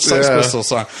popular Sex Pistols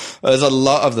song. There's a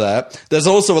lot of that. There's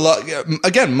also a lot,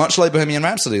 again, much like Bohemian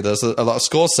Rhapsody, there's a lot of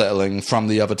score settling from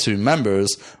the other two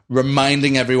members,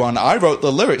 reminding everyone, I wrote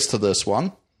the lyrics to this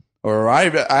one. Or I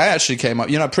actually came up,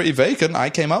 Pretty Vacant,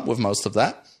 I came up with most of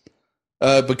that.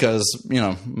 Because,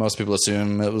 most people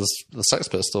assume it was the Sex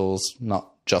Pistols, not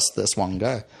just this one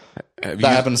guy. That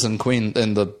happens in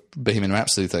the Bohemian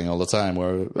Rhapsody thing all the time,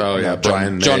 where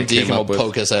John Deacon will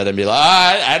poke his head and be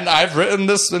like, and I've written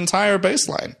this entire bass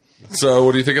line. So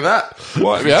what do you think of that?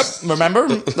 What? Yep, remember?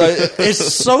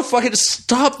 It's so fucking...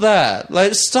 Stop that.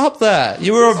 Stop that.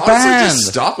 You were a band. Just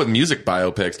stop with music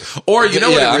biopics. Or you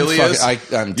know what it really is? You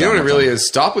know what it really is?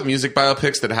 Stop with music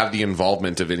biopics that have the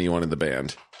involvement of anyone in the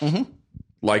band. Mm-hmm.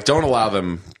 Like, don't allow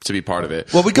them to be part of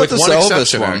it. Well, we got this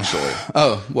Elvis one. Actually.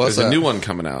 Oh, what's There's that? a new one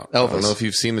coming out. Elvis. I don't know if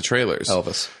you've seen the trailers.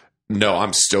 Elvis. No,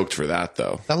 I'm stoked for that,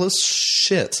 though. That was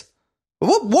shit.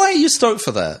 Why are you stoked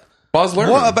for that? Baz Luhrmann.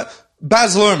 What about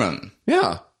Baz Luhrmann?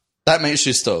 Yeah. That makes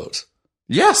you stoked.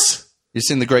 Yes. You've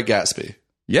seen The Great Gatsby?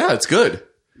 Yeah, it's good.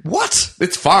 What?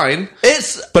 It's fine.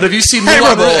 But have you seen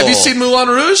Moulin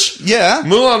Rouge? Yeah.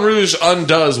 Moulin Rouge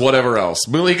undoes whatever else.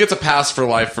 He gets a pass for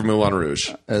life for Moulin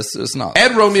Rouge. It's not.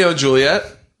 And Romeo and Juliet.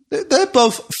 They're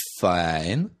both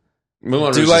fine.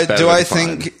 Moulin Rouge do I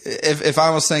think if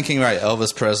I was thinking, right,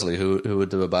 Elvis Presley, who would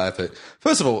do a biopic?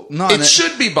 First of all, it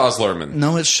should be Baz Luhrmann.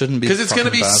 No, it shouldn't be, because it's going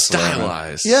to be Baz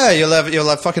stylized. Luhrmann. Yeah, you'll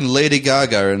have fucking Lady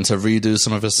Gaga and to redo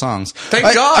some of his songs.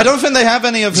 Thank God. I don't think they have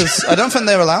any of his. I don't think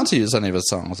they're allowed to use any of his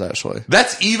songs. Actually,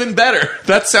 that's even better.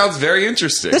 That sounds very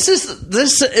interesting. This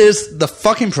is the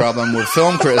fucking problem with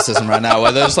film criticism right now,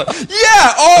 where they're just like,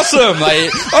 yeah, awesome,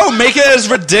 make it as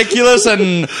ridiculous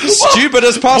and stupid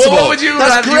as possible. Well, what would you?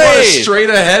 That's great. You want a straight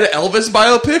ahead Elvis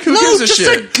biopic? Who gives a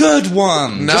shit? Just a good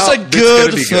one. No, just a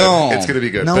good film. It's going to be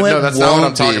good. No, but that's not what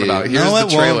I'm talking about. Here's the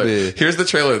trailer. Here's the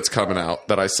trailer that's coming out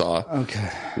that I saw.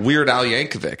 Okay. Weird Al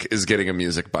Yankovic is getting a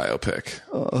music biopic.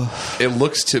 It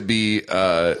looks to be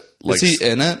is he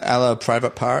in it? A la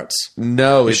Private Parts?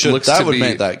 No, it looks to be... That would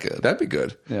make that good. That'd be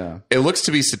good. Yeah. It looks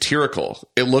to be satirical.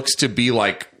 It looks to be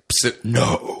like...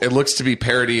 No. It looks to be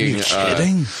parodying... Are you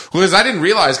kidding? Because I didn't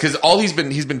realize, because all he's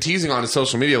been teasing on his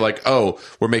social media, like, oh,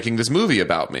 we're making this movie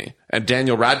about me, and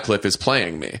Daniel Radcliffe is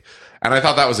playing me. And I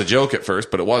thought that was a joke at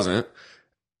first, but it wasn't.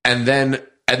 And then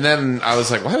I was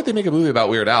like, why would they make a movie about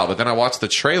Weird Al? But then I watched the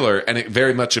trailer, and it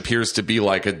very much appears to be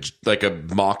like a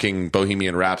mocking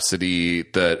Bohemian Rhapsody,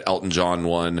 the Elton John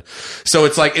one. So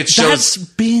it's like, it shows... That's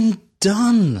been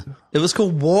done. It was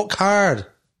called Walk Hard.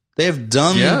 They have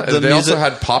done the they music. also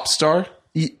had Pop Star.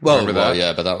 Remember that?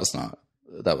 Yeah, but that was not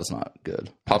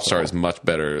good. Pop Star is much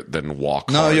better than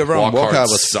Walk Hard. No, you're wrong. Walk Hard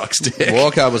sucks dick.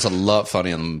 Walk Hard was a lot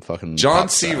funnier than fucking John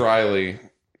C. Reilly,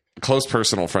 close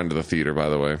personal friend of the theater, by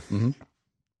the way. Mm-hmm.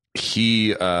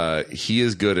 He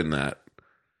is good in that.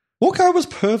 Walk Hard was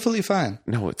perfectly fine.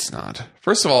 No, it's not.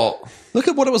 First of all, look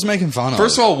at what it was making fun of.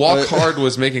 First of all, Walk Hard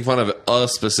was making fun of a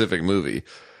specific movie.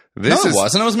 It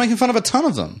wasn't. It was making fun of a ton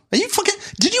of them. Are you fucking...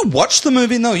 Did you watch the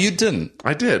movie? No, you didn't.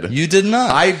 I did. You did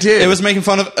not. I did. It was making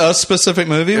fun of a specific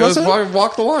movie, was it?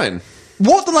 Walk the Line.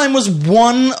 Walk the Line was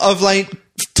one of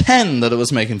 10 that it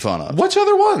was making fun of. Which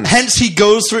other ones? Hence he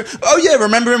goes through... Oh yeah,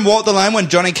 remember in Walk the Line when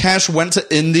Johnny Cash went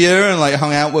to India and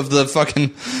hung out with the fucking...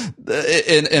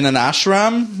 in an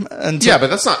ashram? Yeah, but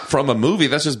that's not from a movie.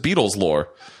 That's just Beatles lore.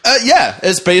 Yeah,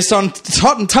 it's based on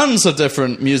tons of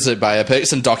different music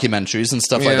biopics and documentaries and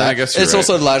stuff like that. I guess it's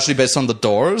also largely based on The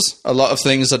Doors. A lot of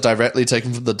things are directly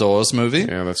taken from The Doors movie.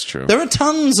 Yeah, that's true. There are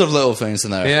tons of little things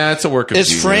in there. Yeah, it's a work of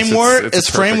genius. Its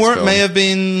framework may have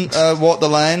been Walk the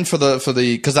Line for the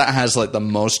because that has the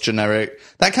most generic,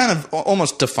 that kind of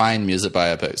almost defined music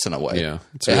biopics in a way. Yeah,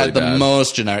 it had the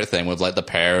most generic thing with the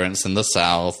parents in the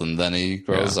South, and then he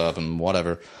grows up and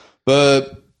whatever.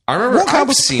 But I remember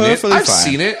I've seen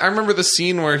it. I remember the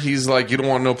scene where he's like, you don't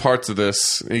want no parts of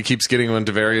this. And he keeps getting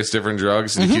into various different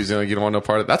drugs and he keeps you don't want no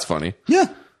part of it. That's funny. Yeah.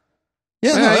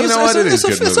 Yeah, Yeah, you know what? It is a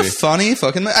good it's a movie. funny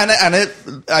fucking, and it,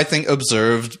 I think,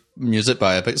 observed music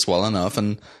biopics well enough,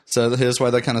 and so here's why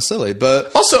they're kind of silly.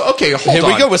 But Also, okay, hold here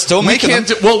on. we go. We're still making them.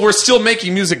 We're still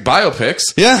making music biopics.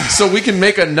 Yeah. So we can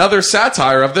make another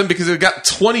satire of them because it got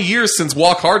 20 years since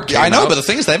Walk Hard came out. I know, but the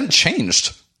thing is, they haven't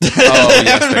changed. Oh, they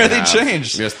yes, haven't really have.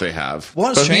 changed. Yes, they have.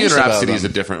 What's Bohemian changed about Rhapsody is a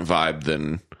them? different vibe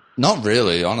than... Not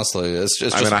really, honestly. It's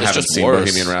just. I mean, I it's haven't just seen worse.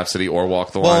 Bohemian Rhapsody or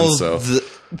Walk the Well, Line, so...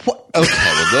 Okay,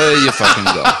 well, there you fucking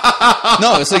go.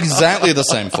 No, it's exactly the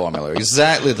same formula.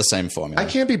 Exactly the same formula. I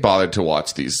can't be bothered to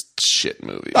watch these shit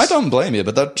movies. I don't blame you,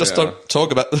 but Yeah. don't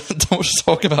talk about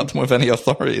them with any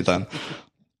authority. Then,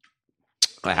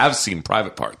 I have seen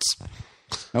Private Parts.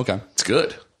 okay. It's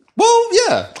good. Well,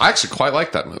 yeah. I actually quite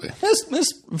like that movie.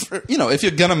 If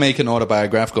you're gonna make an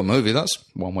autobiographical movie, that's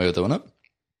one way of doing it.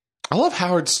 I love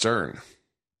Howard Stern.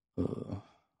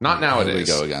 Not nowadays.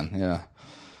 Here we go again. Yeah.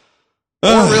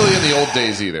 Or really in the old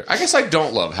days either. I guess I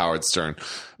don't love Howard Stern,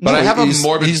 but I have a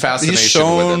morbid fascination He's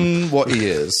shown with him. what he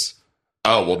is,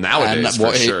 Oh, well, nowadays,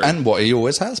 and for sure. and what he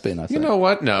always has been. I think. You know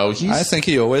what? No, I think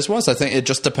he always was. I think it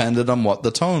just depended on what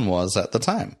the tone was at the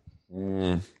time.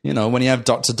 You know, when you have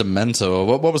Dr. Demento,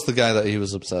 or what was the guy that he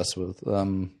was obsessed with?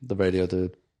 The radio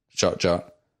dude,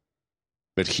 Jot.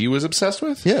 that he was obsessed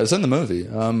with? Yeah, it was in the movie.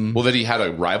 Well, that he had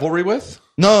a rivalry with?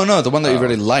 No, the one that you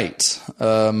really liked. I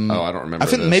don't remember. I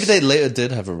think this. maybe they later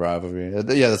did have a rivalry.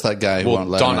 Yeah, that's that guy who Well,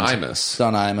 won't let Don him in. Imus.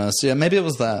 Don Imus. Yeah, maybe it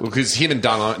was that. Because he and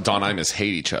Don Imus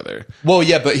hate each other. Well,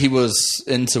 yeah, but he was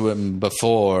into him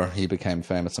before he became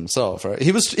famous himself, right?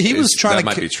 He was trying that to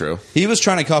might be true. He was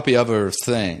trying to copy other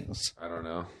things. I don't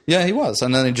know. Yeah, he was,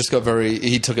 and then he just got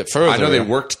he took it further. I know they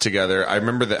worked together. I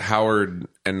remember that Howard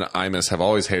and Imus have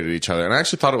always hated each other, and I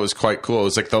actually thought it was quite cool. It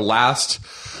was like the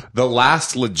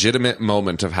last legitimate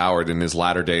moment of Howard in his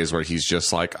latter days where he's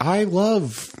just like, I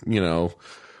love,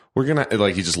 we're gonna,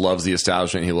 like, he just loves the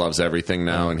establishment. He loves everything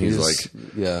now, and he's like,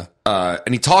 yeah.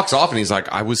 And he talks often. He's like,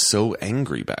 I was so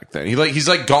angry back then.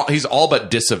 He's all but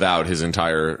disavowed his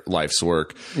entire life's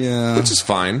work. Yeah, which is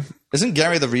fine. Isn't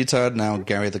Gary the Retard now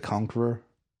Gary the Conqueror?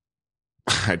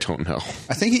 I don't know.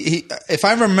 I think he, if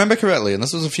I remember correctly, and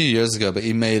this was a few years ago, but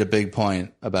he made a big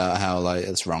point about how, like,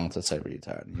 it's wrong to say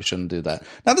retard. You shouldn't do that.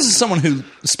 Now, this is someone who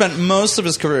spent most of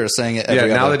his career saying it.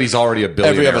 Now that he's already a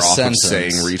billionaire off of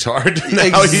saying retard,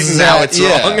 now it's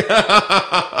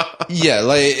wrong. Yeah,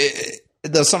 like,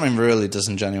 there's something really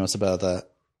disingenuous about that.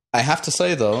 I have to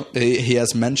say, though, he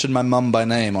has mentioned my mum by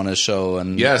name on his show,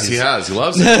 and yes, he has. He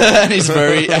loves it, and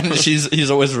he's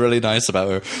always really nice about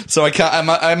her. So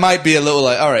I might be a little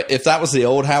like, all right, if that was the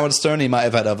old Howard Stern, he might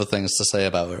have had other things to say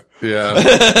about her. Yeah,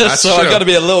 that's so true. I got to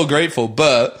be a little grateful,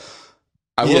 but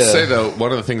I will say though,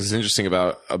 one of the things that's interesting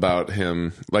about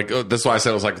him, like that's why I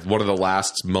said it was like one of the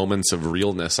last moments of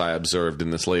realness I observed in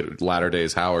this latter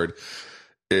days Howard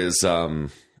is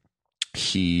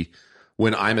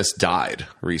when Imus died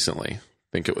recently. I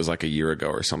think it was like a year ago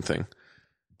or something.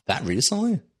 That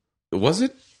recently? Was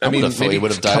it? I mean, maybe he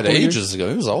would have died ages ago.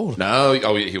 He was old. No,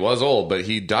 he was old, but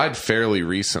he died fairly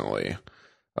recently.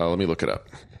 Let me look it up.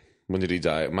 When did he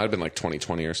die? It might have been like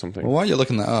 2020 or something. Well, while you're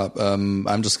looking that up, I'm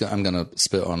going to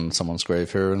spit on someone's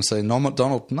grave here and say, Norm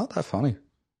Macdonald, not that funny.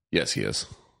 Yes, he is.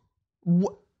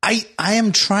 I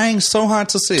am trying so hard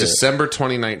to see December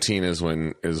 2019 is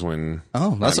when.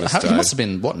 Oh, he must have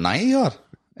been what, 90 or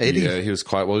 80? Yeah, he was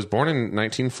quite well. He was born in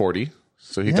 1940,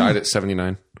 so he died at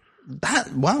 79.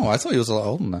 Wow, I thought he was a lot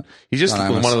older than that. He's just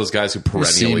one of those guys who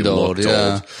perennially looked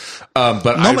old.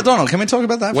 But Norm Macdonald, can we talk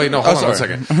about that? Wait, no, hold on 1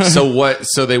 second.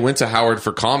 So they went to Howard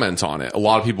for comment on it. A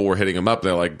lot of people were hitting him up.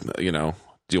 They're like, do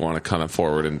you want to come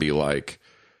forward and be like,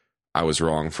 I was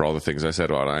wrong for all the things I said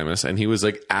about Imus? And he was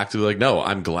like, actively like, no,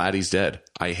 I'm glad he's dead.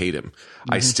 I hate him.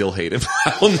 I still hate him.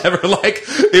 I will never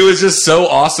it was just so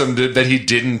awesome that he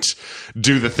didn't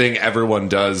do the thing everyone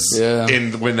does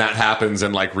when that happens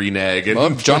and like renege. And, well,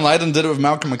 John Lydon did it with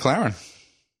Malcolm McLaren.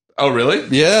 Oh, really?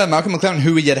 Yeah, Malcolm McLaren,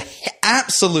 who he had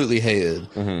absolutely hated,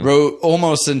 wrote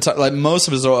almost most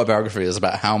of his autobiography is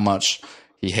about how much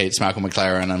he hates Malcolm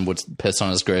McLaren and would piss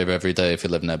on his grave every day if he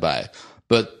lived nearby.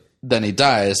 But then he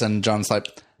dies, and John's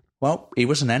like, well, he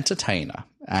was an entertainer,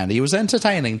 and he was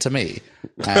entertaining to me,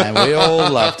 and we all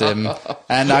loved him.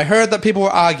 And I heard that people were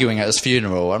arguing at his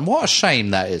funeral, and what a shame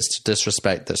that is to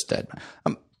disrespect this dead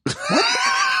man.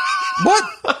 What?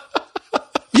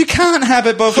 You can't have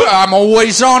it both ways. I'm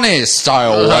always honest. I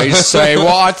always say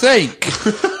what I think.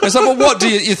 It's like, well, what do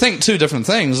you think? Two different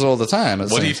things all the time.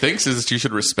 What he thinks is that you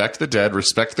should respect the dead,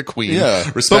 respect the queen. Yeah,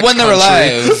 respect but when they're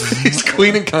alive, he's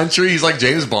queen and country. He's like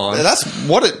James Bond. That's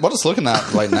what it's looking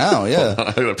at right now. Yeah,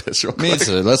 I'm gonna piss real quick. Me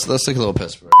too. Let's take a little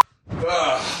piss break.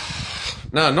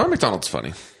 No, Norm Macdonald's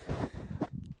funny.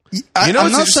 You know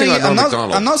what's interesting about Norm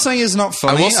Macdonald? I'm not saying he's not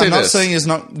funny. I will say I'm not this. saying he's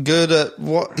not good at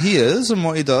what he is and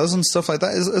what he does and stuff like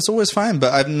that. It's always fine,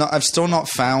 but I've still not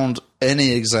found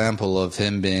any example of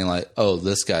him being like, oh,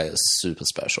 this guy is super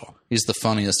special. He's the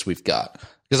funniest we've got.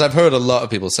 Because I've heard a lot of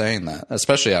people saying that,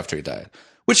 especially after he died,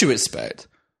 which you expect.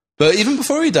 But even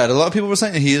before he died, a lot of people were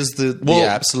saying he is the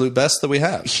absolute best that we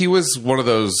have. He was one of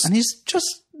those... And he's just...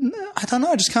 I don't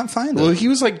know. I just can't find it. Well, he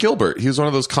was like Gilbert. He was one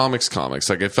of those comics.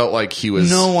 Like, it felt like he was...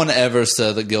 No one ever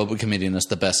said that Gilbert Comedian is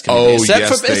the best comedian. Oh,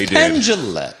 yes, they did. Penn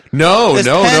Jillette. No.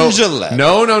 No.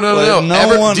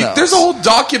 No one else. There's a whole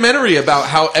documentary about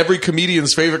how every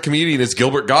comedian's favorite comedian is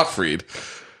Gilbert Gottfried.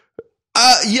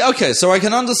 Yeah, okay. So I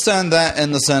can understand that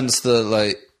in the sense that,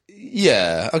 like...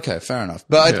 Yeah, okay, fair enough.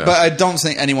 But I don't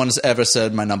think anyone's ever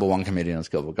said my number one comedian is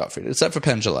Gilbert Gottfried, except for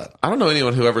Penn Jillette. I don't know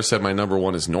anyone who ever said my number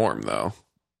one is Norm, though.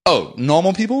 Oh,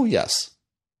 normal people? Yes.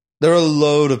 There are a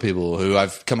load of people who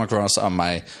I've come across on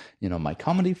my, my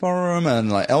comedy forum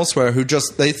and like elsewhere who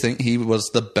they think he was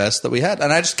the best that we had.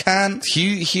 And I just can't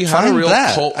He had a real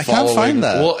cult following. I can't find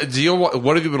that. Well,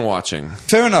 what have you been watching?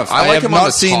 Fair enough. I like him on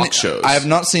the talk shows. I have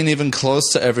not seen even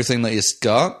close to everything that he's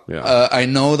got. Yeah. I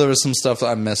know there is some stuff that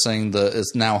I'm missing that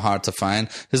is now hard to find.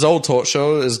 His old talk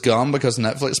show is gone because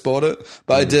Netflix bought it.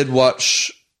 But I did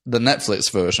watch the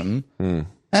Netflix version. And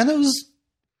it was...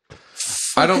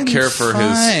 I don't care for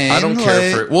fine. I don't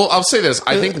care for... Well, I'll say this.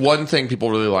 I think one thing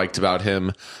people really liked about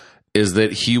him is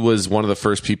that he was one of the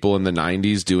first people in the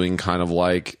 90s doing kind of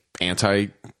like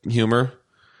anti-humor.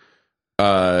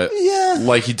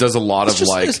 Like he does a lot of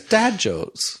like... It's dad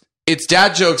jokes. It's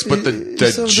dad jokes, but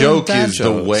the joke is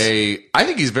the way... I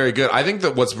think he's very good. I think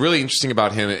that what's really interesting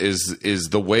about him is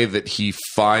the way that he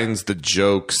finds the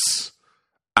jokes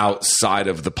outside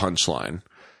of the punchline.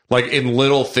 Like in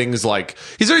little things like...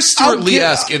 He's very Stuart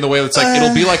Lee-esque in the way that's like...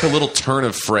 it'll be like a little turn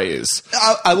of phrase.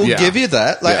 I will give you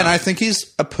that. And I think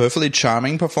he's a perfectly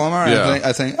charming performer.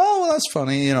 I think, oh, well, that's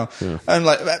funny, And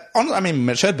like...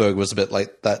 Mitch Hedberg was a bit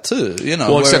like that too,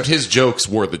 Well, except his jokes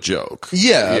were the joke.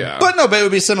 Yeah. But it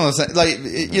would be similar. Like,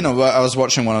 I was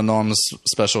watching one of Norm's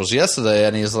specials yesterday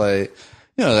and he's like,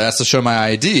 that's to show my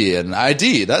ID. And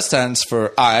ID, that stands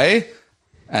for I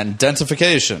and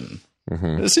identification.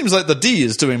 Mm-hmm. It seems like the D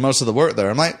is doing most of the work there.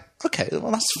 I'm like, okay,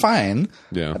 well, that's fine.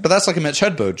 Yeah. But that's like a Mitch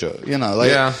Hedberg joke,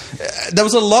 There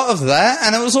was a lot of that,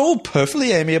 and it was all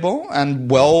perfectly amiable and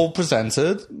well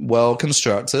presented, well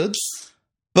constructed.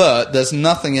 But there's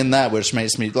nothing in that which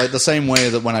makes me, like the same way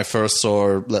that when I first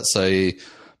saw, let's say,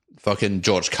 fucking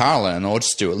George Carlin, or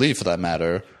Stuart Lee for that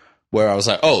matter, where I was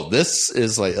like, oh, this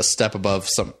is like a step above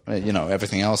some,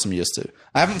 everything else I'm used to.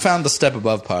 I haven't found the step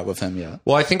above part with him yet.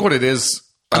 Well, I think what it is...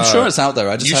 I'm sure it's out there.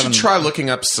 I just you haven't... should try looking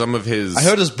up some of his... I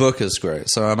heard his book is great,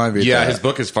 so I might read that. Yeah, his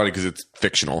book is funny because it's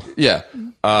fictional. Yeah.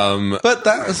 But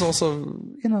that is also,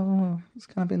 it's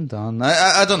kind of been done.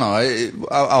 I don't know.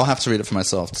 I'll have to read it for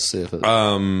myself to see if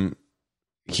it...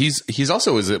 He's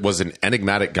also was an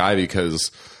enigmatic guy because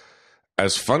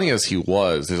as funny as he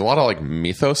was, there's a lot of like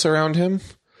mythos around him.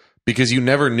 Because you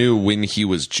never knew when he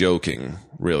was joking,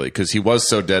 really, because he was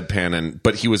so deadpan,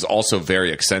 but he was also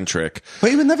very eccentric. But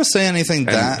he would never say anything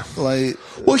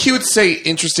Well, he would say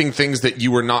interesting things that you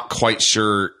were not quite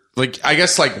sure. Like, I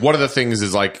guess, like, one of the things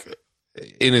is, like,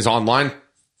 in his online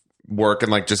work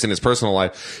and, like, just in his personal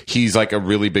life, he's, like, a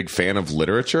really big fan of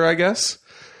literature, I guess.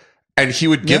 And he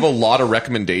would give a lot of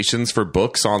recommendations for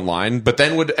books online, but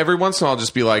then would every once in a while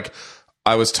just be like,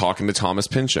 I was talking to Thomas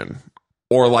Pynchon.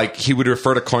 Or, like, he would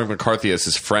refer to Cormac McCarthy as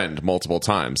his friend multiple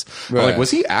times. Right. Like,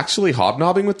 was he actually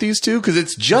hobnobbing with these two? Because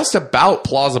it's just about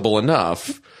plausible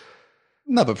enough.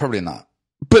 No, but probably not.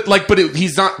 But, like,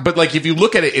 he's not... But, like, if you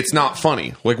look at it, it's not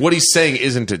funny. Like, what he's saying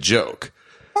isn't a joke.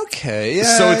 Okay,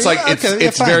 yeah. So it's like,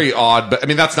 it's very odd. But, I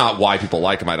mean, that's not why people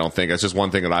like him, I don't think. It's just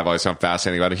one thing that I've always found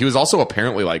fascinating about him. He was also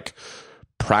apparently, like,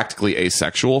 practically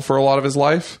asexual for a lot of his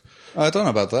life. I don't know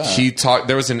about that.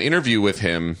 There was an interview with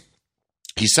him...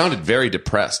 He sounded very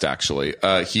depressed, actually.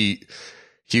 But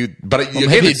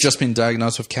maybe he'd just been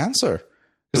diagnosed with cancer.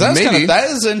 Because that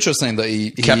is interesting that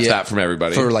he kept that from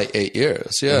everybody for like 8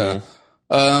 years. Yeah.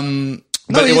 Mm-hmm.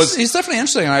 He's definitely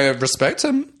interesting. I respect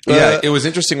him. Yeah, it was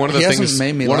interesting. One of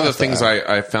the things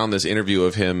I found this interview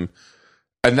of him,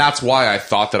 and that's why I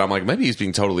thought that I'm like, maybe he's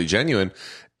being totally genuine.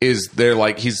 Is they're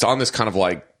like he's on this kind of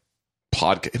like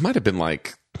podcast. It might have been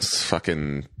like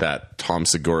fucking that Tom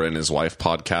Segura and his wife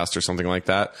podcast or something like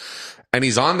that. And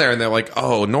he's on there and they're like,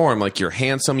 oh, Norm, like you're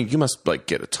handsome. You must like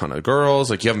get a ton of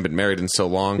girls. Like you haven't been married in so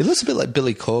long. He looks a bit like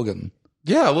Billy Corgan.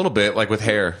 Yeah, a little bit like with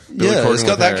hair. He's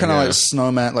got that kind of like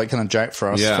snowman, like kind of Jack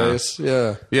Frost face.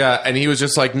 Yeah. Yeah. And he was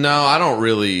just like, no, I don't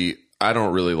really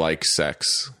like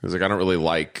sex. He's like, I don't really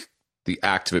like the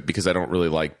act of it because I don't really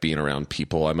like being around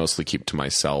people. I mostly keep to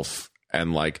myself.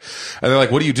 And they're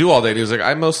like, what do you do all day? And he was like,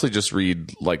 I mostly just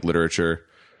read like literature.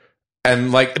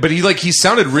 And but he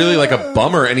sounded really like a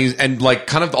bummer. And like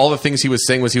kind of all the things he was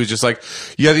saying was he was just like,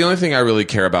 yeah, the only thing I really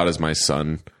care about is my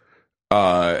son.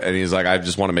 And he's like, I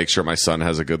just want to make sure my son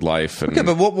has a good life. And okay,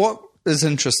 but what is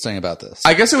interesting about this?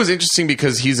 I guess it was interesting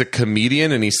because he's a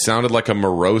comedian and he sounded like a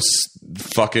morose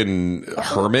fucking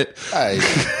hermit.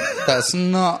 That's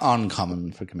not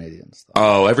uncommon for comedians, though.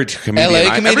 Oh, every comedian,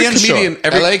 LA comedian,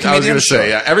 I was going to say,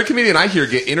 yeah, every comedian I hear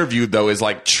get interviewed though is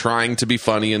like trying to be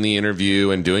funny in the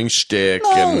interview and doing shtick.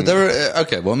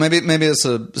 Okay, well maybe it's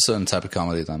a certain type of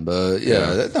comedy then, but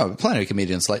no, plenty of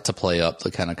comedians like to play up the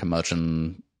kind of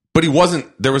curmudgeon. But he wasn't.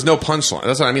 There was no punchline.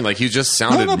 That's what I mean. Like he just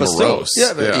sounded morose.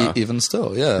 Still, even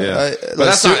still, yeah. But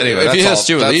that's not anyway. If you hear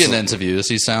Stuart Lee in interviews,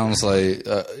 he sounds like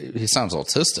he sounds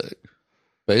autistic.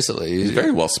 Basically, he's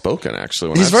very well spoken.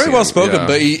 Actually, he's very well spoken,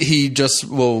 but he just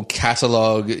will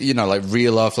catalog, like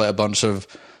reel off like a bunch of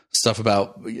stuff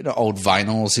about old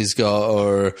vinyls he's got,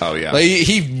 or like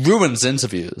he ruins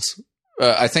interviews.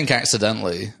 I think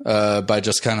accidentally by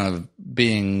just kind of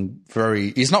being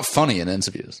very. He's not funny in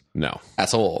interviews, no,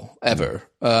 at all, ever.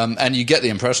 And you get the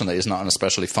impression that he's not an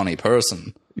especially funny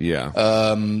person. Yeah,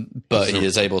 but he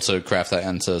is able to craft that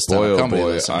into stand-up comedy.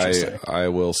 Boy, I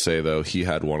will say though, he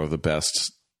had one of the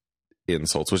best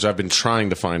insults, which I've been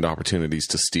trying to find opportunities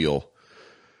to steal.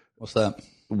 What's that?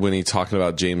 When he talking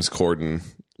about James Corden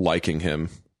liking him.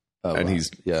 And he's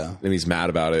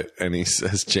mad about it. And he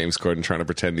says, James Corden trying to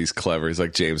pretend he's clever. He's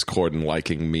like, James Corden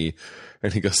liking me.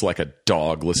 And he goes, like a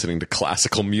dog listening to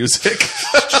classical music.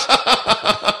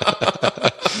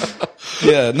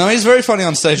 Yeah, no, he's very funny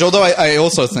on stage. Although I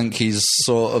also think he's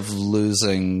sort of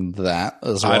losing that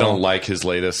as well. I don't like his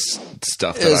latest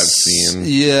stuff that I've seen.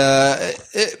 Yeah.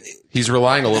 He's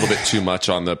relying a little bit too much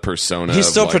on the persona. He's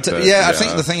still I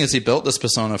think the thing is he built this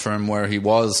persona for him where he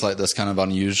was like this kind of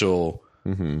unusual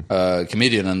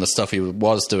comedian, and the stuff he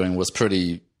was doing was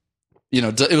pretty,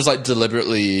 it was like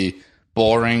deliberately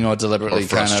boring or deliberately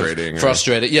frustrating, kind of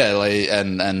frustrated,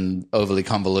 and overly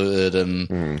convoluted, and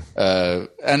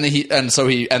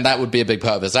that would be a big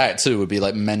part of his act too. Would be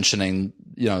like mentioning,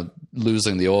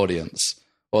 losing the audience.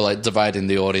 Or like dividing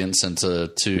the audience into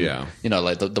two,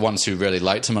 like the ones who really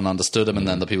liked him and understood him, and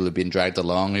then the people who'd been dragged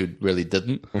along who really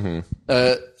didn't.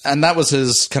 And that was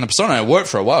his kind of persona. It worked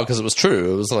for a while because it was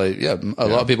true. It was like, a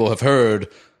lot of people have heard,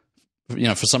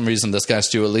 for some reason this guy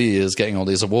Stuart Lee is getting all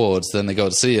these awards. Then they go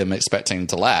to see him expecting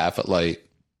to laugh at like,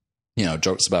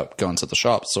 jokes about going to the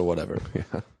shops or whatever.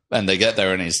 Yeah. And they get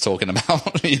there and he's talking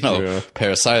about,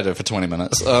 pear cider for 20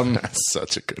 minutes. That's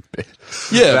such a good bit.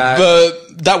 Yeah,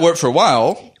 but that worked for a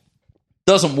while.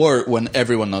 Doesn't work when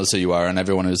everyone knows who you are and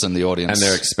everyone who's in the audience. And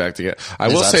they're expecting it. I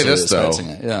will say this, though.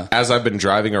 As I've been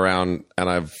driving around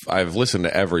and I've listened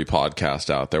to every podcast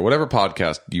out there. Whatever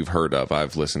podcast you've heard of,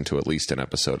 I've listened to at least an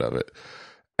episode of it.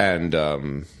 And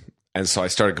so I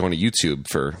started going to YouTube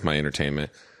for my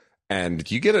entertainment. And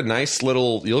you'll get a nice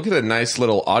little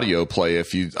autoplay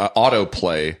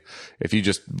if you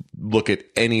just look at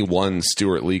any one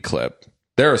Stuart Lee clip.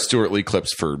 There are Stuart Lee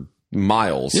clips for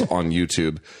miles on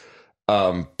YouTube.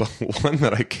 But one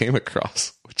that I came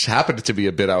across, which happened to be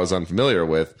a bit I was unfamiliar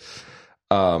with,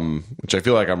 which I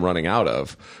feel like I'm running out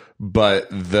of.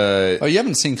 But you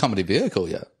haven't seen Comedy Vehicle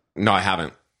yet? No, I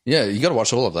haven't. Yeah, you got to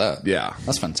watch all of that. Yeah,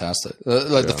 that's fantastic.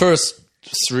 The first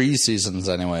 3 seasons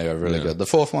anyway are really good. The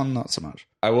 4th one, not so much.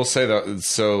 I will say that.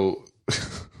 So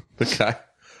the guy,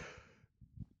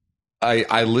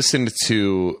 I listened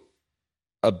to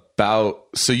about.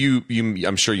 So you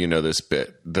I'm sure you know this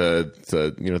bit.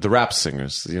 The rap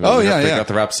singers. They got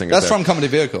the rap singers. That's from Comedy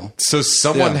Vehicle. So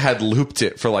someone had looped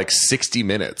it for like 60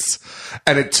 minutes,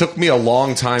 and it took me a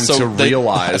long time to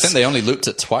realize. I think they only looped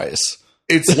it twice.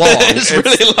 It's long. It's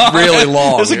really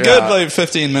long. It's a good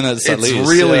 15 minutes at least. It's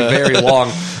really very long.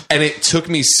 And it took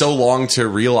me so long to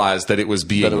realize that it was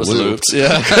being looped.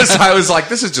 Yeah. Because I was like,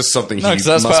 this is just something he must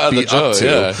that's part be of the joke, up to.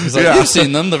 Yeah. He's like, you've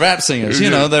seen them, the rap singers.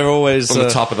 They're always on the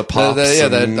top of the pops. They're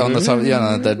on the top.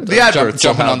 They're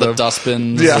jumping on the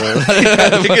dustbins. Yeah.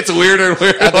 I think it's weirder and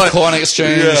weirder. At the corn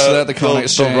exchange. At the corn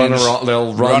exchange.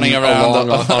 They'll run around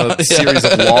on a series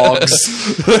of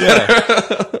logs.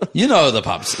 The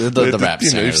pops, the rap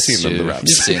singers. You've seen them, the rap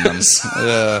singers. You've seen them.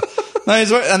 Yeah. No,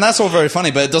 and that's all very funny,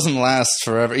 but it doesn't last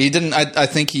forever. He didn't. I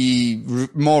think he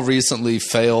more recently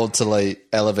failed to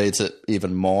elevate it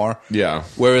even more. Yeah.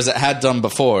 Whereas it had done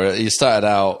before. He started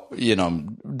out,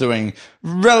 doing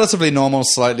relatively normal,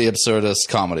 slightly absurdist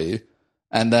comedy,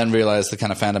 and then realized the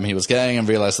kind of fandom he was getting, and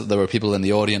realized that there were people in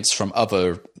the audience from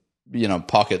other,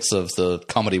 pockets of the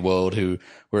comedy world who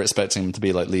were expecting him to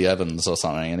be like Lee Evans or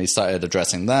something, and he started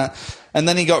addressing that. And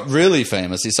then he got really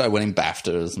famous. He started winning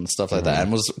BAFTAs and stuff like that,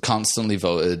 and was constantly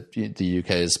voted the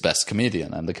UK's best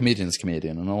comedian and the comedian's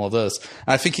comedian and all of this.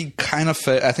 And I think he I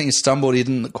think he stumbled. He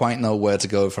didn't quite know where to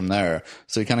go from there.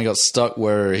 So he kind of got stuck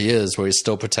where he is, where he's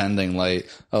still pretending like,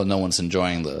 oh, no one's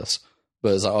enjoying this.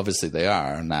 But it's like, obviously they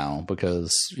are now,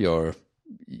 because you're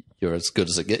as good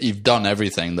as it gets. You've done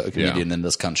everything that a comedian in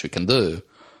this country can do.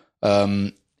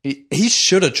 He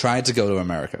should have tried to go to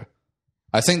America.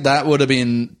 I think that would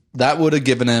have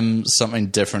given him something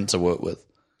different to work with.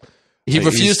 He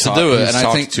refused to do it, and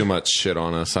I think too much shit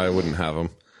on us. I wouldn't have him.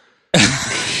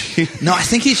 No, I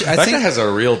think he should. That guy has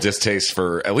a real distaste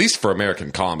for, at least for American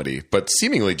comedy, but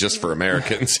seemingly just for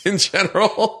Americans in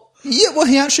general. Yeah, well,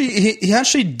 he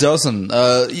actually doesn't.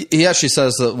 He actually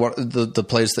says that the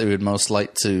place that he would most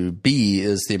like to be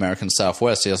is the American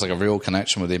Southwest. He has like a real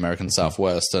connection with the American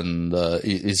Southwest, and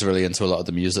he's really into a lot of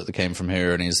the music that came from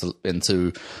here, and he's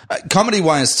into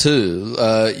comedy-wise too.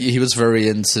 He was very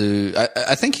into.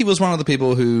 I think he was one of the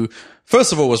people who,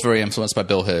 first of all, was very influenced by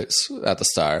Bill Hicks at the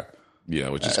start. Yeah,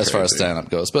 which is as far as stand-up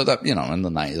goes, but that, in the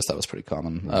 90s that was pretty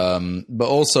common. But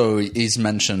also he's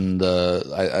mentioned,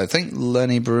 I think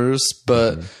Lenny Bruce,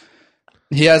 but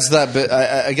he has that bit.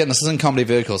 Again, this is in Comedy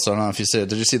Vehicle, so I don't know if you see it.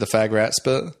 Did you see the Fag Rats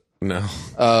bit? No.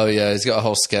 Oh yeah, he's got a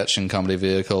whole sketch in Comedy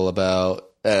Vehicle about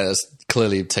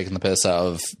clearly taking the piss out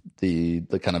of the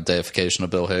kind of deification of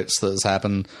Bill Hicks that has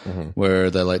happened, where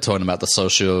they're like talking about the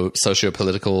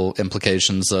socio-political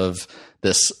implications of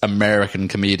this American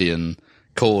comedian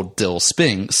called Dill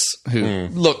Spinks, who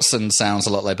looks and sounds a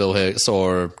lot like Bill Hicks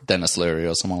or Dennis Leary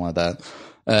or someone like that.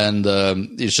 And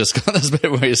he's just got this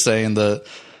bit where he's saying that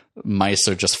mice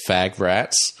are just fag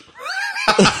rats.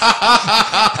 And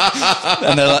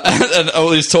they're like, and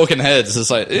all these talking heads, it's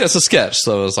like, it's a sketch,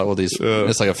 so it's like all these,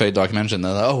 it's like a fake documentary, and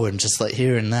they're like, oh, and just like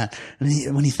hearing that,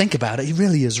 and when you think about it, he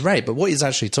really is right, but what he's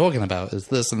actually talking about is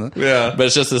this and that. Yeah, but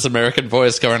it's just this American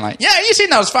voice going like, yeah, you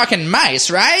seen those fucking mice,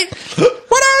 right?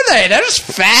 What are they? They're just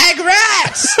fag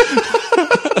rats.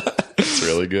 It's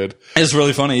really good. It's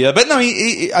really funny, yeah. But no,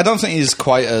 I don't think he's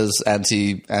quite as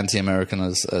anti-American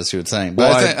as you were saying.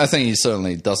 But well, I think he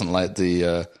certainly doesn't like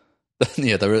the.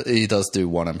 Yeah, he does do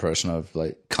one impression of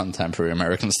like contemporary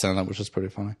American stand-up, which is pretty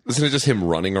funny. Isn't it just him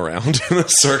running around in a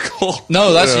circle?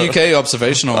 No, that's UK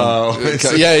observational.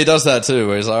 Yeah, he does that too.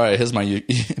 Where he's like, all right, here's my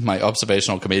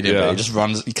observational comedian. Yeah. He just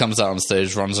runs. He comes out on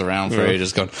stage, runs around for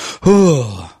ages, going,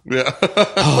 oh, yeah,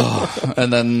 oh.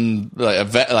 And then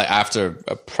like after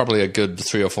probably a good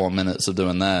 3 or 4 minutes of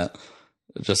doing that,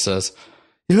 it just says,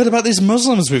 you heard about these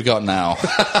Muslims we've got now?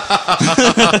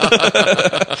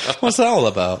 What's that all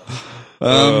about?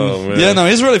 Yeah, no,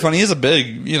 he's really funny. He's a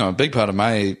big part of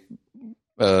my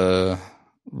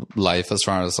life as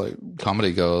far as like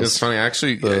comedy goes. It's funny,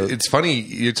 actually. It's funny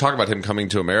you talk about him coming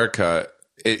to America.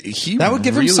 That would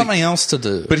give him something else to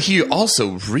do. But he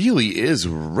also really is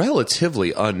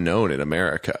relatively unknown in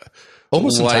America,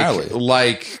 almost entirely.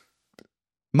 Like.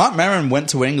 Mark Maron went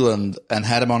to England and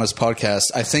had him on his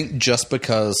podcast, I think just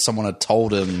because someone had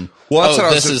told him,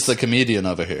 this is the comedian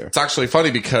over here. It's actually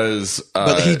funny because...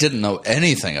 but he didn't know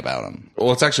anything about him.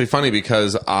 Well, it's actually funny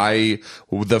because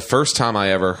the first time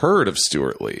I ever heard of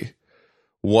Stuart Lee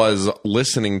was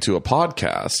listening to a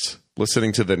podcast,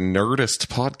 listening to the Nerdist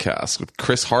podcast with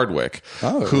Chris Hardwick,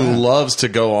 who loves to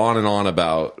go on and on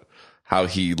about how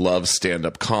he loves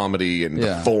stand-up comedy and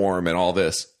the form and all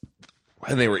this.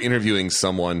 And they were interviewing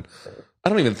someone, I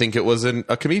don't even think it was a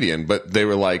comedian, but they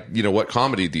were like, what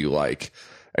comedy do you like?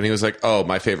 And he was like, oh,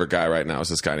 my favorite guy right now is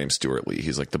this guy named Stuart Lee.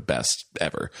 He's like the best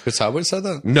ever. Chris Hardwick said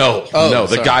that? No,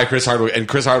 the guy Chris Hardwick. And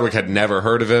Chris Hardwick had never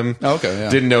heard of him. Okay, yeah.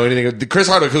 Didn't know anything. Chris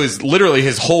Hardwick, who is literally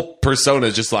his whole persona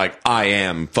is just like, I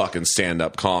am fucking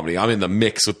stand-up comedy. I'm in the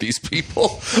mix with these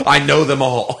people. I know them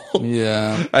all.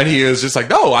 Yeah. And he was just like,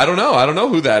 no, I don't know. I don't know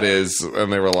who that is.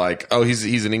 And they were like, oh,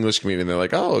 he's an English comedian. They're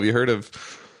like, oh, have you heard of...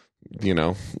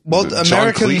 well,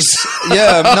 Americans,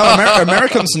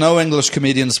 Americans know English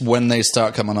comedians when they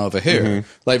start coming over here,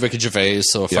 like Ricky Gervais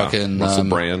or fucking Russell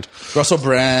Brand.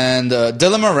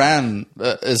 Dylan Moran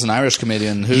is an Irish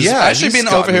comedian who's actually been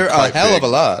over here a hell of a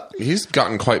lot. He's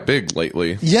gotten quite big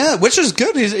lately. Yeah, which is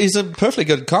good. He's a perfectly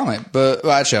good comic, but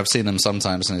actually I've seen him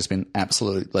sometimes, and he's been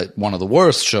absolutely like one of the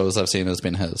worst shows I've seen has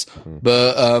been his.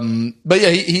 But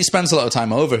yeah, he spends a lot of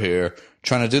time over here.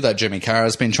 Trying to do that. Jimmy Carr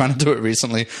has been trying to do it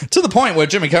recently, to the point where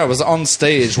Jimmy Carr was on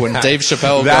stage when Dave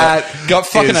Chappelle got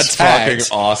fucking attacked. Fucking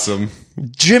awesome.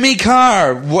 Jimmy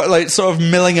Carr, sort of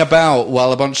milling about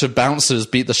while a bunch of bouncers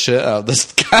beat the shit out of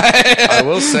this guy. I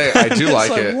will say, I do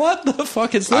like it. What the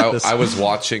fuck is this? I was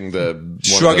watching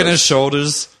shrugging his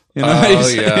shoulders. You know, I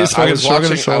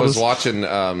was watching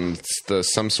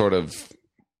some sort of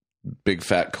big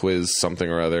fat quiz, something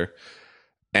or other.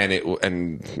 And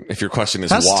if your question is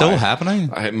that's why, still happening,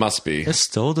 it must be. It's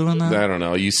still doing that. I don't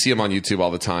know. You see him on YouTube all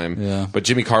the time. Yeah. But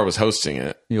Jimmy Carr was hosting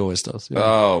it. He always does. Yeah.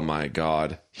 Oh my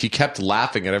god, he kept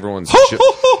laughing at everyone's.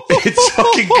 It's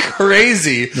fucking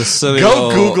crazy.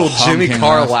 Go Google Jimmy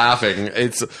Carr laughing.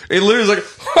 It literally is like.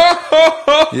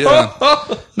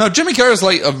 Yeah. No, Jimmy Carr is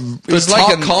like the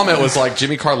top comment was like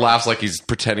Jimmy Carr laughs like he's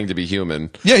pretending to be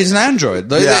human. Yeah, he's an android.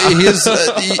 Yeah. He is.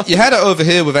 You had it over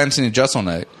here with Anthony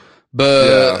Jeselnik.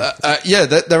 But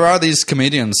there are these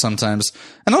comedians sometimes,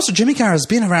 and also Jimmy Carr has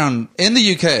been around in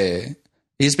the UK.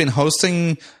 He's been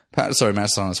hosting. Sorry,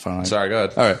 Matt's on his phone. Sorry, go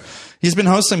ahead. All right, he's been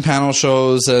hosting panel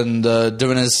shows and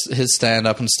doing his stand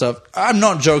up and stuff. I'm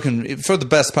not joking. For the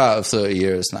best part of 30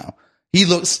 years now, he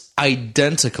looks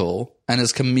identical, and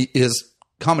his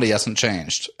comedy hasn't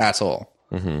changed at all.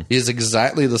 Mm-hmm. He is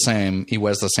exactly the same. He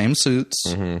wears the same suits.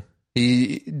 Mm-hmm.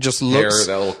 He just looks.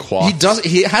 That little coif. He does.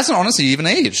 He hasn't honestly even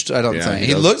aged. I don't think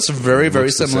he looks very,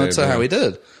 very similar to how he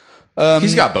did.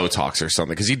 He's got Botox or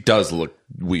something because he does look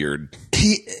weird.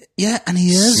 And he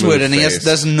is Smooth weird, and face.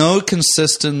 there's no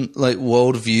consistent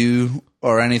worldview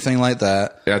or anything like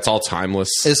that. Yeah, it's all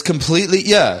timeless. It's completely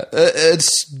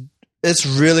it's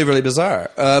really, really bizarre.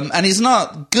 And he's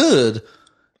not good.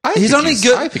 He's only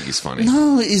good. I think he's funny.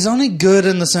 No, he's only good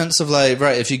in the sense of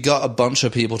if you got a bunch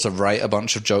of people to write a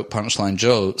bunch of punchline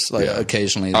jokes,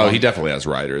 occasionally. Oh, he definitely has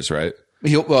writers, right?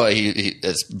 He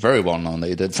it's very well known that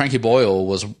he did. Frankie Boyle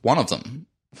was one of them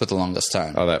for the longest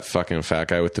time. Oh, that fucking fat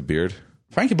guy with the beard.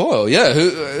 Frankie Boyle, yeah,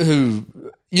 who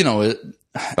the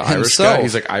Irish guy.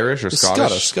 He's like Irish or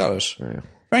Scottish. Scottish. Yeah.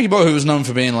 Frankie Boyle, who was known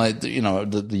for being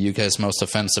the UK's most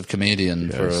offensive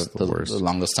comedian for the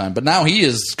longest time, but now he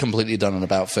is completely done an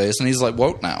about face, and he's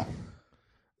woke now.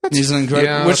 He's an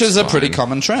incredible, which is a pretty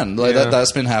common trend.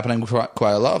 That's been happening with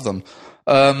quite a lot of them.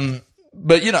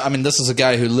 But this is a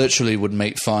guy who literally would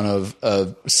make fun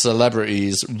of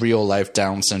celebrities' real life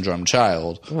Down syndrome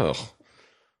child,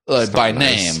 by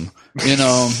name.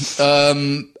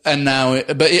 And now,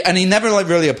 and he never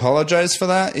really apologized for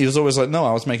that. He was always like, "No,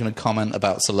 I was making a comment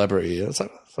about celebrity." It's like,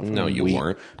 no, you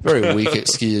weren't. Very weak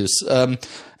excuse. And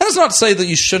it's not to say that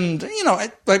you shouldn't.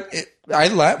 I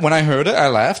laughed when I heard it. I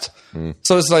laughed.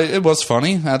 So it's it was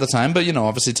funny at the time, but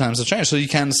obviously times have changed. So you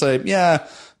can say, yeah,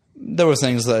 there were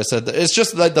things that I said. It's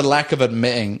just the lack of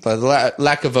admitting, the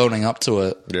lack of owning up to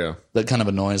it. Yeah, that kind of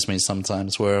annoys me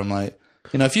sometimes. Where I'm like.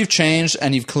 If you've changed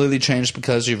and you've clearly changed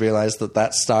because you realize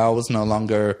that style was no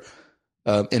longer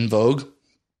in vogue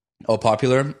or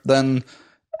popular, then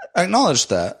acknowledge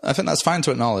that. I think that's fine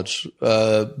to acknowledge,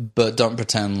 but don't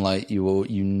pretend like you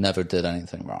never did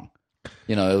anything wrong.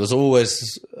 I was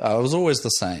always the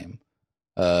same,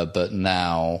 but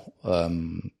now,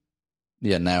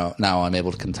 now I'm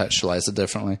able to contextualize it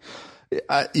differently.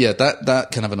 That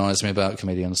kind of annoys me about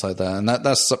comedians like that, and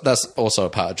that's also a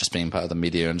part of just being part of the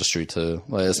media industry too.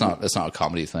 It's not a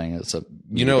comedy thing. It's a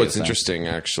it's thing. Interesting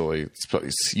actually.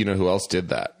 Who else did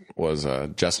that was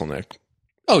Jeselnik.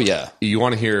 Oh yeah, you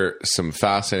want to hear some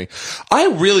fascinating? I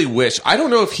really wish. I don't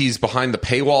know if he's behind the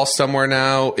paywall somewhere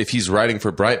now. If he's writing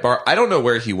for Breitbart, I don't know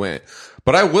where he went.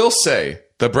 But I will say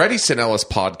the Bret Easton Ellis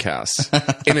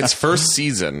podcast in its first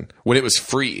season, when it was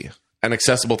free and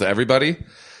accessible to everybody.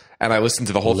 And I listened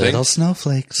to the whole thing. Little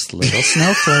snowflakes.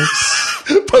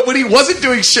 But when he wasn't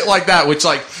doing shit like that, which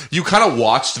you kind of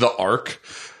watched the arc.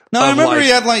 No, I remember he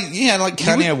had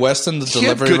Kanye West in the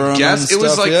delivery room. Guests. It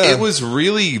was it was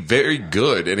really very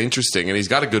good and interesting, and he's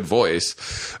got a good voice.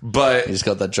 But he's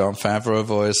got that Jon Favreau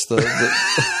voice. The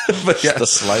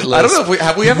slight lisp. I don't know if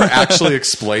have we ever actually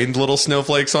explained Little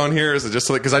Snowflakes on here? Is it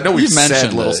just because I know we've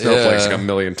said Little Snowflakes a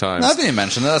million times? No, I think you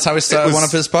mentioned it. That's how he started one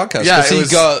of his podcasts. Yeah, he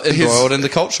got embroiled in the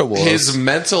culture wars. His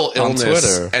mental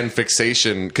illness and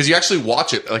fixation, because you actually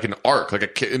watch it like an arc,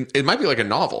 it might be like a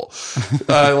novel.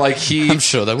 I'm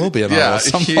sure there will be a novel at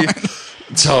some point.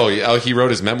 He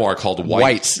wrote his memoir called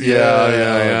White.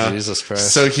 Yeah. Jesus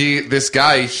Christ. So this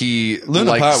guy,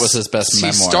 Luna Park was his best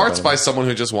memoir. He starts by someone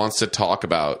who just wants to talk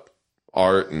about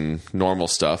art and normal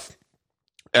stuff.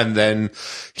 And then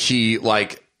he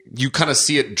you kind of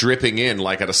see it dripping in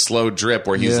at a slow drip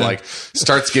where he's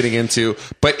starts getting into,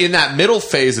 but in that middle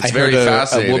phase, it's very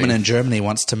fascinating. A woman in Germany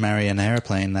wants to marry an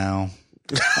airplane now.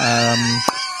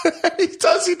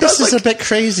 This is a bit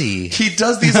crazy. He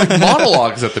does these like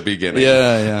monologues at the beginning.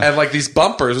 Yeah. And like these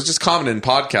bumpers, which is common in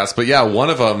podcasts. But yeah, one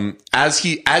of them, as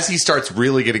he starts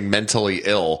really getting mentally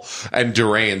ill and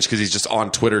deranged because he's just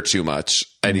on Twitter too much,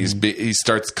 and he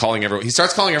starts calling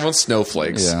everyone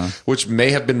snowflakes, which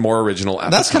may have been more original at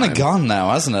That's the time. kind of gone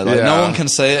now, hasn't it? Like no one can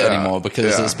say it anymore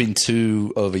because it's been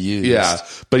too overused. Yeah.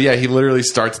 But yeah, he literally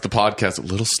starts the podcast,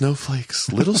 little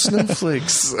snowflakes.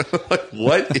 Like,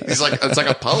 what? He's like, it's like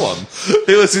a poem.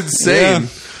 It was insane.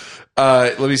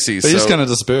 Let me see. But he's kind of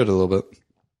disappeared a little bit.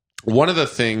 One of the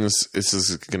things, this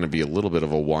is going to be a little bit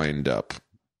of a wind up,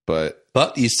 but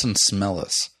Easton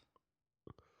Smellus.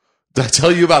 Did I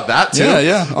tell you about that too?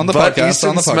 Yeah. On the podcast. Easton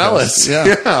on the podcast.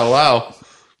 Yeah, wow.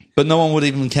 But no one would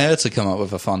even care to come up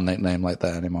with a fun nickname like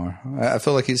that anymore. I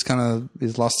feel like he's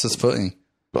lost his footing.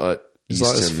 But he's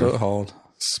lost his foothold.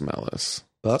 Smellus.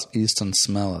 But Easton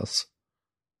Smellus.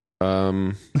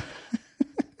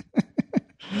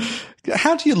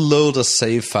 How do you load a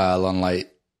save file on like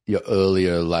your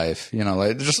earlier life? You know,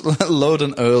 like just load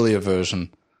an earlier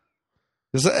version.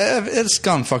 It's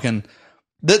gone fucking.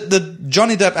 The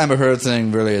Johnny Depp Amber Heard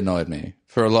thing really annoyed me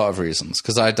for a lot of reasons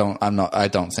because I don't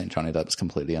think Johnny Depp is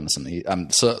completely innocent. I'm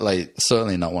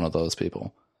certainly not one of those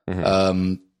people.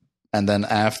 Mm-hmm. And then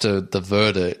after the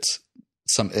verdict,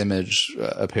 some image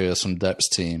appears from Depp's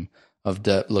team of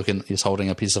Depp he's holding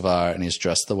a piece of art and he's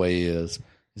dressed the way he is.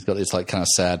 He's got these like kind of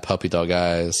sad puppy dog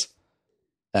eyes,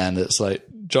 and it's like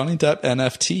Johnny Depp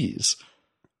NFTs.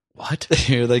 What?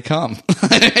 Here they come.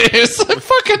 It's like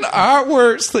fucking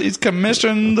artworks that he's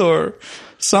commissioned or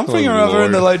something or other.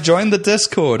 And they're like, join the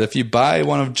Discord if you buy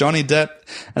one of Johnny Depp.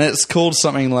 And it's called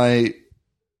something like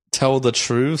Tell the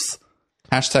Truth.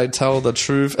 Hashtag Tell the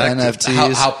Truth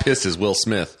NFTs. How pissed is Will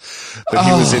Smith that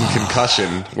he was in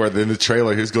Concussion, where in the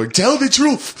trailer he was going, tell the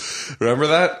truth. Remember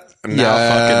that? And now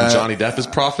fucking Johnny Depp is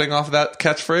profiting off of that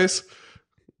catchphrase?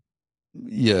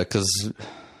 Yeah, because...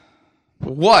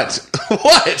 What?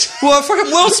 Well,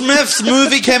 fucking Will Smith's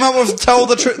movie came up with Tell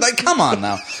the Truth. Like, come on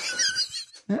now.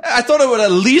 I thought it would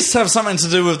at least have something to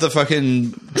do with the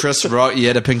fucking Chris Rock,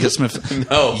 Jada Pinkett Smith.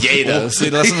 No. Jada. See,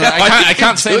 listen, I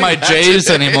can't say my J's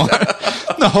anymore.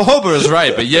 No, jojoba is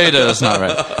right, but Jada is not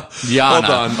right.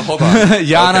 Yana. Hold on.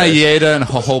 Yana, okay. Jada, and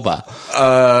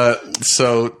jojoba.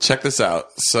 So check this out.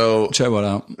 Check what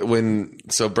out?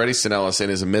 So Bret Easton Ellis in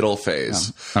his middle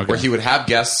phase, where he would have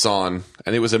guests on,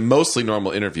 and it was a mostly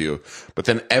normal interview, but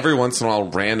then every once in a while,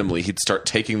 randomly, he'd start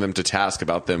taking them to task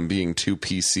about them being too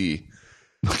PC.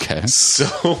 Okay.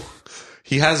 So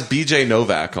he has BJ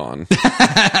Novak on.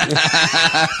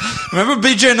 Remember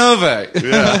BJ Novak?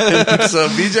 Yeah. So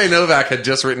BJ Novak had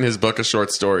just written his book of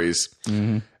short stories.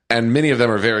 Mm-hmm. And many of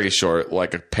them are very short,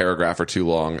 like a paragraph or two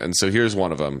long. And so here's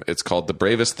one of them. It's called The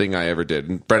Bravest Thing I Ever Did.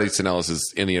 And Bret Easton Ellis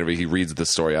is in the interview. He reads the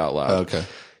story out loud. Okay.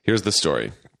 Here's the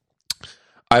story.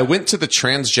 I went to the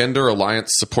Transgender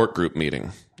Alliance support group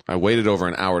meeting. I waited over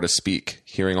an hour to speak,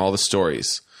 hearing all the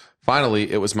stories.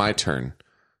 Finally, it was my turn.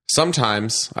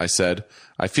 Sometimes, I said,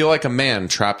 I feel like a man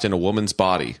trapped in a woman's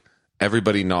body.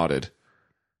 Everybody nodded.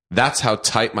 That's how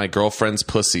tight my girlfriend's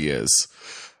pussy is.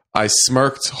 I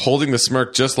smirked, holding the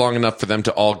smirk just long enough for them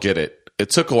to all get it. It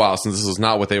took a while since this was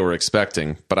not what they were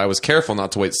expecting, but I was careful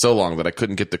not to wait so long that I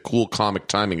couldn't get the cool comic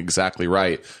timing exactly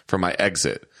right for my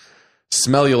exit.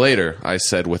 Smell you later, I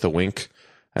said with a wink,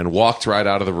 and walked right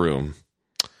out of the room.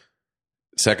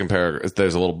 Second paragraph,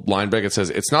 there's a little line break. It says,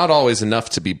 it's not always enough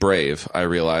to be brave, I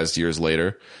realized years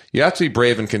later. You have to be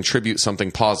brave and contribute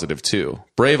something positive, too.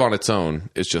 Brave on its own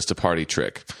is just a party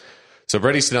trick. So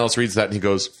Bret Easton Ellis reads that and he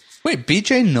goes... Wait,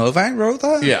 BJ Novak wrote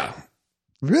that? Yeah.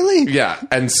 Really? Yeah,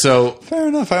 and so... Fair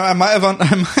enough. I might have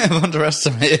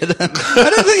underestimated. I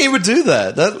don't think he would do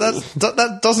that.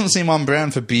 That doesn't seem on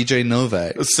brand for BJ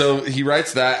Novak. So he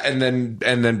writes that, and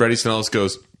then Bret Easton Ellis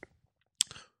goes...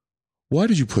 Why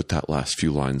did you put that last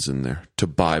few lines in there? To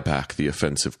buy back the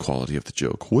offensive quality of the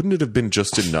joke. Wouldn't it have been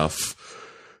just enough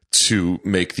to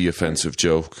make the offensive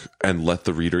joke and let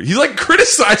the reader... He's like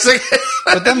criticizing it.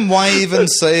 But then why even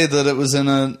say that it was in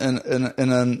an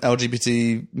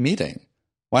LGBT meeting?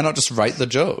 Why not just write the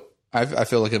joke? I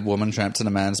feel like a woman trapped in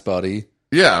a man's body.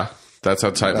 Yeah. That's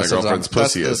how tight my girlfriend's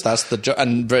pussy is. That's the joke.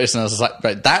 And Bret Easton Ellis is like,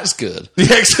 right, that's good.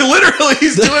 Yeah, so literally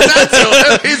he's doing that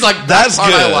to him. He's like, that's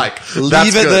good. I like.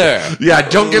 Leave it there. Yeah,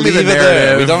 don't give me the narrative.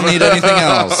 There. We don't need anything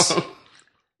else.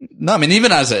 No, I mean,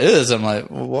 even as it is, I'm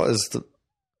like, well, what is the...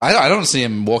 I don't see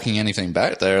him walking anything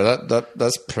back there.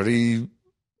 That's pretty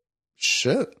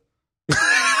shit. Like,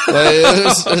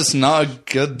 it's not a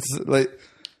good... Like,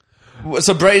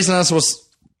 so Bret Easton Ellis was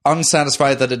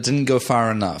unsatisfied that it didn't go far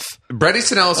enough. Bret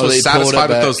Easton Ellis was satisfied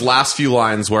with those last few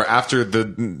lines where after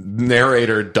the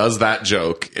narrator does that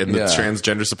joke in the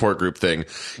transgender support group thing.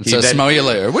 He says, smell you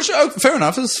later, which, fair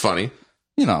enough, is funny.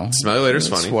 You know. Smell you later is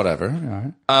funny. Whatever.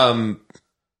 All right.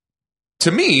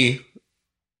 To me...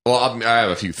 Well, I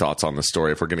have a few thoughts on this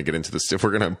story. If we're going to get into this, if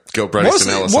we're going to go Bret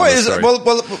Easton Ellis on this story.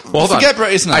 Well, forget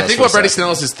Bret Easton Ellis. I think what Bret Easton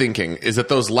Ellis is thinking is that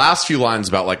those last few lines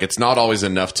about like it's not always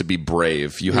enough to be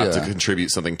brave. You have to contribute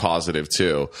something positive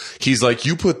too. He's like,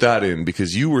 you put that in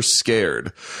because you were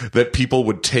scared that people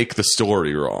would take the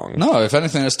story wrong. No, if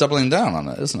anything, it's doubling down on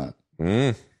it, isn't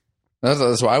it?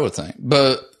 That's what I would think.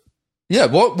 But yeah,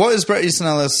 what is Bret Easton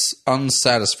Ellis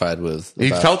unsatisfied with? He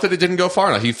felt that it didn't go far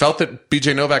enough. He felt that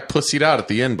BJ Novak pussied out at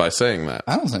the end by saying that.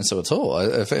 I don't think so at all.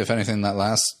 If anything, that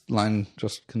last line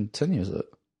just continues it,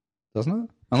 doesn't it?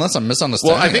 Unless I'm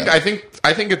misunderstanding. Well,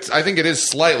 I think it is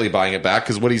slightly buying it back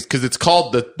because it's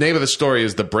called, the name of the story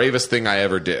is The Bravest Thing I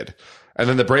Ever Did. And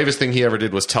then the bravest thing he ever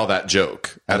did was tell that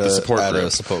joke at the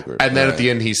support group. And then at the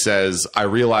end he says, I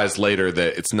realized later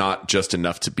that it's not just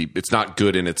enough it's not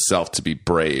good in itself to be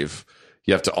brave.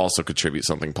 You have to also contribute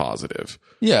something positive.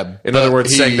 Yeah. In other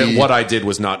words, saying that what I did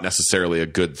was not necessarily a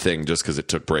good thing just because it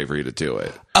took bravery to do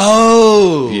it.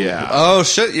 Oh. Yeah. Oh,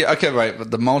 shit. Yeah, okay, right. But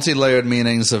the multi-layered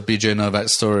meanings of BJ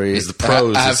Novak's story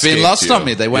have been lost on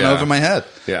me. They went over my head.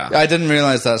 Yeah. I didn't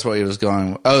realize that's what he was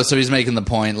going. Oh, so he's making the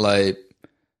point like,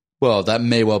 well, that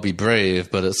may well be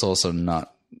brave, but it's also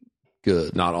not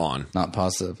good. Not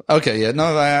positive. Okay, yeah.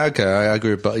 No, I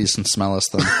agree with Easton Ellis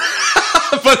then.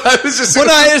 But I was just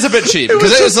it's a bit cheap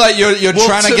because it's like you're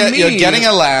trying to get you're getting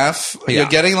a laugh. Yeah.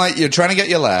 You're trying to get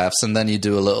your laughs, and then you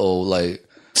do a little like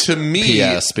to me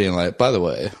PS being like, by the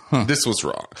way, this was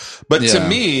wrong. But to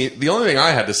me, the only thing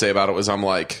I had to say about it was I'm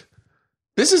like,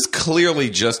 this is clearly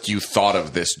just you thought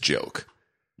of this joke.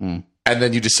 And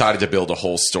then you decided to build a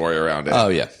whole story around it. Oh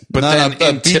yeah, but then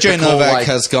BJ Novak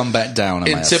has gone back down.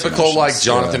 In typical like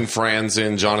Jonathan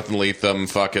Franzen, Jonathan Lethem,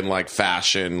 fucking like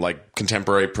fashion, like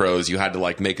contemporary prose, you had to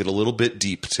like make it a little bit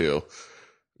deep too.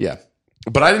 Yeah,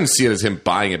 but I didn't see it as him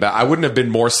buying it back. I wouldn't have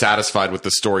been more satisfied with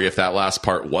the story if that last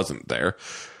part wasn't there.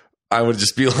 I would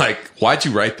just be like, "Why'd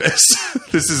you write this?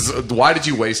 Why did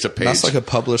you waste a page?" That's like a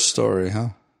published story, huh?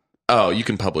 Oh, you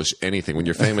can publish anything when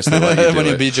you're famous. They let you do when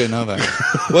you're BJ Novak.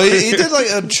 Well, he did like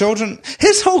a children.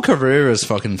 His whole career is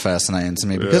fucking fascinating to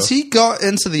me because he got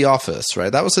into The Office, right?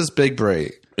 That was his big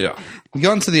break. Yeah. He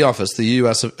got into The Office, the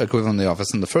US equivalent of The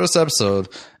Office, in the first episode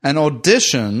and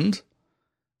auditioned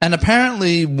and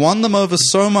apparently won them over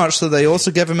so much that they also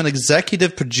gave him an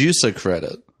executive producer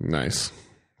credit. Nice.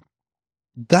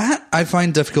 That I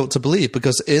find difficult to believe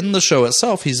because in the show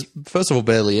itself, he's, first of all,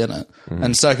 barely in it.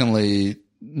 And secondly,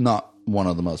 not one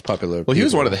of the most popular. Well, he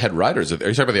was one of the head writers. Are you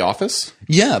talking about The Office?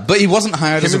 Yeah, but he wasn't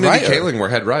hired as a writer. Him and Mindy Kaling were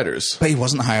head writers. But he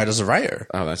wasn't hired as a writer.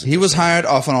 Oh, that's He was hired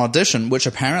off an audition, which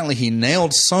apparently he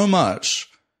nailed so much.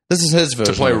 This is his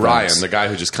version. To play Ryan, the guy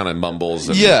who just kind of mumbles.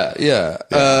 And,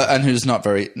 and who's not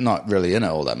really in it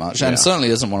all that much, and certainly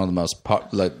isn't one of the most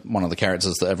one of the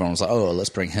characters that everyone was like, oh, let's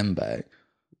bring him back.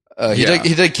 He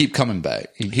did keep coming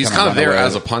back. He's kind of there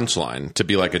as a punchline to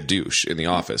be like a douche in The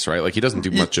Office, right? Like he doesn't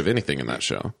do much of anything in that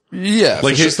show. Yeah,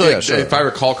 like if I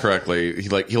recall correctly,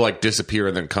 he'll disappear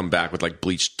and then come back with like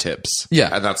bleached tips. Yeah,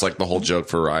 and that's like the whole joke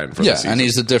for Ryan. For the season. And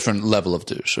he's a different level of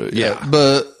douche. Yeah,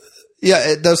 but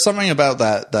there's something about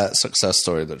that success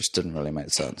story that just didn't really make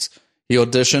sense. He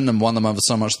auditioned and won them over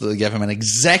so much that they gave him an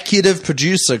executive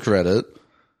producer credit.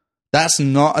 That's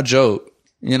not a joke.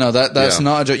 You know, that's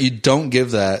not a joke. You don't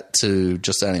give that to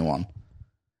just anyone.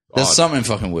 There's something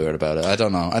fucking weird about it. I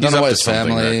don't know. I don't know what his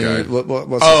family...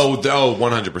 What's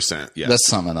 100%. Yeah. That's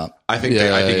something up. I think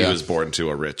he was born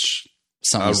to a rich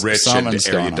and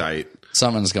erudite.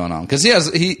 Something's going on. Because he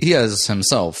has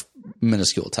himself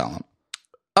minuscule talent.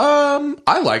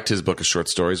 I liked his book of short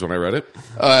stories when I read it.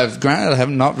 Granted, I have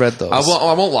not read those. I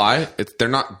won't lie. They're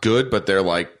not good, but they're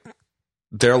like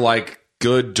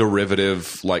good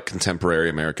derivative, like contemporary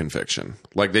American fiction.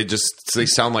 Like they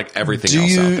sound like everything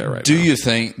else out there right now. Do you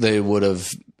think they would have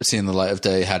seen the light of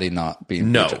day had he not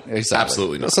been? No, exactly.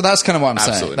 Absolutely not. So that's kind of what I'm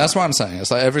saying. Absolutely That's what I'm saying. It's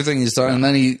like everything he's done, and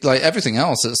then he like everything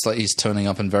else. It's like he's turning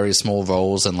up in very small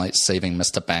roles and like saving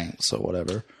Mr. Banks or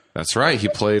whatever. That's right. He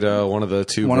played one of the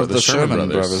Sherman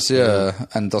brothers. Yeah,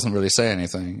 and doesn't really say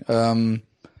anything.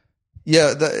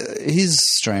 He's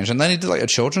strange. And then he did like a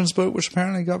children's book, which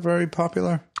apparently got very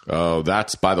popular. Oh,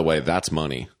 by the way, that's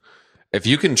money. If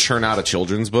you can churn out a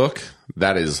children's book,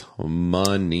 that is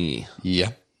money.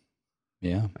 Yeah.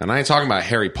 Yeah. And I ain't talking about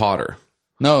Harry Potter.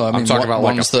 No, I mean, I'm talking about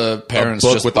like the parents a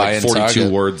book just with buy like 42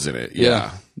 Target. words in it.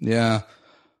 Yeah.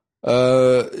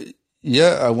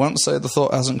 Yeah, I won't say the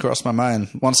thought hasn't crossed my mind.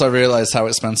 Once I realized how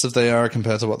expensive they are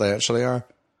compared to what they actually are.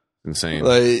 Insane.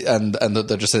 And that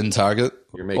they're just in Target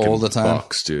You're making all the time.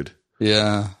 bucks, dude.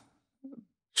 Yeah.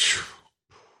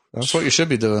 That's what you should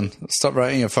be doing. Stop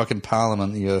writing your fucking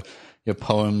Parliament, your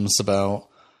poems about,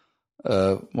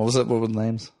 what was it? What were the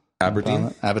names?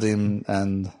 Aberdeen? Aberdeen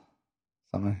and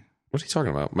something. What are you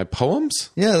talking about? My poems?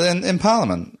 Yeah, in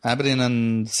Parliament. Aberdeen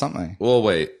and something. Well,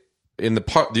 wait. You're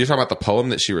talking about the poem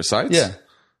that she recites? Yeah.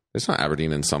 It's not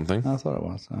Aberdeen and something. I thought it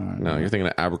was. All right. No, you're thinking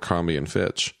of Abercrombie and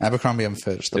Fitch. Abercrombie and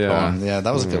Fitch, the poem. Yeah,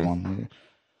 that was a good one.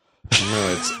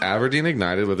 No, it's Aberdeen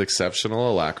ignited with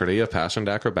exceptional alacrity, a passionate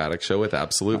acrobatic show with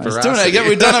absolute veracity. Doing it again.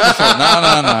 We've done it before.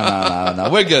 No.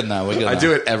 We're good now. I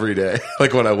do it every day,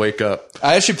 like when I wake up.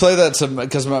 I actually play that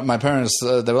because my parents, they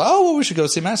were like, oh, well, we should go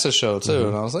see Max's show too. Mm-hmm.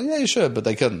 And I was like, yeah, you should, but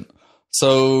they couldn't.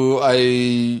 So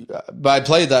I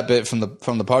played that bit from the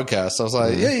podcast. I was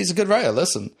like, yeah, he's a good writer.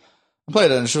 Listen. I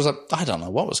played it and she was like, I don't know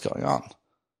what was going on.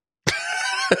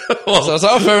 Well, so I was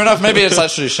like, oh, fair enough. Maybe it's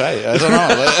actually shite. I don't know.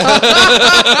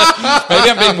 Maybe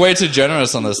I'm being way too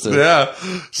generous on this, dude. Yeah.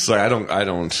 So I don't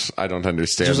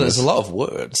understand. There's a lot of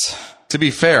words. To be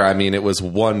fair, I mean, it was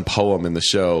one poem in the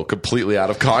show, completely out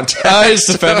of context. He's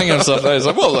defending himself. He's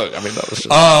like, well, look, I mean, that was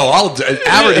just...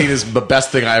 Aberdeen is the best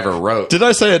thing I ever wrote. Did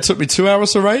I say it took me 2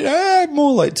 hours to write?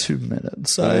 More like 2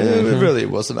 minutes. It really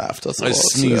was an afterthought. I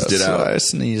sneezed it out. I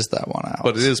sneezed that one out.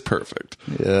 But it is perfect.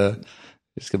 Yeah.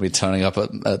 He's going to be turning up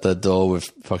at the door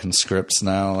with fucking scripts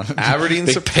now. Aberdeen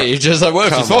big pages. If you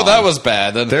thought that was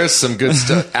bad, then there's some good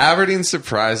stuff. Aberdeen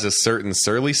surprised a certain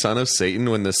surly son of Satan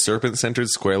when the serpent centered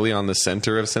squarely on the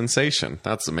center of sensation.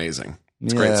 That's amazing.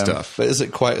 It's great stuff. But is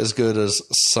it quite as good as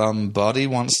somebody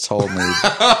once told me?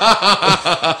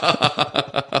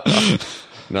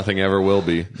 Nothing ever will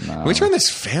be. No. Can we turn this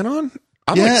fan on?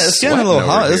 It's getting a little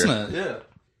hot, isn't it? Yeah.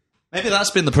 Maybe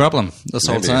that's been the problem this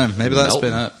whole time. Maybe that's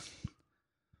been it.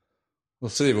 We'll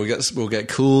see. We'll get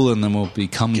cool, and then we'll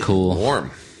become cool.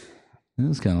 Warm.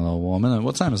 It's getting a little warm, isn't it?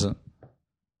 What time is it?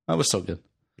 Oh, we're still good.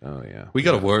 Oh yeah. We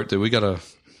got to work, dude. We got to.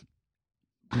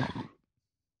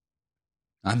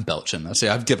 I'm belching. See,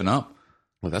 I've given up.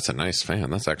 Well, that's a nice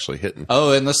fan. That's actually hitting.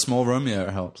 Oh, in this small room, yeah,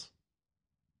 it helps.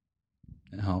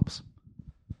 It helps.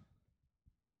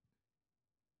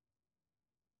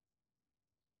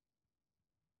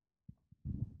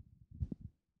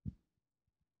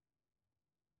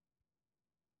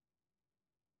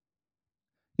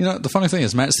 You know, the funny thing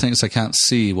is, Max thinks I can't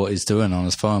see what he's doing on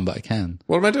his phone, but I can.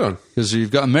 What am I doing? Because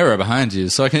you've got a mirror behind you,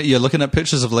 so you're looking at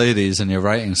pictures of ladies and you're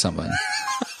writing something.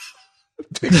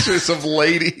 Pictures of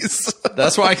ladies.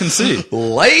 That's what I can see.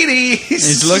 Ladies.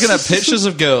 He's looking at pictures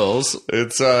of girls.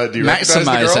 It's do you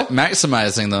recognize the girl?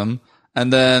 Maximizing them,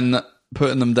 and then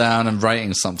putting them down and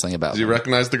writing something about them. Do you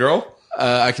recognize the girl?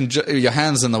 I can. Your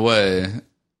hand's in the way.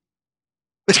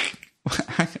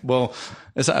 Well,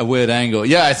 it's at a weird angle.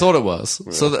 Yeah, I thought it was.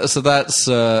 Yeah. So that's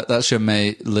your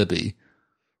mate Libby.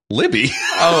 Libby?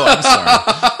 Oh, I'm sorry.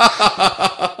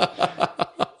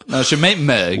 No, it's your mate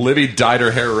Meg. Libby dyed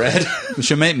her hair red. It's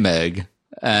your mate Meg,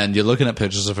 and you're looking at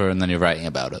pictures of her, and then you're writing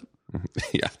about it.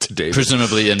 Yeah, to David.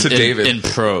 Presumably in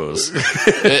prose.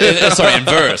 Sorry, in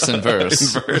verse. In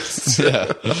verse.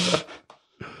 Yeah.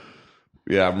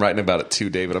 Yeah, I'm writing about it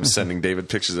too, David. I'm sending David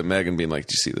pictures of Meg and being like,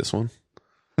 "Do you see this one?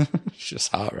 It's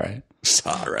just hot, right? It's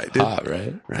hot, right, dude? Hot,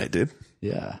 right? Right, dude?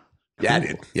 Yeah. Yeah,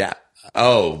 dude. Yeah.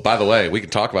 Oh, by the way, we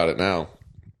can talk about it now.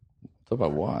 Talk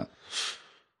about what?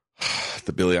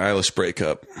 The Billie Eilish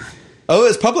breakup. Oh,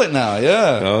 it's public now,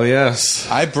 yeah. Oh, yes.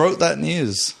 I broke that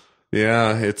news.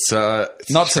 Yeah, it's not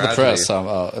to the press,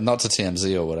 not to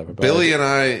TMZ or whatever. Billie and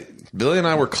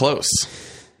I were close.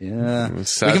 Yeah. We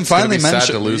can finally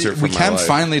mention, we can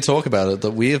finally talk about it,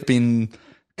 that we have been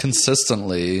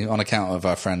consistently, on account of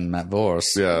our friend Matt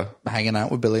Vorse, hanging out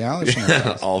with Billie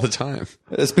Eilish all the time.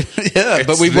 It's been,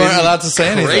 but we weren't allowed to say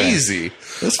anything. Crazy.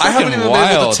 I haven't even been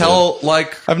able to tell.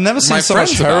 Like, I've never seen so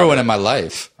much heroin in my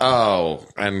life. Oh,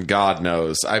 and God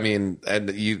knows. I mean,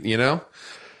 and you know,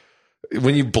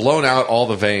 when you've blown out all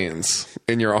the veins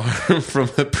in your arm from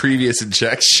the previous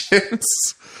injections.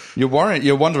 You're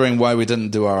wondering why we didn't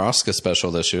do our Oscar special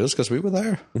this year. It's because we were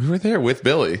there. We were there with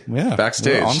Billie. Yeah.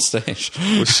 Backstage. We were on stage.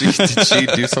 Did she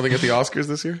do something at the Oscars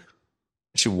this year?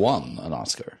 She won an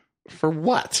Oscar. For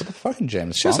what? For the fucking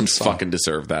James Bond song. She doesn't fucking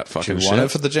deserve that fucking shit. She won it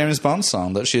for the James Bond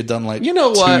song that she had done like 2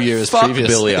 years Fuck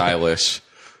previously. Billie Eilish.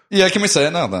 Yeah, can we say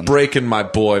it now then? Breaking my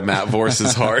boy Matt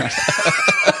Vorse's heart.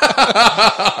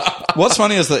 What's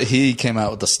funny is that he came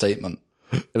out with a statement.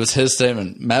 It was his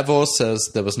statement. Matt Vorse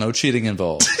says there was no cheating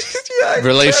involved.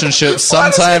 Relationships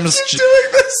sometimes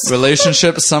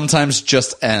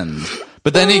just end.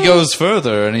 But then he goes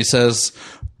further and he says,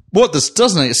 what this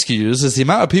doesn't excuse is the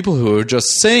amount of people who are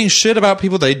just saying shit about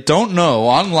people they don't know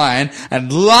online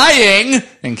and lying,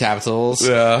 in capitals.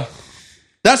 Yeah.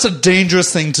 That's a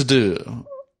dangerous thing to do.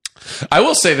 I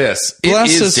will say this. It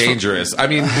is dangerous. I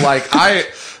mean, like, I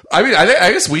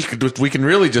guess we can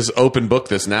really just open book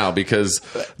this now because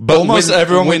almost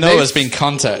everyone we know has been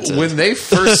contacted. When they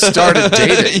first started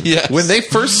dating, yes.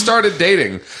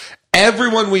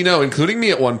 Everyone we know, including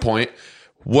me at one point,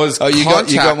 was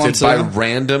contacted by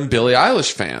random Billie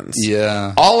Eilish fans.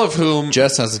 Yeah. All of whom...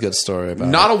 Jess has a good story about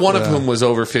not one of whom was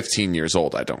over 15 years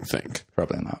old, I don't think.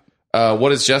 Probably not.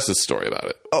 What is Jess's story about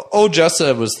it? All Jess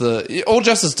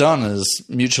has done is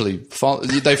mutually they follow each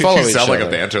other. You sound like a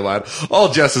banter lad. All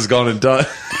Jess has gone and done.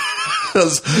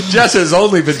 Jess has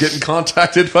only been getting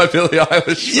contacted by Billie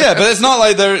Eilish. Yeah, but it's not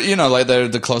like they're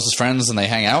the closest friends and they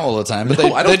hang out all the time. But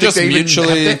I don't think they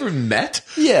mutually have they ever met.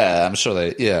 Yeah, I'm sure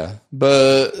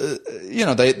but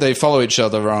they follow each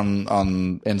other on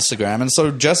Instagram, and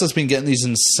so Jess has been getting these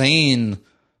insane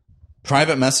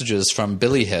private messages from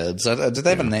Billy heads. Did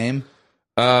they have a name?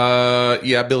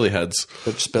 Yeah, Billy heads.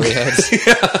 Just Billy heads.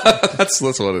 Yeah, that's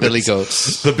what it Billy is.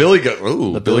 Goats. The Billy Goat.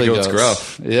 Ooh, the Billy Goats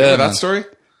gruff. Yeah, remember that story?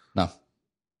 No.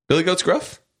 Billy Goats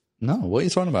gruff? No. What are you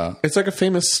talking about? It's like a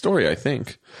famous story, I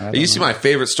think. It used to be my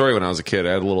favorite story when I was a kid.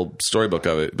 I had a little storybook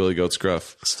of it. Billy Goats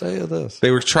gruff. Stay with this.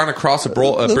 They were trying to cross a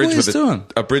bridge with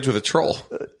a troll.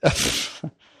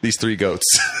 These three goats.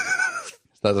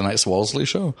 Is that the next Wolseley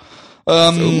show?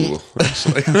 Ooh,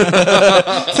 actually.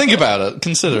 Think about it.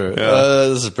 Consider it. Yeah.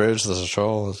 There's a bridge, there's a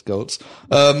troll, there's goats.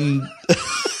 All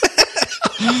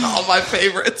my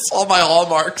favorites, all my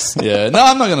hallmarks. Yeah, no,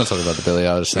 I'm not going to talk about the Billie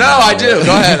Eilish thing. No, I do.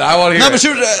 Go ahead. I want to hear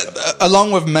it. No, but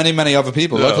along with many, many other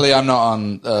people. Yeah. Luckily, I'm not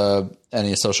on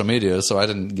any social media, so I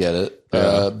didn't get it.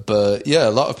 Yeah. But yeah,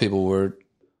 a lot of people were.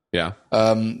 Yeah.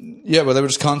 Well, they were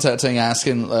just contacting,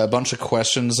 asking a bunch of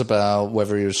questions about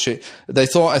whether he was cheating. They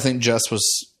thought, I think, Jess was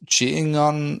cheating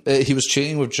on. He was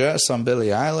cheating with Jess on Billie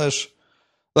Eilish.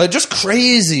 Like, just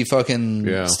crazy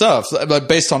fucking stuff, like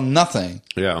based on nothing.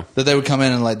 Yeah. That they would come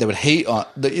in and like they would hate on.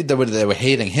 They were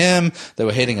hating him. They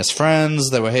were hating his friends.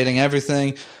 They were hating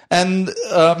everything. And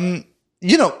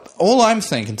all I'm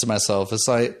thinking to myself is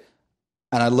like,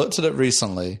 and I looked at it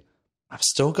recently. I've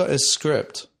still got his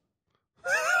script.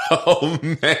 Oh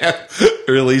man,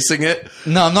 releasing it?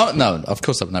 No, I'm not. No, of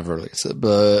course I've never released it,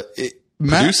 but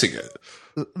producing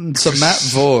it. So Matt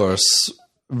Vorse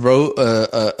wrote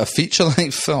a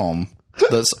feature-length film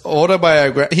that's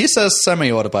autobiographical. He says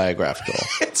semi-autobiographical.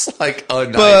 It's like a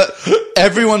night. But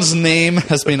everyone's name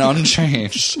has been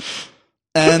unchanged.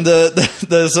 And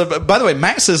there's by the way,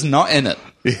 Max is not in it.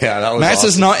 Yeah, that was Max awesome.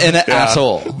 is not in it at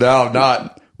all. No, I'm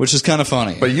not. Which is kind of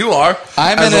funny. But you are.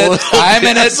 I'm in it twice.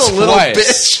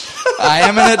 I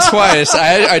am in it twice.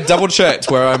 I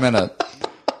double-checked where I'm in it.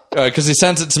 Because he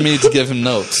sent it to me to give him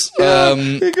notes.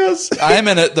 He goes, I'm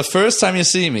in it. The first time you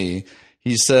see me,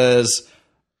 he says,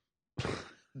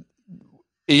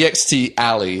 EXT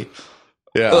Alley.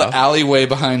 Yeah. Alleyway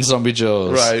behind Zombie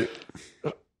Joe's. Right.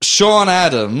 Sean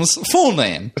Adams, full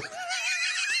name.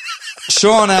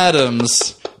 Sean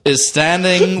Adams is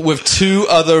standing with two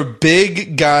other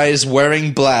big guys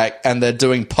wearing black, and they're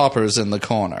doing poppers in the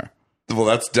corner. Well,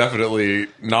 that's definitely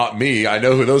not me. I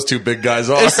know who those two big guys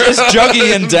are. It's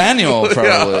Juggy and Daniel,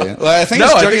 probably. Yeah. I think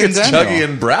it's Juggy and Daniel. Juggy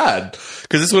and Brad,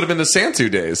 because this would have been the Santu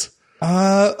days.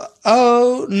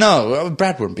 Oh no,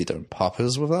 Brad wouldn't be doing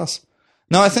poppers with us.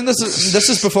 No, I think this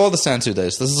is before the Santu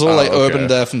days. This is all Urban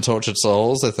Death and Tortured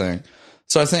Souls, I think.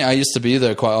 So I think I used to be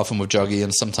there quite often with Juggy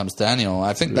and sometimes Daniel.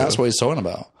 I think that's what he's talking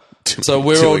about. So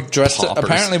we're all dressed.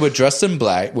 Apparently, we're dressed in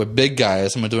black. We're big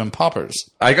guys, and we're doing poppers.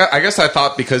 I guess I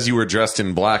thought because you were dressed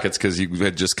in black, it's because you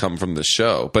had just come from the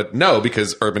show. But no,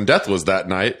 because Urban Death was that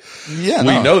night. Yeah,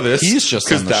 we know this. He's just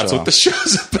because that's what the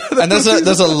show's about. And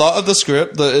there's a lot of the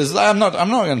script that is. I'm not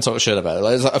going to talk shit about it.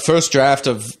 Like, a first draft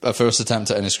of a first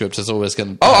attempt at any script is always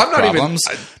going to. I'm not problems.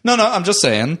 even. No, I'm just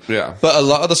saying. Yeah. But a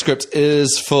lot of the script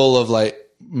is full of like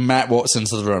Matt walks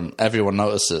into the room. Everyone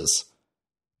notices.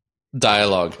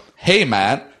 Dialogue. Hey,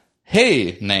 Matt.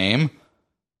 Hey, name.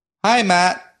 Hi,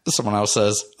 Matt. Someone else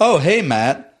says, oh, hey,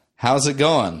 Matt. How's it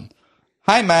going?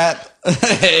 Hi, Matt.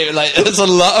 Hey, like, it's a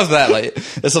lot of that. Like,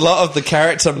 it's a lot of the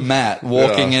character Matt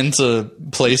walking into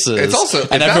places. It's also,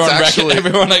 and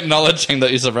everyone acknowledging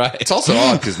that he's arrived. It's also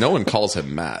odd because no one calls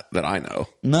him Matt that I know.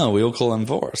 No, we all call him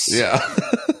Vorse. Yeah.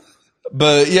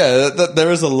 But yeah,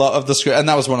 there is a lot of the script, and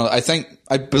that was one of. I think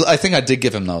I did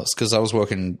give him notes because I was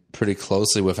working pretty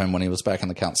closely with him when he was back in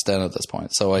the Count's Den at this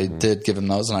point. So I did give him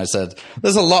notes, and I said,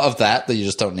 "There's a lot of that you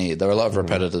just don't need. There are a lot of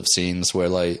repetitive scenes where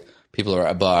like people are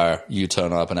at a bar, you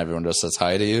turn up, and everyone just says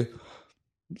hi to you.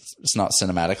 It's not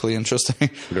cinematically interesting.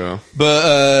 Yeah.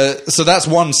 But so that's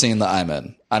one scene that I'm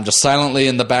in. I'm just silently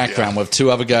in the background with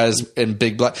two other guys in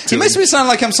big black. It makes me sound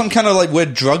like I'm some kind of like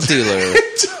weird drug dealer.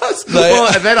 It does.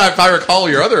 Well, and then if I recall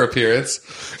your other appearance,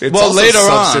 it's also later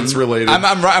substance on, related.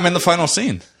 I'm in the final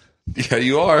scene. Yeah,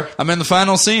 you are. I'm in the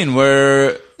final scene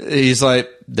where he's like,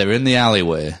 they're in the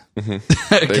alleyway.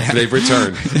 Mm-hmm. They've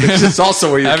returned. It's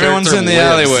also where your everyone's in the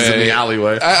alleyway. In the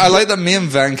alleyway. I like that me and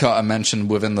Vancott are mentioned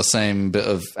within the same bit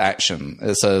of action.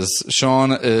 It says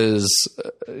Sean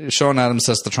Adams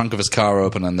says the trunk of his car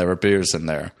open and there are beers in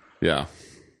there. Yeah.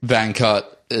 Vancott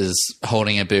is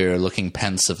holding a beer, looking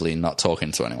pensively, not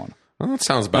talking to anyone. Well, that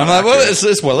sounds bad. I'm like, well,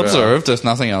 it's well observed, if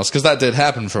nothing else, because that did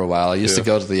happen for a while. I used to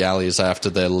go to the alleys after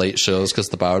their late shows because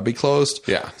the bar would be closed.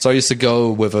 Yeah. So I used to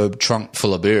go with a trunk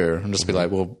full of beer and just be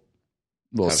like, well,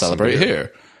 we'll celebrate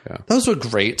here. Yeah. Those were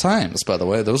great times, by the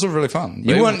way. Those were really fun.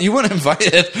 You weren't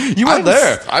invited. You weren't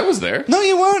there. I was there. No,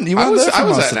 you weren't. You weren't there. I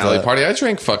was at an alley party. I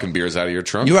drank fucking beers out of your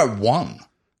trunk. You were at one.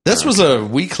 This was a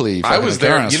weekly. I was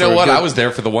there. You know what? I was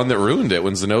there for the one that ruined it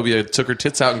when Zenobia took her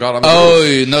tits out and got on the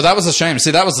roof. No, that was a shame.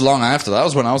 See, that was long after. That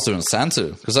was when I was doing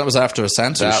Santu, because that was after a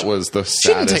Santu. That was the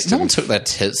saddest. No one took their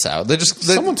tits out.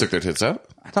 Someone took their tits out.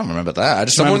 I don't remember that. I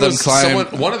just remember them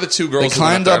climbing. One of the two girls they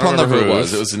climbed up on the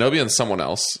roof. It was Zenobia and someone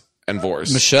else. And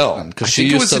Vors. Michelle. Because she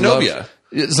used it was to Zenobia.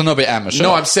 Zenobia and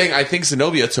Michelle. No, I'm saying I think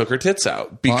Zenobia took her tits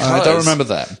out. Because I don't remember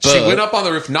that. She went up on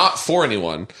the roof, not for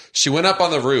anyone. She went up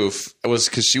on the roof. It was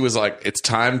because she was like, it's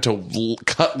time to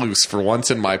cut loose for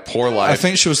once in my poor life. I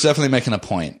think she was definitely making a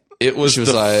point. It was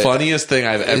the funniest thing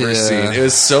I've ever seen. It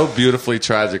was so beautifully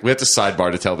tragic. We have to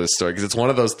sidebar to tell this story because it's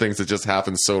one of those things that just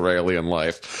happens so rarely in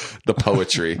life. The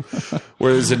poetry.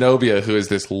 Where Zenobia, who is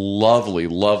this lovely,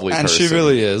 lovely and person. she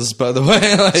really is, by the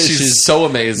way. Like, she's so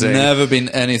amazing. Never been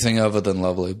anything other than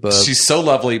lovely. But she's so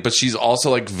lovely, but she's also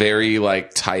like very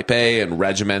like type A and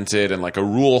regimented and like a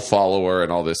rule follower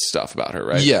and all this stuff about her,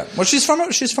 right? Yeah. Well, she's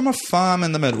from a farm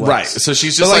in the Midwest. Right. So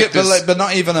she's just but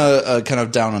not even a kind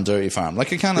of down and dirty farm.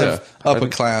 Like a kind of upper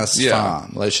class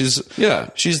farm. Like she's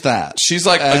that. She's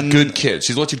like a good kid.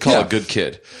 She's what you'd call a good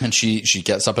kid. And she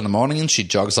gets up in the morning and she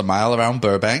jogs a mile around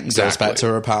Burbank and goes back to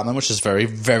her apartment, which is very,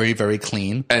 very, very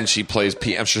clean. And she plays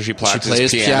piano. I'm sure she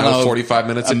practices piano 45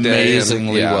 minutes a day.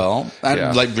 Amazingly well.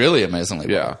 And like really amazingly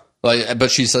well. Yeah. Like,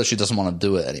 but she says she doesn't want to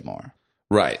do it anymore.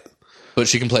 Right. But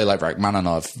she can play like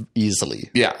Rachmaninoff easily.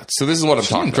 Yeah. So this is what I'm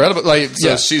talking incredible. about. Like,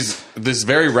 so she's this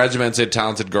very regimented,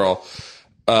 talented girl.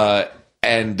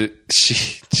 And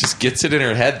she just gets it in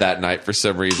her head that night for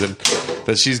some reason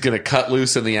that she's going to cut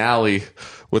loose in the alley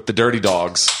with the dirty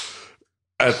dogs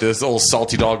at this old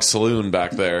Salty Dog Saloon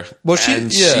back there. Well,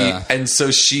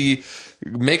 so she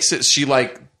makes it. She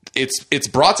like it's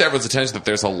brought to everyone's attention that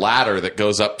there's a ladder that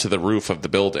goes up to the roof of the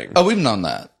building. Oh, we've known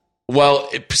that. Well,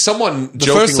 someone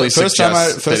jokingly first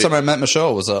time I met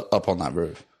Michelle was up on that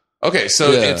roof. Okay,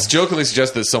 so it's jokingly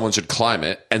suggested that someone should climb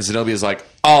it, and Zenobia's like,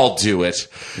 I'll do it.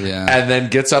 Yeah. And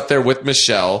then gets up there with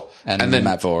Michelle. And then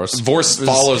Matt Vors. Vors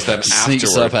follows them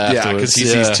Sneaks up afterwards. Yeah, because he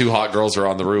sees two hot girls are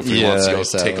on the roof and he wants to go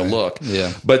take a look.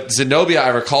 Yeah. But Zenobia, I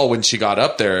recall when she got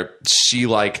up there, she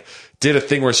like did a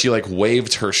thing where she like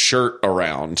waved her shirt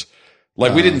around.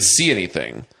 Like we didn't see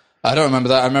anything. I don't remember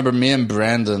that. I remember me and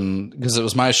Brandon, because it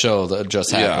was my show that had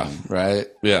just happened, right?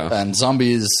 Yeah. And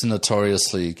Zombie is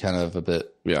notoriously kind of a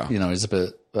bit, he's a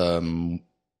bit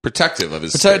protective of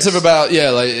his protective space. about,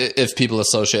 like if people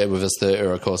associated with his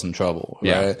theater are causing trouble,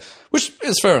 right? Which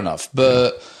is fair enough.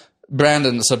 But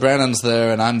Brandon's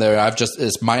there and I'm there.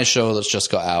 It's my show that's just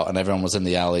got out and everyone was in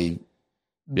the alley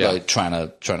like trying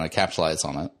to capitalize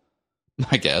on it.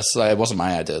 I guess it wasn't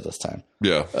my idea this time.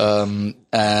 Yeah. So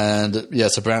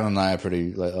Brandon and I are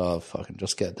pretty like, oh, fucking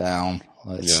just get down.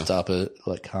 Like, stop it.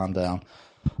 Like, calm down.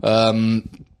 Then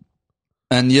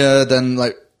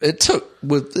like it took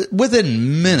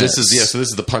within minutes. This is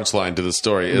the punchline to the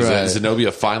story. Is that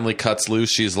Zenobia finally cuts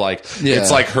loose. She's like, Yeah. it's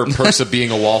like her Perks of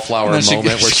Being a Wallflower moment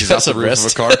where she's at the roof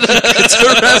of a car. Gets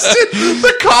arrested.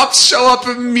 The cops show up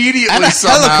immediately. And a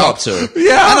somehow. helicopter.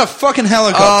 Yeah. And a fucking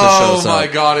helicopter shows up. Oh my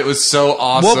god, it was so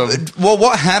awesome. Well,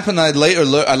 what happened? I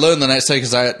learned the next day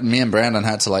because me and Brandon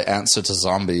had to like answer to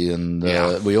Zombie, and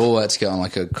we all had to get on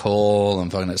like a call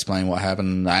and fucking explain what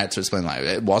happened. I had to explain like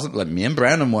it wasn't like me and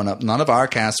Brandon weren't up. None of our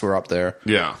casts were up there.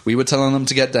 Yeah, we were telling them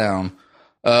to get down.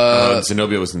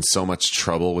 Zenobia was in so much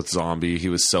trouble with Zombie. He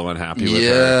was so unhappy with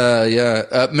her.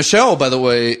 Yeah. Michelle, by the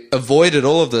way, avoided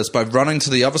all of this by running to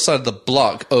the other side of the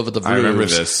block over the roofs. I remember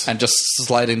this. And just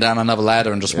sliding down another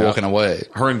ladder and just walking away.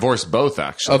 Her and Vors both,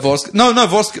 actually. Vors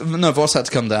had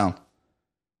to come down.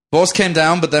 Vors came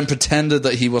down, but then pretended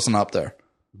that he wasn't up there.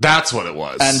 That's what it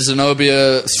was. And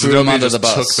Zenobia threw him under the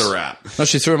bus. Took the rap. No,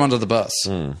 she threw him under the bus.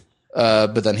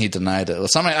 But then he denied it or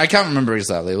something. I can't remember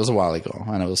exactly. It was a while ago,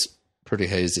 and it was pretty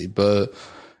hazy. But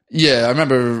yeah, I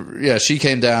remember. Yeah, she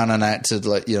came down and acted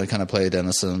like, you know, kind of played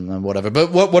innocent and whatever.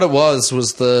 But what it was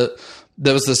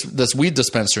there was this weed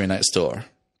dispensary next door.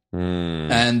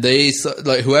 And they,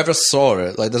 like, whoever saw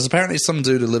it, like, there's apparently some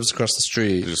dude who lives across the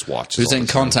street just watches who's in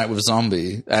contact with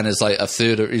Zombie and is like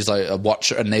he's like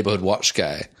a neighborhood watch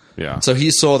guy. Yeah. So he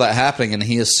saw that happening and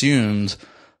he assumed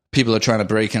people are trying to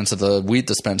break into the weed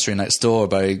dispensary next door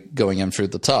by going in through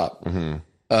the top.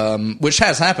 Which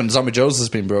has happened. Zombie Joe's has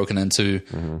been broken into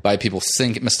by people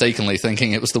mistakenly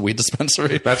thinking it was the weed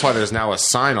dispensary. That's why there's now a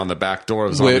sign on the back door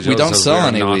of Zombie Joe's. We don't sell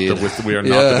any weed. We are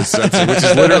not the dispensary, which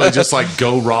is literally just like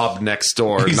go rob next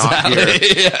door, not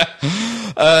here.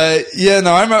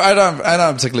 No, I don't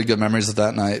have particularly good memories of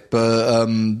that night. But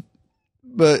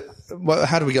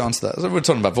how do we get onto that? We're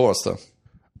talking about Voris, though.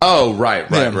 Oh,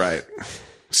 right.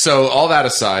 So all that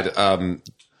aside,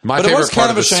 but it was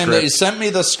kind of a shame that he sent me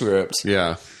the script.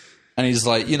 Yeah. And he's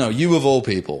like, you know, you of all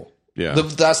people. Yeah.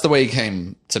 That's the way he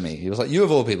came to me. He was like, you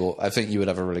of all people, I think you would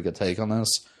have a really good take on this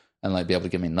and like be able to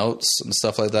give me notes and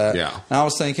stuff like that. Yeah. And I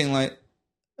was thinking like,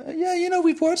 yeah, you know,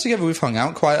 we've worked together. We've hung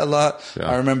out quite a lot.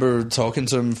 Yeah. I remember talking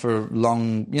to him for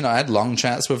I had long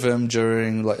chats with him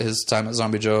during like his time at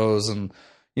Zombie Joe's, and,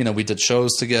 you know, we did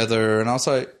shows together, and I was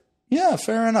like, yeah,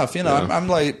 fair enough. You know, I'm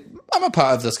a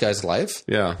part of this guy's life.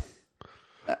 Yeah.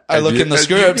 I look in the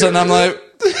script and I'm like,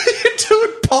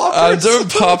 I'm doing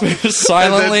poppers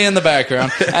silently in the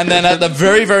background. And then at the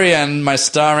very, very end, my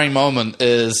starring moment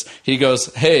is he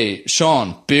goes, "Hey,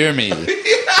 Sean, beer me."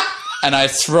 And I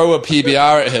throw a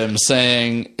PBR at him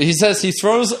saying, he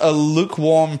throws a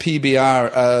lukewarm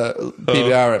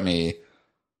PBR at me.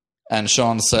 And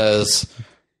Sean says,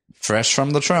 "Fresh from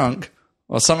the trunk."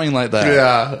 Or something like that.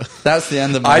 Yeah. That's the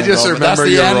end of my I just role. remember That's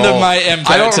the your end role. of my impact.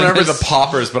 I don't remember the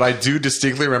poppers, but I do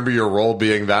distinctly remember your role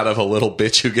being that of a little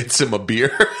bitch who gets him a beer,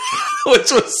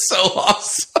 which was so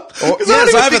awesome. Either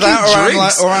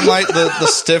that or I'm like the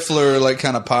Stifler, like,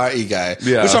 kind of party guy,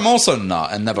 which I'm also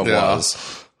not and never was.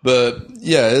 But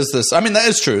yeah, that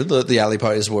is true. The alley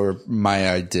parties were my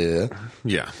idea.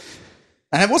 Yeah.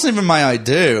 And it wasn't even my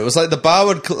idea. It was like the bar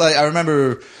would, like, I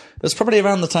remember it was probably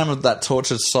around the time of that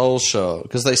Tortured Soul show,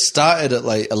 because they started at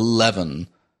like 11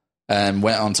 and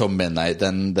went on until midnight.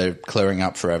 Then they're clearing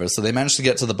up forever. So they managed to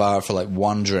get to the bar for like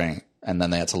one drink and then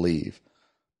they had to leave.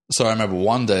 So I remember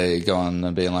one day going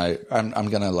and being like, I'm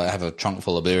going to like have a trunk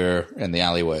full of beer in the